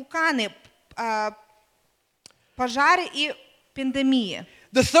 Землетрясения, вулканы, пожары и пандемии.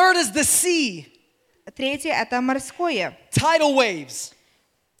 The third is the sea, Третье, это морское. tidal waves,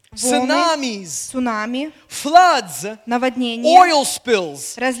 Волны, tsunamis, цунами, floods, наводнения, oil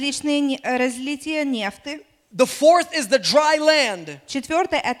spills. различные разлитие нефти. The fourth is the dry land,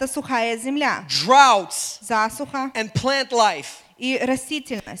 Четвертое, это сухая земля, droughts, засуха and plant life. и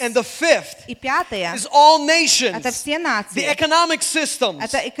растительность. And the fifth И пятое, is all nations, это все the нации. economic systems,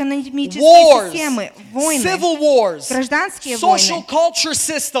 Это экономические wars, системы, войны, civil wars, гражданские social войны, culture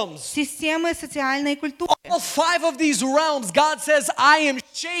systems. системы социальной культуры. All 5 of these realms, God says, I am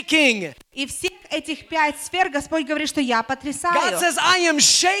shaking. И всех этих 5 сфер Господь говорит, что я God потрясаю. says, I am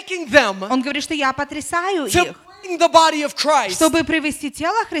shaking them Он говорит, что я потрясаю to их, bring the body of Christ чтобы привести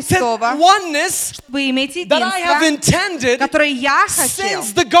тело to Христова, oneness чтобы иметь that I have единство, intended которое я хотел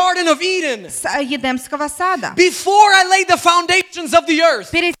since the Garden of Eden. с Едемского сада. Before I laid the foundations of the earth,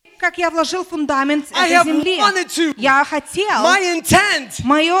 Перед тем, как я вложил фундамент I этой have земли, wanted to. я хотел, My intent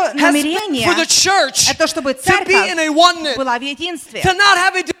мое has been намерение, for the church это чтобы to be in церковь a oneness, была в единстве, to not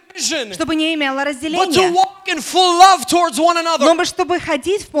have a division, чтобы не имела but to разделения, walk in full love towards one another. но чтобы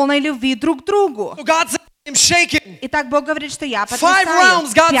ходить в полной любви друг к другу. So God says, I am shaking. Итак, Бог говорит, что я 5 потрясаю.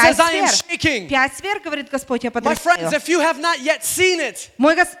 realms, God 5 says, I am сфер. shaking. 5 сфер, говорит Господь, я My friends, потрясаю. if you have not yet seen it,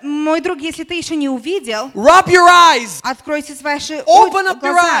 Мой друг, если ты еще не увидел, rub your eyes, откройте ваши Open up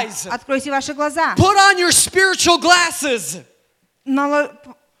your глаза. eyes. Откройте ваши глаза. put on your spiritual glasses.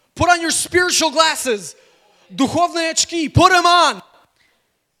 Put on your spiritual glasses. Духовные очки, put them on.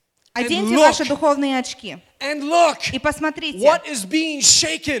 Оденьте look. ваши духовные очки. And look И посмотрите, what is being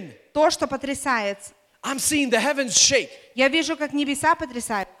shaken. то, что потрясает. I'm seeing the heavens shake. Я вижу, как небеса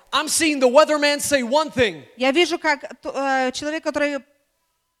потрясают. I'm seeing the weatherman say one thing, Я вижу, как человек, который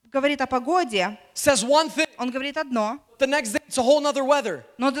говорит о погоде, says one thing, он говорит одно, the next day it's a whole nother weather.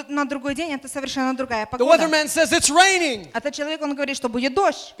 но на другой день это совершенно другая The погода. weatherman says it's raining. Этот человек, он говорит, что будет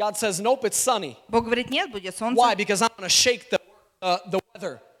дождь. God says, nope, it's sunny. Бог говорит, нет, будет солнце. Why? Because I'm going to shake the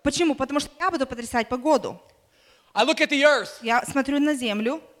weather. Почему? Потому что я буду потрясать погоду. I look at the earth. Я смотрю на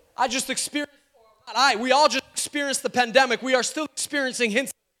землю. I just experienced, we all just experienced the pandemic. We are still experiencing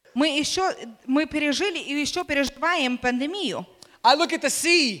hints. Мы пережили и еще переживаем пандемию. I look at the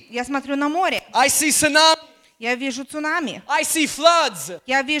sea. Я смотрю на море. I see tsunami. Я вижу цунами. I see floods.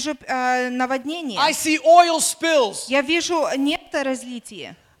 Я вижу наводнения. I see oil spills. Я вижу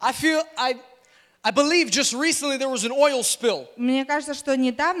нефтеразлитие. I believe just recently there was an oil spill. Мне кажется, что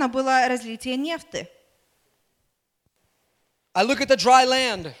недавно было разлитие нефти. I look at the dry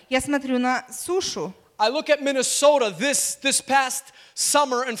land. Я смотрю на сушу. I look at Minnesota this past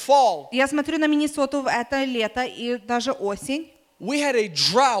summer and fall. Я смотрю на Миннесоту в это лето и даже осень. We had a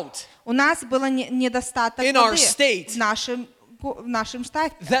drought У нас было недостаток in our воды state в нашем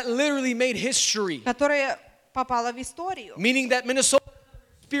штате, that literally made history. которая попала в историю. Meaning that Minnesota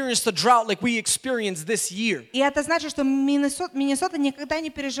experienced a drought like we experienced this year. И это значит, что Миннесота никогда не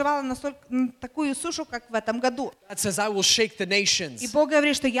переживала такую сушу, как в этом году. God says, I will shake the И nations, Бог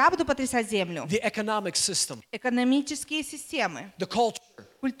говорит, что я буду потрясать землю, the economic system, экономические системы, the culture.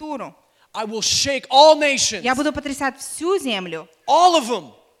 культуру. I will shake all nations, Я буду потрясать всю землю. all of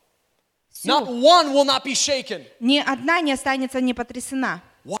them. Всю. Not one will not be shaken. Ни одна не останется не потрясена.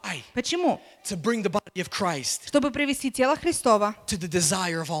 Why? Почему? To bring the body of Christ Чтобы привести тело Христова to the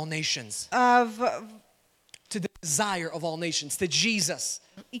desire of all nations. To the desire of all nations, to Jesus.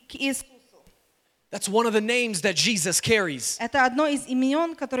 к Иисусу. That's one of the names that Jesus carries. Это одно из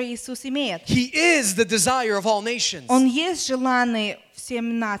имен, которые Иисус имеет. He is the desire of all nations. Он есть желанный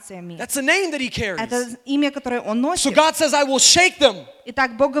всеми нациями. That's a name that he carries. Это имя, которое он носит. So God says, I will shake them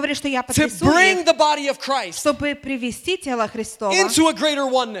Итак, Бог говорит, что я to потрясу bring их, the body of Christ чтобы привести тело Христова into a greater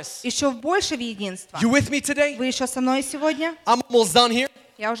oneness. еще больше в единство. You with me today? Вы еще со мной сегодня? I'm almost done here.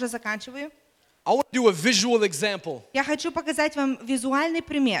 Я уже заканчиваю. I want to do a visual example Я хочу показать вам визуальный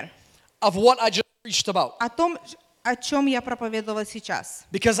пример of what I just preached about. о том, о чем я проповедовала сейчас.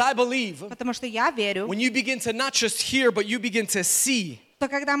 Because I believe Потому что я верю, when you begin to not just hear, but you begin to see что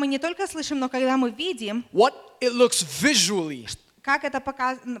когда мы не только слышим, но когда мы видим, what it looks visually, как это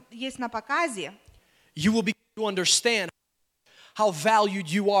есть на показе, you will begin to understand how valued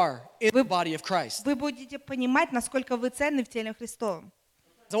you are in the body of Christ. вы будете понимать, насколько вы ценны в теле Христовом.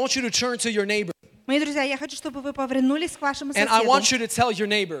 I want you to turn to your neighbor. Мои друзья, я хочу, чтобы вы повернулись к вашему And I want соседу. you to tell your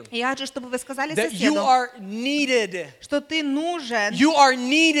neighbor И я хочу, чтобы вы сказали that you соседу, are needed. что ты нужен. You are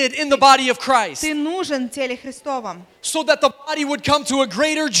needed in the body of Christ. Ты нужен в теле Христовом. So that the body would come to a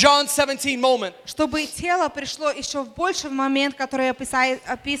greater John 17 moment. Чтобы тело пришло еще в больший момент, который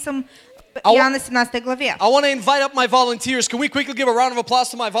описан в Иоанна 17 главе. I want to invite up my volunteers. Can we quickly give a round of applause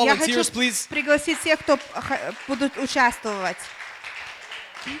to my Я хочу volunteers, please? пригласить всех, кто будут участвовать.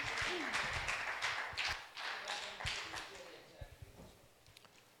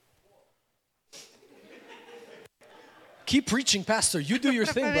 Keep preaching, Pastor. You do your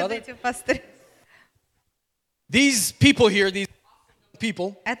thing, brother. Проповедуйте, пастор. These people here, these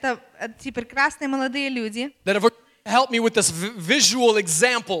people Это эти прекрасные молодые люди, that have helped me with this visual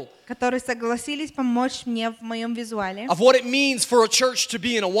example которые согласились помочь мне в моем визуале, of what it means for a church to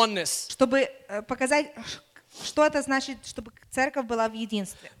be in a oneness. чтобы показать, что это значит, чтобы церковь была в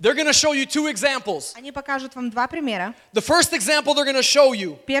единстве. They're going to show you two examples. Они покажут вам два примера. The first example they're going to show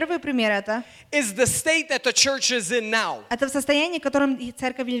you Первый пример это is the state that the church is in now. это в состоянии, в котором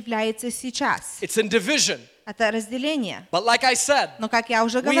церковь является сейчас. It's in division. Это разделение. But like I said, Но как я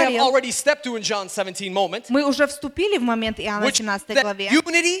уже we have говорил, already stepped to in John 17 moment, мы уже вступили в момент Иоанна which 17 that главе.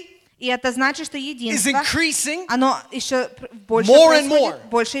 unity И это значит, что is единство, increasing оно еще больше more and more, происходит,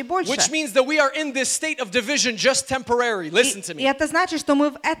 больше и больше. which means that we are in this state of division just temporary. Listen to И me. это значит, что мы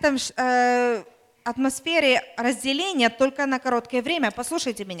в этом атмосфере разделения только на короткое время.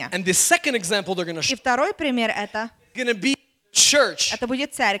 Послушайте меня. And the second example they're going to show И второй пример это be church это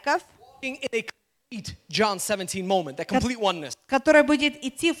будет церковь, in a complete John 17 moment, that complete oneness. которая будет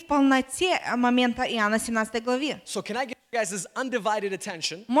идти в полноте момента Иоанна 17 главе. So can I get you guys' undivided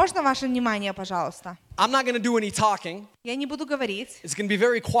attention? Можно ваше внимание, пожалуйста? I'm not going to do any talking. Я не буду говорить, It's going to be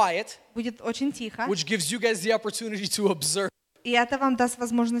very quiet, будет очень тихо, which gives you guys the opportunity to observe. и это вам даст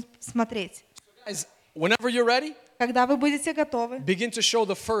возможность смотреть. Guys, whenever you're ready, Когда вы будете готовы, begin to show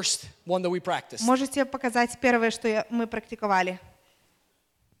the first one that we practiced. можете показать первое, что мы практиковали.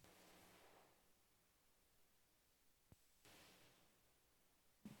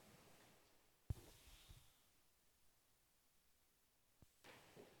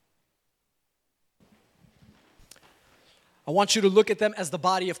 I want you to look at them as the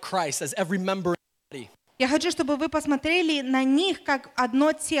body of Christ, as every member in the body. Я хочу, чтобы вы посмотрели на них как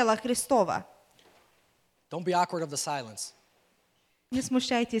одно тело Христово. Don't be awkward of the silence. Не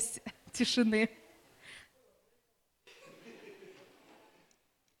смущайтесь тишины.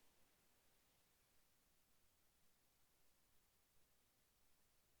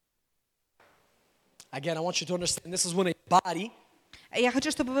 Again, I want you to understand this is when a body, Я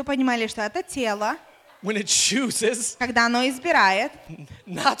хочу, чтобы вы понимали, что это тело, when it chooses когда оно избирает,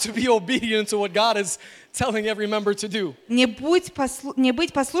 not to be obedient to what God is telling every member to do. не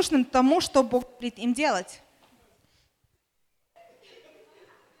быть послушным тому, что Бог говорит им делать.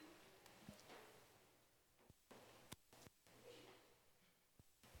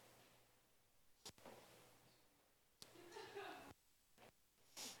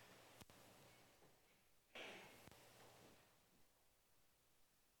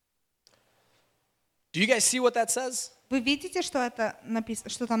 Do you guys see what that says? Вы видите, что это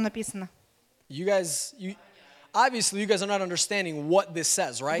что там написано? You guys, Obviously, you guys are not understanding what this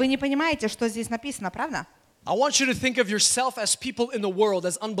says, right? Вы не понимаете, что здесь написано, правда? I want you to think of yourself as people in the world,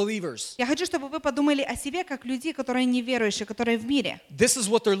 as unbelievers. Я хочу, чтобы вы подумали о себе как люди, которые неверующие, которые в мире. This is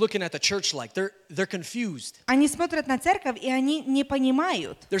what they're looking at the church like. They're confused. Они смотрят на церковь, и они не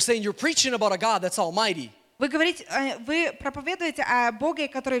понимают. They're saying, you're preaching about a God that's almighty. Вы говорите, вы проповедуете о Боге,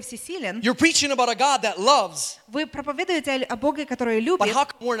 который всесилен. You're preaching about a God that loves. Вы проповедуете о Боге, который But любит. how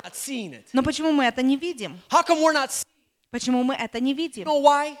come we're not seeing it? Но почему мы это не видим? How come we're not seeing it? Почему мы это не видим? You know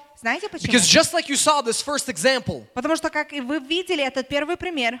why? Знаете почему? Because just like you saw this first example, Потому что, как и вы видели этот первый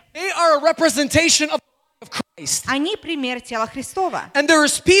пример, they are a representation of Christ. они пример тела Христова. And there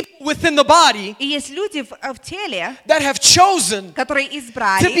is people within the body И есть люди в теле, that have chosen которые to be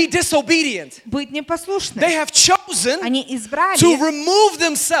избрали disobedient. быть непослушными. They have chosen Они избрали to remove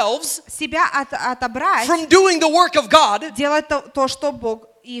themselves себя отобрать, from doing the work of God делать то, что Бог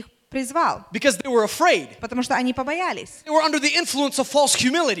их призвал. because they were afraid. Потому что они побоялись. They were under the influence of false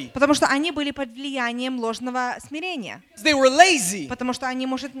humility. Потому что они были под влиянием ложного смирения. They were lazy. Потому что они,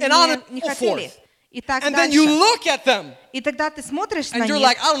 может, And on and не so хотели. forth. И так And then you дальше. look at them И тогда ты смотришь на and you're них,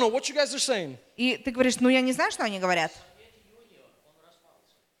 like, I don't know what you guys are saying. и ты говоришь, ну я не знаю, что они говорят.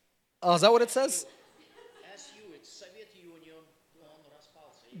 Is that what it says?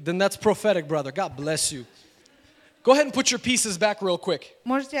 Then that's prophetic, brother. God bless you. Go ahead and put your pieces back real quick.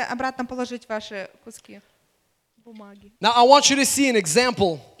 Можете обратно положить ваши куски бумаги. Now, I want you to see an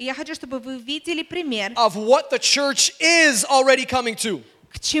example И я хочу, чтобы вы видели пример, of what the church is already coming to.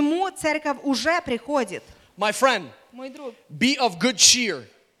 к чему церковь уже приходит. My friend, Мой друг, be of good cheer.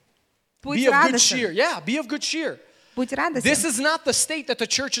 будь Be of good радостен. cheer. Yeah, be of good cheer. Будь радостен. This is not the state that the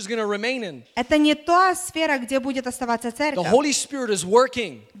church is going to remain in. Это не та сфера, где будет оставаться The церковь. Holy Spirit is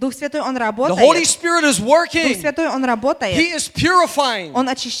working. Дух Святой, Он The работает. Holy Spirit is Дух working. Святой, Он работает. He is purifying. Он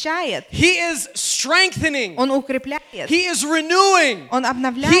очищает. He is strengthening. Он укрепляет. He is renewing. Он He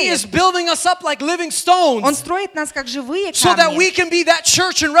обновляет. is building us up like living Он stones строит нас как живые so that we камни, can be that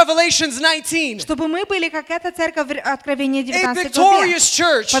church in Revelations 19. чтобы мы были как эта церковь в Откровении A 19 главе. victorious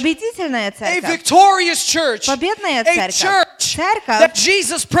church. Победительная A церковь. victorious church. Победная A церковь. church Церковь, that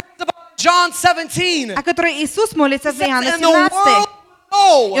Jesus prayed about in John 17. о которой Иисус молится в Иоанна And the world 17.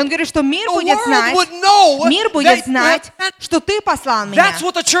 know. И Он говорит, что мир The будет world знать, would know мир that будет you знать, have- что Ты послал меня. That's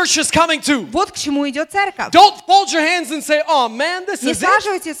what the church is coming to. Вот к чему идет церковь. Don't fold your hands and say, oh man, this Не is it.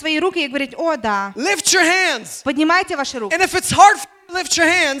 саживайте свои руки и говорить, о да. Lift your hands. Поднимайте ваши руки. And if it's hard for you to lift your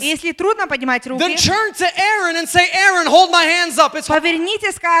hands, И если трудно поднимать руки, then turn to Aaron and say, Aaron, hold my hands up. It's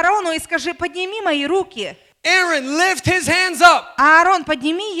повернитесь к Аарону и скажи, подними мои руки. Aaron, lift his hands up. Аарон,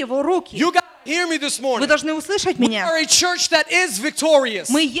 подними его руки. You got to hear me this Вы morning. должны услышать We меня. are a church that is victorious.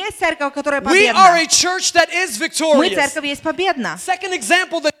 Мы есть церковь, которая We are a победна. church that is Мы victorious. церковь есть победна. Second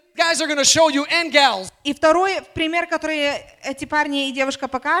example that you guys are going to show you and gals И второй пример, который эти парни и девушка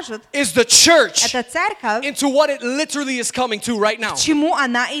покажут, is the church это церковь, into what it literally is coming to right now. к чему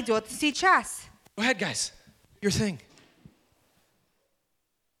она идет сейчас. Go ahead, guys. Your thing.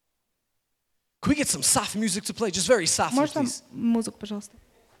 Can we get some soft music to play? Just very softly, Можно please. музыку, пожалуйста?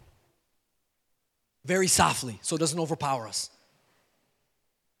 Very softly, so it doesn't overpower us.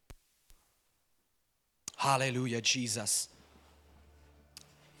 Hallelujah, Jesus.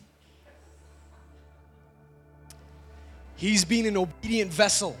 He's been an obedient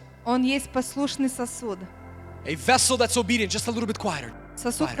vessel. Он есть послушный сосуд. A vessel that's obedient, just a little bit quieter.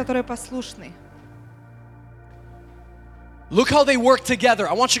 Сосуд, Quieter. который послушный. Look how they work together.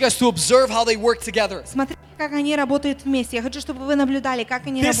 I want you guys to observe how they work together. Смотрите, как они работают вместе. Я хочу, чтобы вы наблюдали, как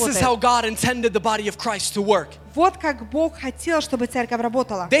они This is how работают. God intended the body of Christ to work. Вот как Бог хотел, чтобы церковь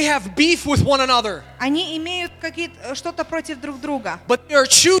работала. They have beef with one another, Они имеют что-то против друг друга, but they are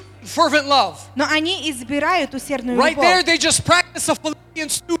choosing fervent love. но они избирают усердную Right there, любовь. they just practice a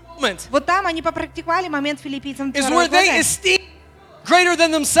Philippians 2 moment. Вот там они попрактиковали момент филиппийцам Is 2 where they esteem greater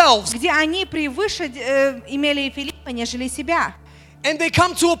than themselves. где они превыше имели Филиппа, нежели себя. And they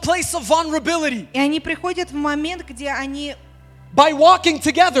come to a place of vulnerability И они приходят в момент, где они by walking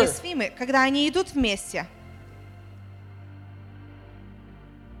together. уязвимы, когда они идут вместе.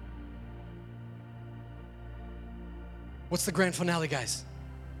 What's the grand finale, guys?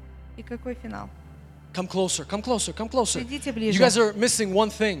 И какой финал? Come closer, come closer, come closer. Придите ближе. You guys are missing one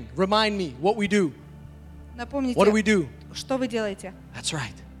thing. Remind me what we do. Напомните, What do we do? что вы делаете? That's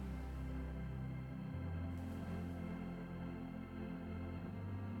right.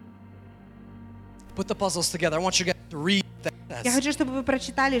 Put the puzzles together. I want you guys to read that. Я хочу, чтобы вы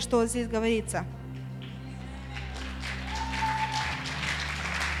прочитали, что здесь говорится.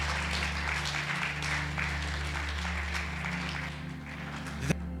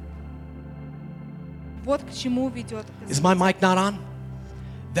 Вот к чему ведет. Is my mic not on?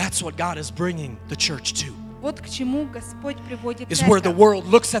 That's what God is bringing the church to. Вот к чему Господь приводит Is where the церковь. world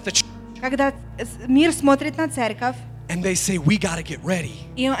looks at the church Когда мир смотрит на церковь, and they say, we got to get ready.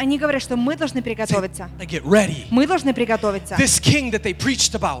 и они говорят, что мы должны приготовиться. To get ready. Мы должны приготовиться. This king that they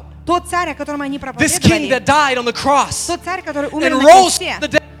preached about. Тот царь, о котором они This king that проповедовали. died on the cross Тот царь, который умер and на rose кресте from the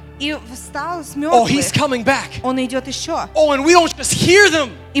dead. и встал с Oh, he's мертвых. coming back. Он идет еще. Oh, and we don't just hear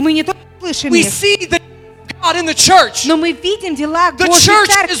them. И мы не только слышим We их, see the God in the church. но мы видим дела The Божьей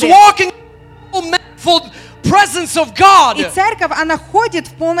church is церкви. walking in the manifold presence of God. И церковь, она ходит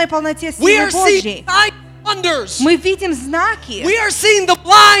в полной полноте We силы are seeing Божьей. signs and wonders. Мы видим знаки. We are seeing the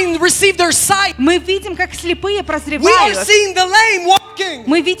blind receive their sight. Мы видим, как слепые We are прозревают. seeing the lame walking.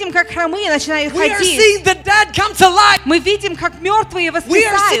 Мы видим, как хромые начинают We are ходить. seeing the dead come to life. Мы видим, как мертвые We are seeing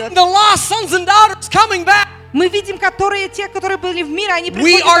воскресают. the lost sons and daughters coming back. Мы видим, те, которые были в мире, они We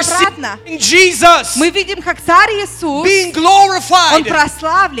приходят are обратно. seeing Jesus Мы видим, как Царь Иисус, being glorified Он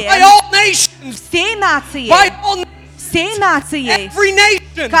прославлен by all nations, всей нацией, by all всей нацией. every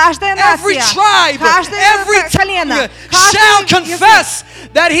nation, Каждая every нация, tribe, каждое every колено, tongue shall каждый confess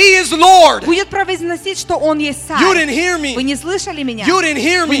that He is Lord. будет провозгласить, что Он есть Царь. You didn't hear me. Вы не слышали меня? You didn't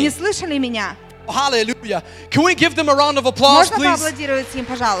hear Вы не me. слышали меня? Hallelujah. Can we give them a round of applause, Можно please? поаплодировать им, You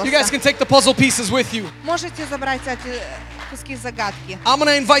guys пожалуйста? can take the puzzle pieces with you. Можете забрать эти куски загадки. I'm going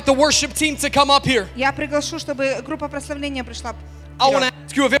to invite the worship team to come up here. Я приглашу, чтобы группа прославления пришла. I want to вперед.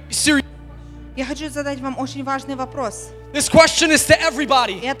 ask you a very serious. Я хочу задать вам очень важный вопрос. This question is to И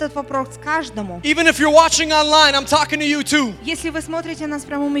everybody. этот вопрос каждому. Even if you're watching online, I'm talking to you too. Если вы смотрите нас в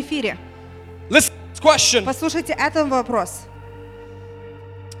прямом эфире, Listen to this question. послушайте этот вопрос.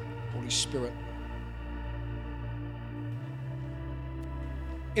 Holy Spirit.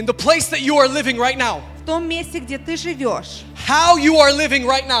 In the place that you are living right now, В том месте, где ты живешь, how you are living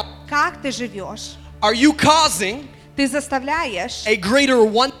right now, как ты живешь, are you causing ты заставляешь a greater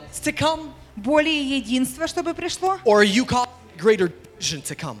oneness to come, более единства, чтобы пришло, or are you causing a greater division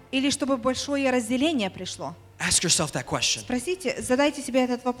to come? или чтобы большое разделение пришло? Ask yourself that question. Спросите, задайте себе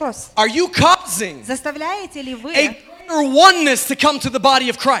этот вопрос. Are you causing Заставляете ли вы a greater oneness to come to the body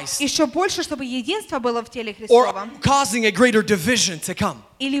of Christ, еще больше, чтобы единство было в теле or are Христовом? you causing a greater division to come?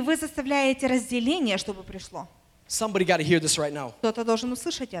 Или вы заставляете разделение, чтобы пришло? Somebody got to hear this right now. Кто-то должен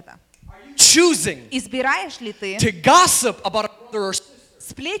услышать это. Choosing Избираешь ли ты to gossip about a brother or sister,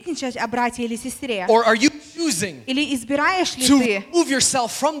 сплетничать о брате или сестре? or are you choosing Или избираешь ли to ты remove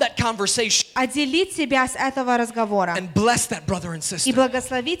yourself from that conversation отделить себя с этого разговора and bless that brother and и sister?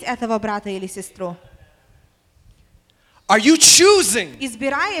 благословить этого брата или сестру? Are you choosing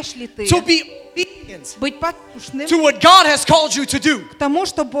Избираешь ли ты to be obedient быть послушным to what God has called you to do? к тому,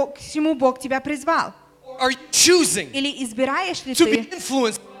 что Бог, к чему Бог тебя призвал? Are you choosing Или избираешь ли to be ты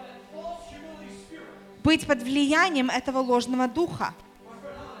influenced? быть под влиянием этого ложного духа?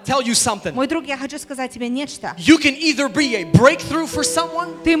 Tell you something. Мой друг, я хочу сказать тебе нечто. You can either be a breakthrough for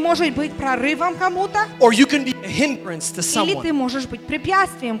someone, Ты можешь быть прорывом кому-то, or you can be a hindrance to или ты someone. можешь быть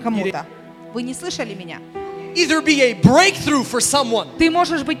препятствием кому-то. Вы не слышали меня? Either be a breakthrough for someone. Ты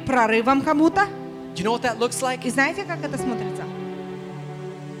можешь быть прорывом кому-то. You know what that looks like? И знаете, как это смотрится?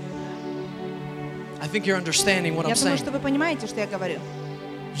 I think you're understanding what Я I'm думаю, saying. что вы понимаете, что я говорю.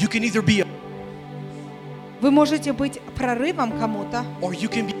 You can either be a, Вы можете быть прорывом кому-то, or you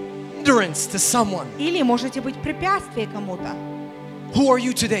can be a hindrance to someone. или можете быть препятствием кому-то. Who are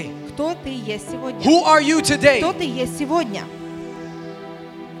you today? Кто ты есть сегодня? Who are you today? Кто ты есть сегодня?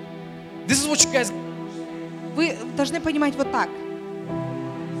 This is what you guys Вы должны понимать вот так.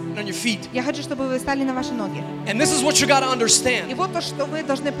 on your feet. Я хочу, чтобы вы встали на ваши ноги. And this is what you got to И understand. вот то, что вы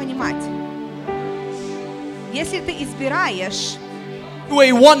должны понимать. Если ты избираешь To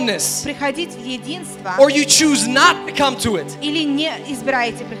a oneness, приходить в единство, or you choose not to come to it, или не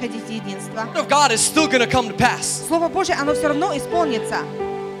избираете приходить в единство, the word of God is still going to come to pass. Слово Божье, оно все равно исполнится.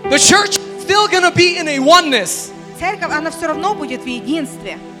 The church is still going to be in a oneness. Церковь, она все равно будет в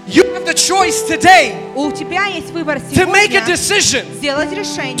единстве. You have the choice today У тебя есть выбор to make a сегодня decision. сделать Do you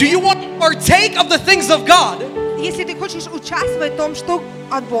решение. want to partake of the things of God? Если ты хочешь участвовать в том, что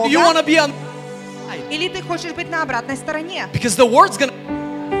от Do you want Бога, to be on? или ты хочешь быть на обратной стороне. Because the word's going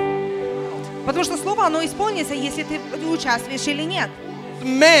to. Потому что Слово, оно исполнится, если ты участвуешь или нет.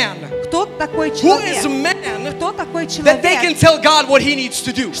 Man, Кто такой who is человек? man Кто такой that they can человек? tell God what He needs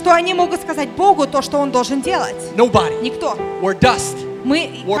to do? Что они могут сказать Богу то, что Он должен делать? Nobody. Никто. We're dust.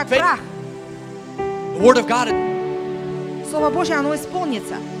 Мы We're как fake. прах. The word of God. Слово Божье, оно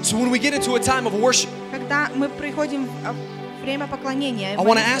исполнится. So when we get into a time of worship, Когда мы приходим в время поклонения, I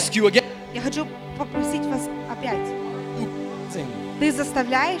want to ask you again. я хочу попросить вас опять. Sing. Ты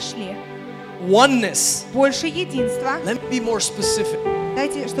заставляешь ли oneness. больше единства. Let me be more specific.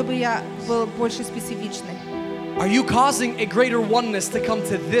 Дайте, чтобы я был больше специфичный. Are you causing a greater oneness to come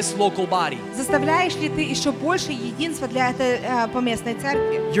to this local body? Заставляешь ли ты еще больше единства для этой поместной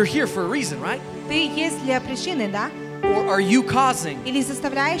церкви? You're here for a reason, right? Ты есть для причины, да? Or are you causing Или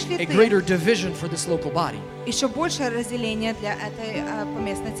заставляешь ли a ты greater division for this local body? еще больше разделения для этой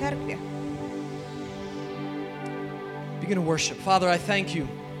поместной церкви? Begin to worship. Father, I thank you.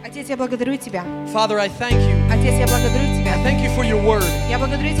 Отец, я благодарю Тебя. Father, I thank you. Отец, я благодарю Тебя. I thank you for your word. Я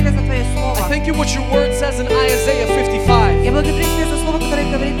благодарю Тебя за Твое Слово. I thank you what your word says in Isaiah 55. Я благодарю Тебя за Слово,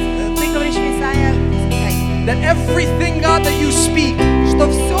 которое говорит, Ты говоришь в Исаия 55. That everything, God, that you speak, что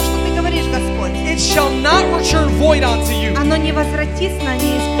все, что Ты говоришь, Господь, it shall not return void unto you, оно не возвратится,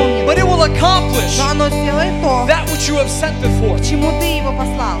 не исполнится, but it will accomplish но оно сделает то, that which you have sent it for. к чему Ты его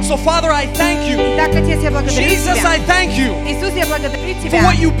послал. So, Father, I thank you. Итак, Отец, я благодарю Jesus, Тебя. I thank you Иисус, я благодарю for Тебя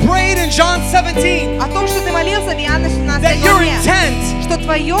what you prayed in John 17, о том, что Ты молился в Иоанна that 17 your главе, intent что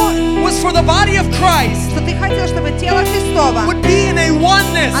Твое, was for the body of Christ что Ты хотел, чтобы тело Христово, would be in a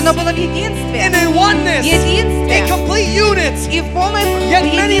oneness, оно было в единстве, in a oneness, единстве, a complete unit, и в полной yet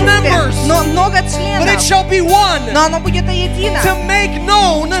many единстве, members, но много but it членов, shall be one, но оно будет едино, to make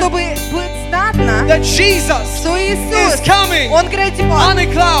known чтобы быть знатно, that Jesus что Иисус, is coming Он грядет, on a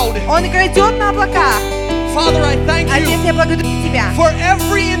cloud. Он грядет на облаках. Father, I thank Отец, you я благодарю Тебя for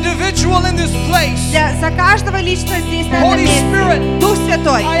every individual in this place. за каждого лично здесь на этом Holy месте. Spirit, Дух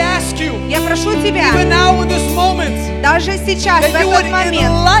Святой, I ask you, я прошу Тебя, even now in this moment, даже сейчас, в that you would этот момент,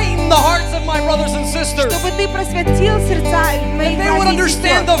 enlighten the hearts of my brothers and sisters, чтобы Ты просветил сердца моих that they would братьев и understand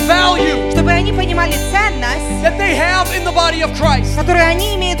сестер, the value чтобы они понимали ценность, that they have in the body of Christ, которую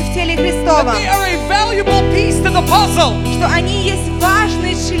они имеют в теле that Христова, they are a valuable piece to the puzzle, что они есть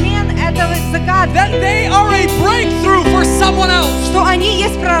важный член этого загадки, that they are a breakthrough for someone else, что они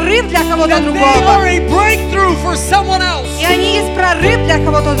есть прорыв для кого-то that they are другого, a breakthrough for someone else. и они есть прорыв для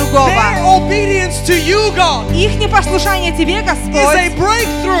кого-то другого. Their obedience to you, God, Их непослушание Тебе, is a Господь,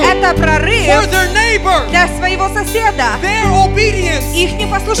 breakthrough это for прорыв their neighbor. для своего соседа. Their obedience Их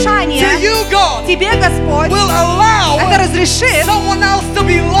непослушание to you, God, Тебе, Господь, will allow это разрешит someone else to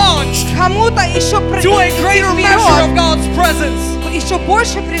be launched кому-то еще to a greater measure of вперед, God's presence. еще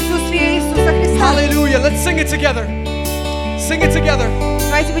больше присутствия Иисуса Христа. Hallelujah. Let's sing it together. Sing it together.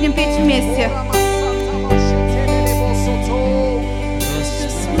 Давайте будем петь вместе.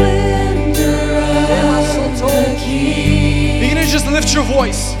 Begin to just lift your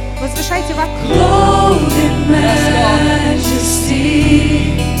voice. Возвышайте вокруг. Clothed in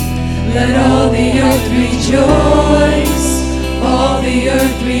majesty, let all the earth rejoice, all the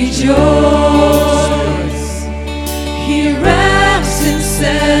earth rejoice. He wraps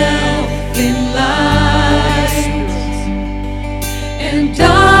himself in light, and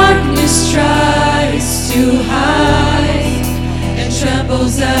darkness tries to hide, and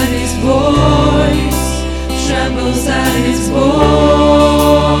trembles at his voice, trembles at his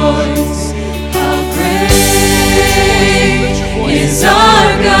voice. How great is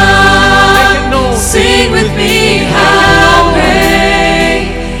our God? Sing with me, how great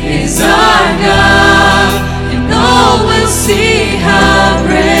is our God? And all will see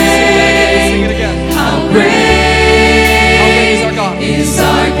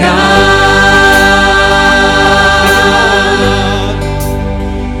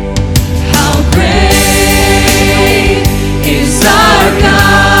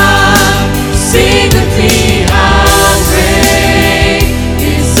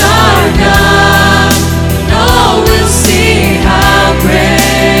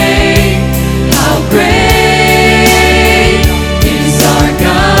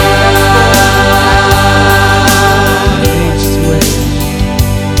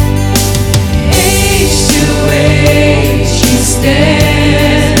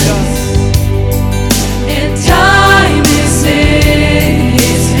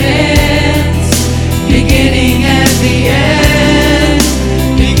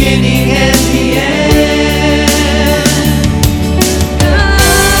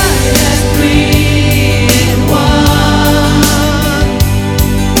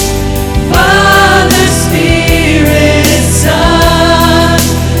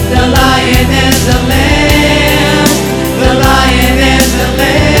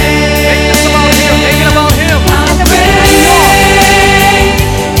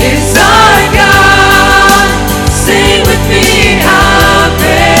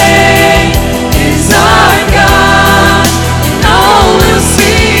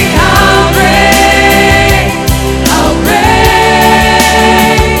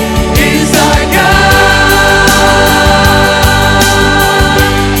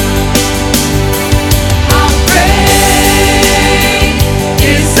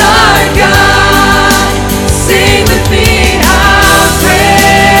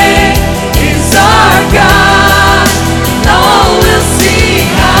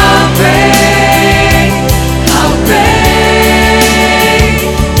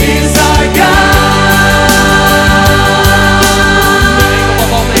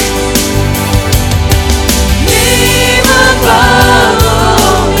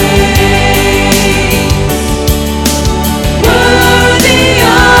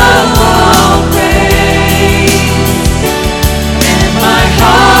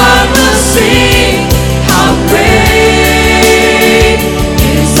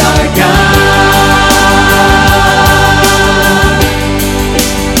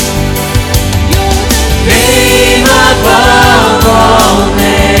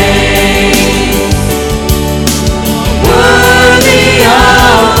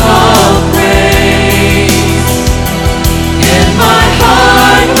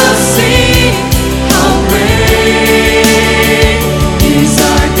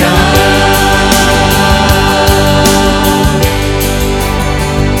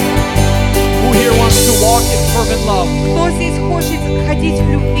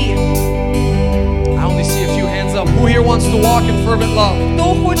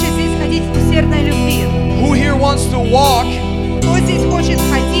хочет здесь ходить в усердной любви? Who here wants to walk Кто здесь хочет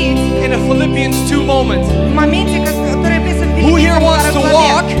ходить in a Philippians 2 moment? в моменте, который описан в Who here Филиппийцам wants to 2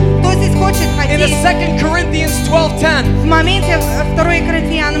 walk главе? Кто здесь хочет in a ходить 2 Corinthians 12:10? в моменте 2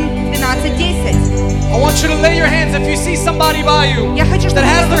 Коринфянам 12:10? I want you to lay your hands if you see somebody by you Я хочу, чтобы that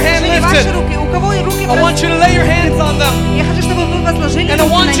has вы their hand возложили ваши lifted. руки. У кого руки I want you to lay your hands on them. Я хочу, чтобы вы возложили And I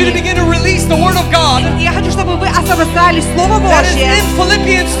руки want на you to них. begin to release the Word of God Я хочу, чтобы вы освобождали Слово that is Божье, in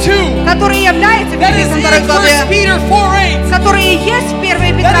Philippians 2, которое является that is Филиппийцам in 2 главе, 1 Peter 4:8, которое и есть в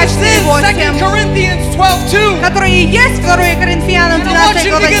 1 Петра that is in 2 4:8, Corinthians 12:2. которое и есть в 2 Коринфянам And I want 12 you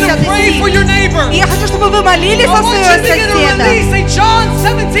to глава begin to 10 pray for your стих. neighbor. И я хочу, чтобы вы молились I за want you своего to begin to соседа. release a John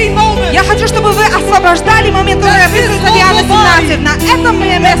 17 moment. Я хочу, чтобы вы освобождали момент, который описывается в Иоанна 17, на этом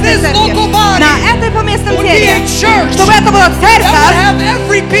местной церкви, на этой поместном теле, чтобы это была That would церковь, have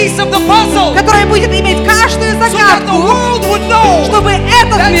every piece of the puzzle, которая будет иметь каждую so that the загадку, world would know чтобы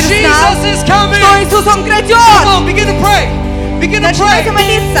этот that мир знал, Jesus is coming. что Иисус, Он Come грядет. on, begin to pray. Begin to pray. Начинайте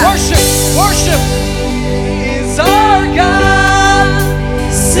молиться. Worship, worship is our God.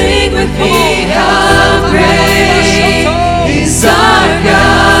 Sing with me, how great is our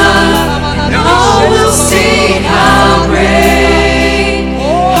God. And all will sing how great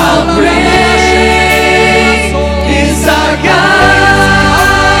is our God.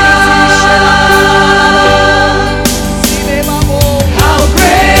 How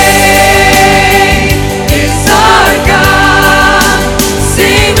great is our God.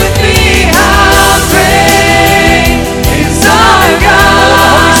 Sing with me, how great is our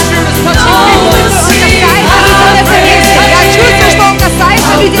God. And all will sing how great Я чувствую, что Он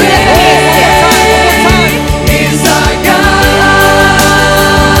касается людей на этом месте. is our God.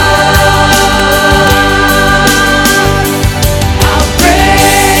 How great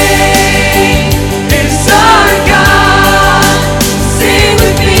is our God. Sing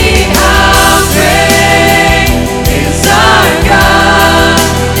with me, how great is our God.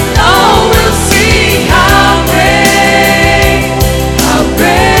 All will sing how great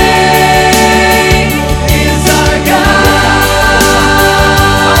is our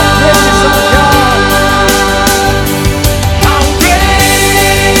How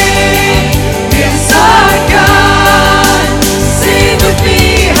great is our God? Sing with me,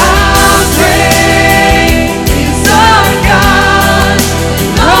 how great is our God?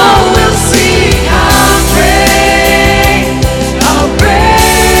 All will sing how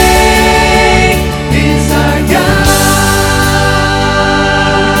great is our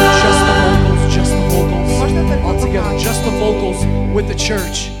Just the vocals. Можно только All together, вокал. just the vocals with the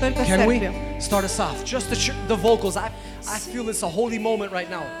church. Только Can we церкви. start us off? Just the vocals. I feel it's a holy moment right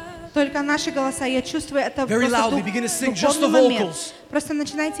now. Только наши голоса, я чувствую это Very просто loudly, begin to sing just духовный the момент. vocals. Просто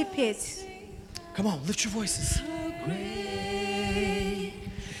начинайте петь. Come on, lift your voices.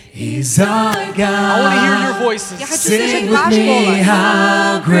 Is our I want to hear your voices. Я хочу слышать ваш голос.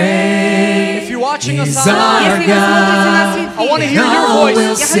 how great If you're watching us is online, our Если вы смотрите нас в I want to эфире, hear your Now voice. we'll я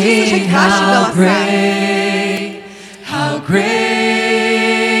хочу слышать sing ваши how голоса.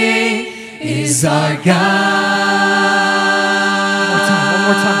 great is our God. One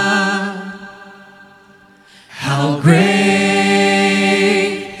more time. How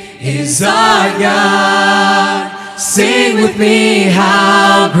great is our God. Sing with me,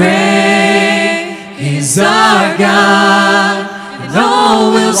 how great is our God. And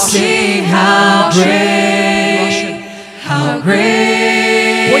all will sing how great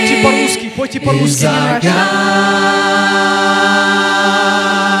Пойте по-русски, пойте is по-русски. our God.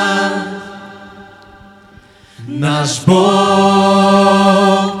 Наш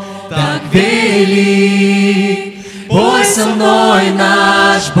Бог так велик, пой со мной,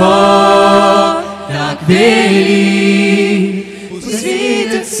 наш Бог так велик, пусть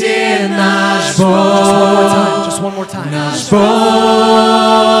видят все наш Бог, Just one more time. наш Бог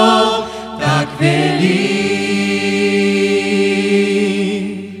так велик.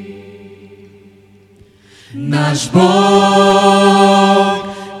 Наш Бог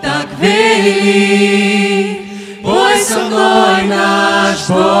так велик, пой со мной, наш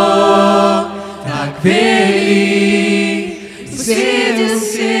Бог так велик, виден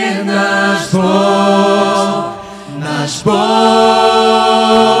все наш Бог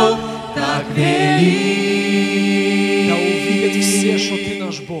так Да увидят велик. все, что ты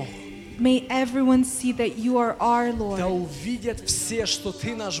наш Бог. May everyone see that you are our Да Lord. увидят все, что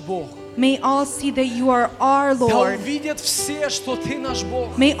ты наш Бог. May all see that you are our Да Lord. увидят все, что ты наш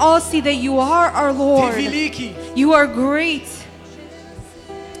Бог. May all see that you are our Ты Lord. великий. You are great.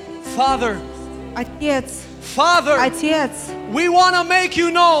 Father, Отец, Father, Отец, we want to make you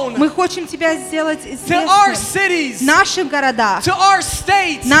known мы хотим Тебя сделать to our известным cities, в наших городах, to our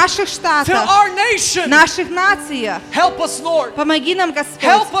states, в наших to штатах, our в nation. наших нациях. Help us, Lord. Помоги нам, Господь.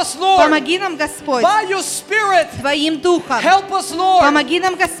 Help us, Lord. Помоги нам, Господь, By your Spirit, Твоим Духом. help us, Lord, Помоги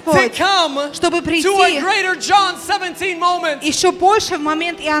нам, to Господь, come чтобы to a прийти greater John 17 moment. еще больше в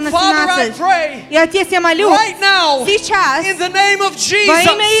момент Иоанна Father, I 17. pray И, Отец, я молю right now, сейчас in the name of во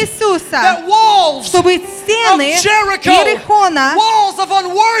имя Jesus, Иисуса, that walls чтобы of стены Jericho, Иерихона, walls of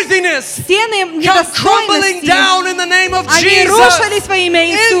unworthiness, стены come crumbling недостойности, down in the name of они Jesus. рушились во имя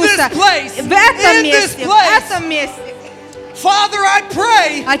In Иисуса. this place, В этом in this месте, в place. этом месте. Father, I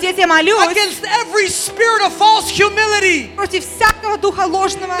pray Отец, я молюсь against every spirit of false humility против всякого духа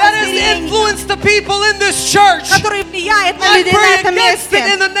ложного that has смирения, influenced the people in this church. который влияет на I людей на pray этом against it in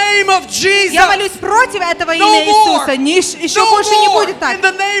месте. the name of Jesus. Я молюсь против этого No имя more. Иисуса. Еще No больше не more будет так. in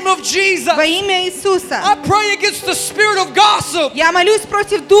the name of Jesus. Во имя Иисуса. I pray against the spirit of gossip. Я молюсь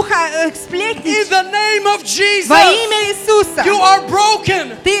против духа In сплетниц. the name of Jesus. Во имя Иисуса. You are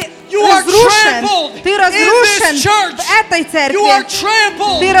broken. Ты You are разрушен. trampled Ты in разрушен this church. в этой You are церкви.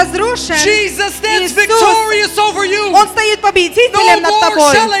 trampled. Ты разрушен. Jesus stands Иисус, victorious over you. Он стоит победителем No над more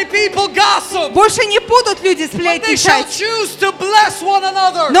тобой. shall a people gossip. Больше не будут люди But they shall сплетничать, choose to bless one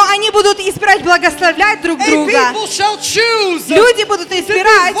another. но они будут избирать благословлять друг A друга. people shall choose Люди будут to be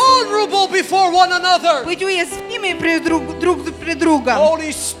избирать vulnerable before one another. быть уязвимыми друг пред другом.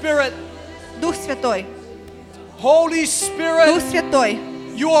 Holy Spirit, Дух Святой, Holy Дух Spirit, Святой,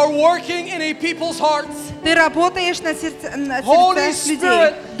 you are working in a people's hearts. Ты работаешь на сердцах Holy людей.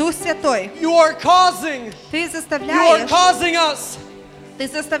 Spirit, Дух Святой, You are causing, Ты you are заставляешь, causing us Ты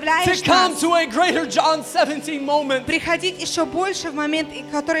to заставляешь come нас to a greater John 17 moment. приходить еще больше в момент,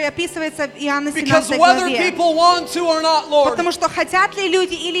 который описывается в Иоанна Because 17 whether главе. people want to or not, Lord, Потому что хотят ли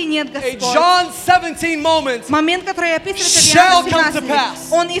люди или нет, a Господь, John 17 moment, момент, который описывается в shall Иоанна come to 17,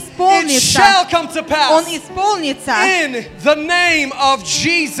 pass. он it исполнится. shall come to Он pass исполнится in the name of в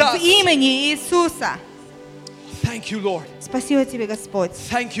Jesus. имени Иисуса. Thank you, Lord. Спасибо Тебе, Господь.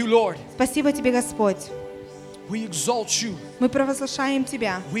 Thank you, Lord. Спасибо Тебе, Господь. We exalt you. Мы провозглашаем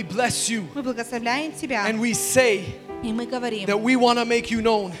Тебя. We bless you. Мы благословляем Тебя. And we say И мы говорим, that we want to make you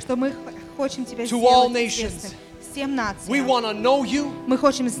known что мы хотим Тебя to all сделать nations. известным всем We нациям. want to know you Мы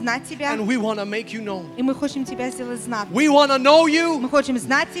хотим знать Тебя, and we want to make you known. и мы хотим Тебя сделать знатным. We want to know you Мы хотим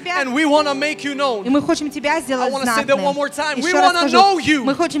знать Тебя, and we want to make you и known. мы хотим Тебя I сделать want to say that знатным. one more time. We Еще раз want to скажу, know you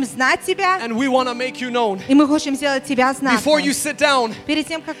мы хотим знать Тебя, and we want to make you known. и мы хотим сделать Тебя Before you знатным. sit down, Перед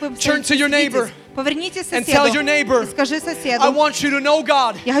тем, как вы turn to your neighbor поверните and tell your соседу neighbor, и скажи I соседу, want you to know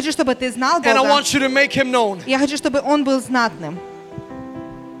God я хочу, чтобы ты знал and I Бога, want you to make him known. я хочу, чтобы Он был знатным.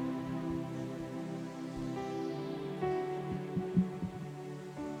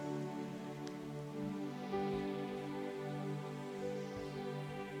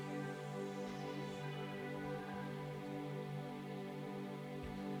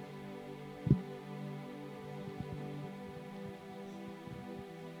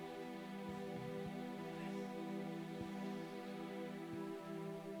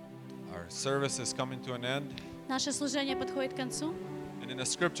 Our service is coming to an end. Наше служение подходит к концу. And in the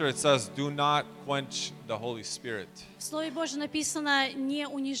scripture it says, do not quench the Holy Spirit. В Слове Божьем написано: не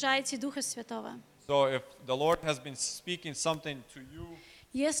унижайте Духа Святого. So if the Lord has been speaking something to you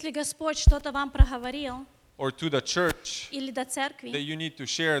Если Господь что-то вам проговорил or to the church или до that церкви, you need to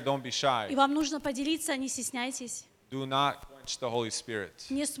share, don't be shy. и вам нужно поделиться, не стесняйтесь. Do not quench the Holy Spirit.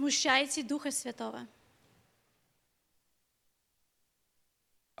 Не смущайте Духа Святого.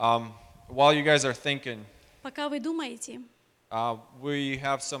 While you guys are thinking, Пока вы думаете, we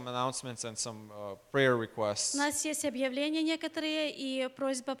have some announcements and some prayer requests. у нас есть объявления некоторые и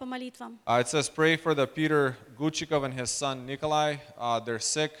просьба по молитвам. It says, pray for the Peter Guchikov and his son Nikolai. They're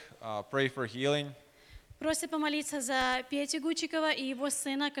sick. Pray for healing. Просят помолиться за Петю Гучикова и его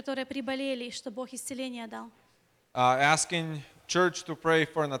сына, которые приболели, что Бог исцеление дал. Asking church to pray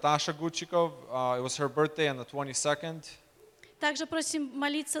for Natasha Guchikov. It was her birthday on the 22nd. Также просим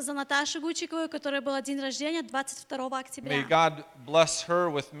молиться за Наташу Гучикову, которая была день рождения 22 May октября. God bless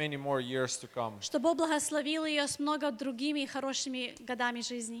her with many more years to come. Что Бог благословил ее с много другими хорошими годами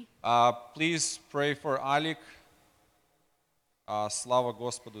жизни. Please pray for Alik. Слава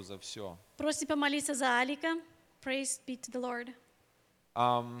Господу за все. Просим помолиться за Алика. Praise be to the Lord.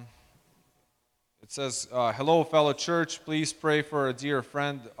 It says, hello, fellow church. Please pray for a dear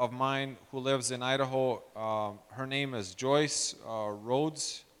friend of mine who lives in Idaho. Her name is Joyce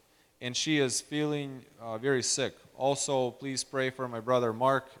Rhodes, and she is feeling very sick. Also, please pray for my brother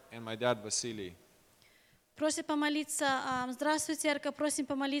Mark and my dad Vasily. Просим помолиться, здравствуй, церковь, просим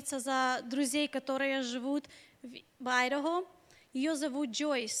помолиться за друзей, которые живут в Айдахо. Ее зовут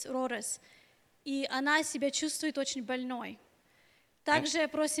Джойс Рорес, и она себя чувствует очень больной. Также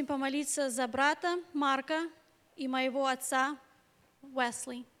просим помолиться за брата Марка и моего отца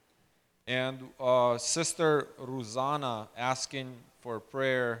Уэсли. And Sister Ruzana asking for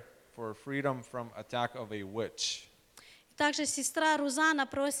prayer for freedom from attack of a witch. Также сестра Рузана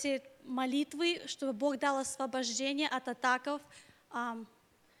просит молитвы, чтобы Бог дал освобождение от атаков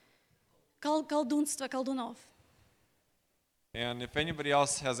колдунства, колдунов. And if anybody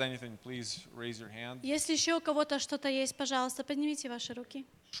else has anything, please raise your hand. Если еще у кого-то что-то есть, пожалуйста, поднимите ваши руки.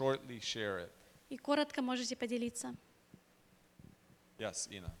 Shortly share it. И коротко можете поделиться. Yes,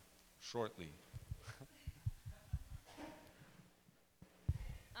 Ina. Shortly.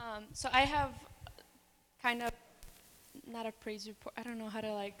 So I have kind of not a praise report. I don't know how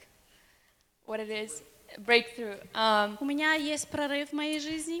to what it is. Breakthrough. У меня есть прорыв в моей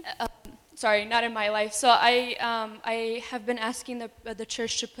жизни. Sorry, not in my life. So I have been asking the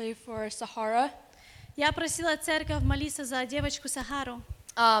church to pray for Sahara. Я просила церковь молиться за девочку Сахару.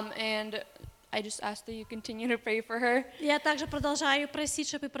 And I just ask that you continue to pray for her. Я также продолжаю просить,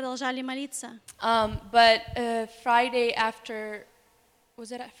 чтобы продолжали молиться. But Friday after,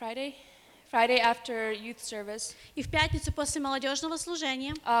 was it at Friday? Friday after youth service. И в пятницу после молодежного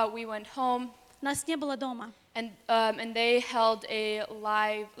служения we went home. Нас не было дома. And they held a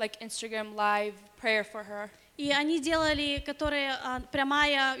live, Instagram live prayer for her. И они делали,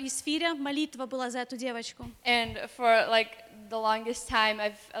 прямая в эфире, молитва была за эту девочку. And for the longest time,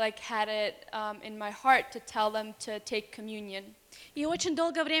 I've had it in my heart to tell them to take communion. И очень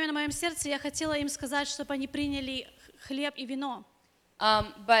долгое время на моем сердце я хотела им сказать, чтобы они приняли хлеб и вино.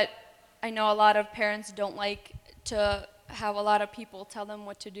 But I know a lot of parents don't like to have a lot of people tell them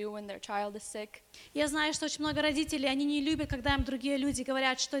what to do when their child is sick. Я знаю, что очень много родителей, они не любят, когда им другие люди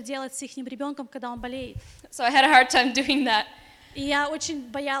говорят, что делать с их ребенком, когда он болеет. So I had a hard time doing that. И я очень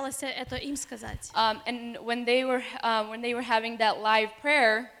боялась это им сказать. And when they were having that live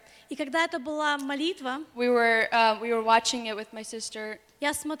prayer, и когда это была молитва, we were watching it with my sister.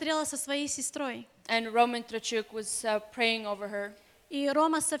 Я смотрела со своей сестрой. And Roman Trachuk was praying over her. И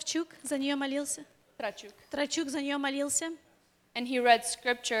Рома Савчук за нее молился. Трачук за нее молился. And he read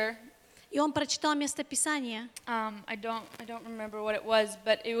scripture. И он прочитал местописание. I don't remember what it was,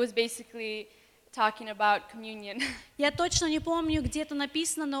 but it was basically talking about communion. Я точно не помню, где это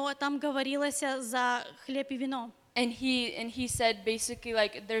написано, но там говорилось за хлеб и вино. And he said basically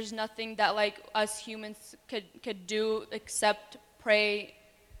there's nothing that us humans could do except pray.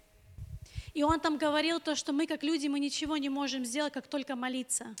 И он там говорил то, что мы как люди, мы ничего не можем сделать, как только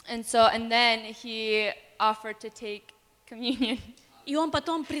молиться. And then he offered to take communion. И он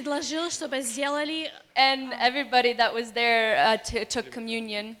потом предложил, чтобы сделали. And everybody that was there took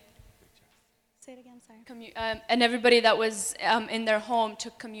communion. Say it again, sorry. And everybody that was in their home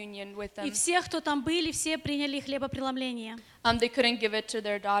took communion with them. И все, кто там были, все приняли хлебопреломление. They couldn't give it to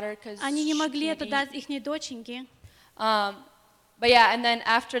their daughter because они не могли это дать их доченьке. But yeah, and then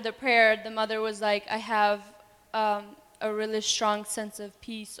after the prayer, the mother was like, I have a really strong sense of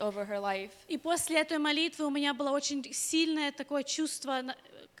peace over her life. И после этой молитвы у меня было очень сильное такое чувство,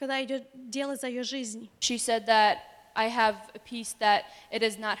 когда идет дело за ее жизнь. She said that I have a peace that it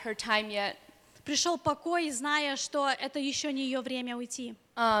is not her time yet. Пришел покой, зная, что это еще не ее время уйти.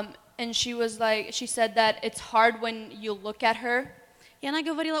 And she said that it's hard when you look at her. И она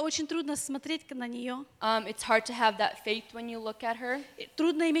говорила, очень трудно смотреть на нее. It's hard to have that faith when you look at her.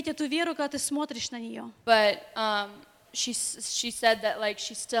 Трудно иметь эту веру, когда ты смотришь на нее. But she said that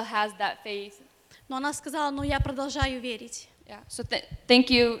she still has that faith. Но она сказала, я продолжаю верить. Yeah. So thank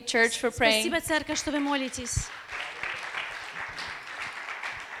you, church, for praying. Спасибо, церковь, что вы молитесь.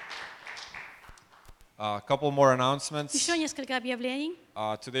 A couple more announcements. Еще несколько объявлений.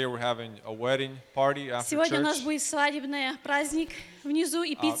 Today we're having a wedding party after Сегодня у church. нас будет свадебный праздник внизу,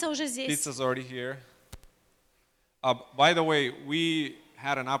 и пицца уже здесь. Pizza's already here. By the way, we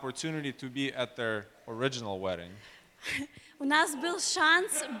had an opportunity to be at their original wedding. У нас был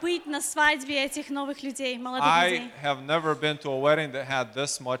шанс быть на свадьбе этих новых людей, молодых I людей. have never been to a wedding that had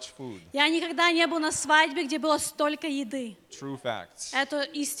this much food. Я никогда не был на свадьбе, где было столько еды. True facts. Это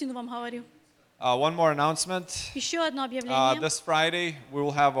истину вам говорю. One more announcement. Еще одно объявление. This Friday we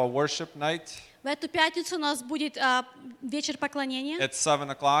will have a worship night. В эту пятницу у нас будет вечер поклонения. At 7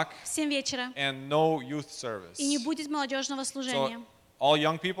 o'clock. В 7 вечера. And no youth service. И не будет молодежного служения. So, all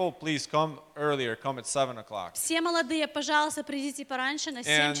young people, please come earlier. Come at 7 o'clock. Все молодые, пожалуйста, придите пораньше на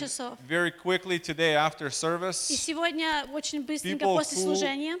 7 And часов. very quickly today after И service, сегодня очень быстренько people после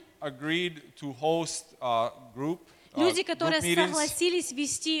служения who agreed to host a group, люди, group которые meetings, согласились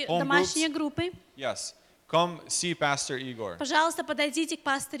вести home домашние groups. группы, Yes, come see Pastor Igor. пожалуйста, подойдите к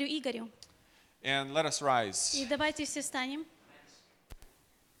пастырю Игорю. And let us rise. И давайте все встанем.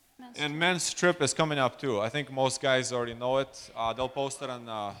 And men's trip is coming up too. I think most guys already know it. They'll post it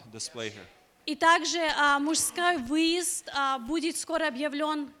on display here. И также мужской выезд будет скоро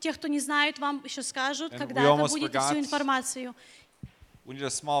объявлен. Те, кто не знают, вам еще скажут, And когда we это almost будет forgot. всю информацию. We need a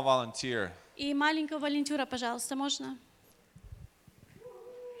small volunteer. И маленького волонтера, пожалуйста, можно?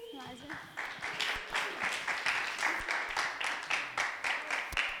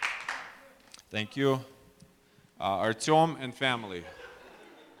 Thank you. Artyom and family.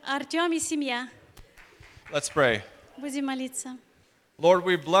 Артем и семья. Let's pray. Будем молиться. Lord,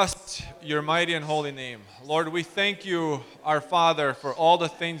 we bless your mighty and holy name. Lord, we thank you, our Father, for all the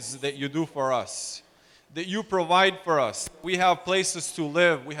things that you do for us, that you provide for us. We have places to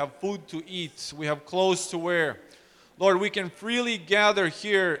live, we have food to eat, we have clothes to wear. Lord, we can freely gather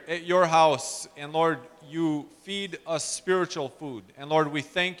here at your house, and Lord, you feed us spiritual food. And Lord, we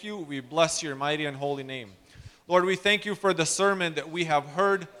thank you, we bless your mighty and holy name. Lord, we thank you for the sermon that we have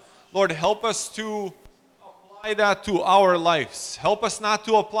heard. Lord, help us to apply that to our lives. Help us not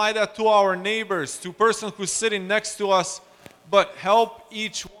to apply that to our neighbors, to person who's sitting next to us, but help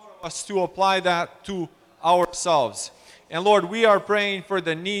each one of us to apply that to ourselves. And Lord, we are praying for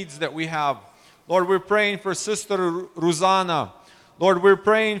the needs that we have. Lord, we're praying for Sister Ruzana. Lord, we're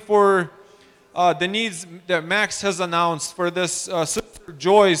praying for the needs that Max has announced, for this Sister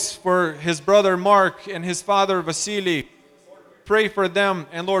Joyce, for his brother Mark and his father Vasily. Pray for them.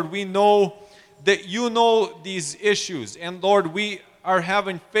 And Lord, we know that you know these issues. And Lord, we are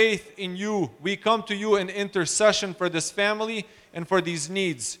having faith in you. We come to you in intercession for this family and for these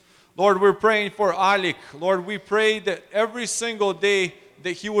needs. Lord, we're praying for Alik. Lord, we pray that every single day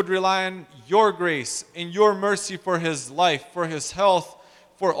that he would rely on your grace and your mercy for his life, for his health,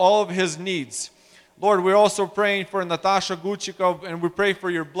 for all of his needs. Lord, we're also praying for Natasha Guchikov, and we pray for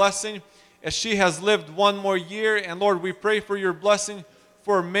your blessing as she has lived one more year. And Lord, we pray for your blessing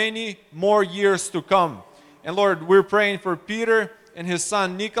for many more years to come. And Lord, we're praying for Peter and his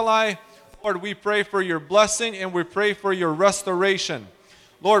son Nikolai. Lord, we pray for your blessing and we pray for your restoration.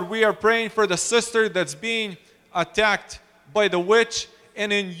 Lord, we are praying for the sister that's being attacked by the witch,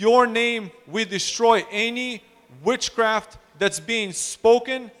 and in your name we destroy any witchcraft that's being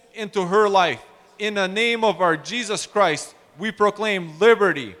spoken into her life. In the name of our Jesus Christ, we proclaim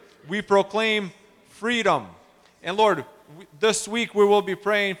liberty. We proclaim freedom. And Lord, this week we will be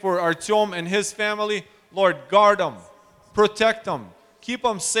praying for Artyom and his family. Lord, guard them, protect them, keep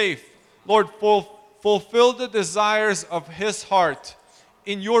them safe. Lord, fulfill the desires of his heart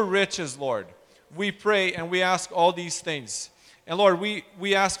in your riches, Lord. We pray and we ask all these things. And Lord,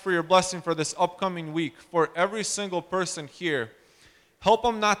 we ask for your blessing for this upcoming week, for every single person here. Help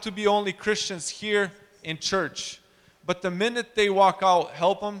them not to be only Christians here in church, but the minute they walk out,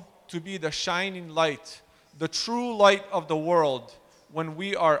 help them to be the shining light, the true light of the world when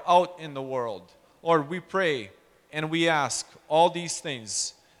we are out in the world. Lord, we pray and we ask all these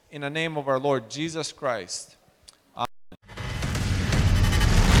things in the name of our Lord Jesus Christ.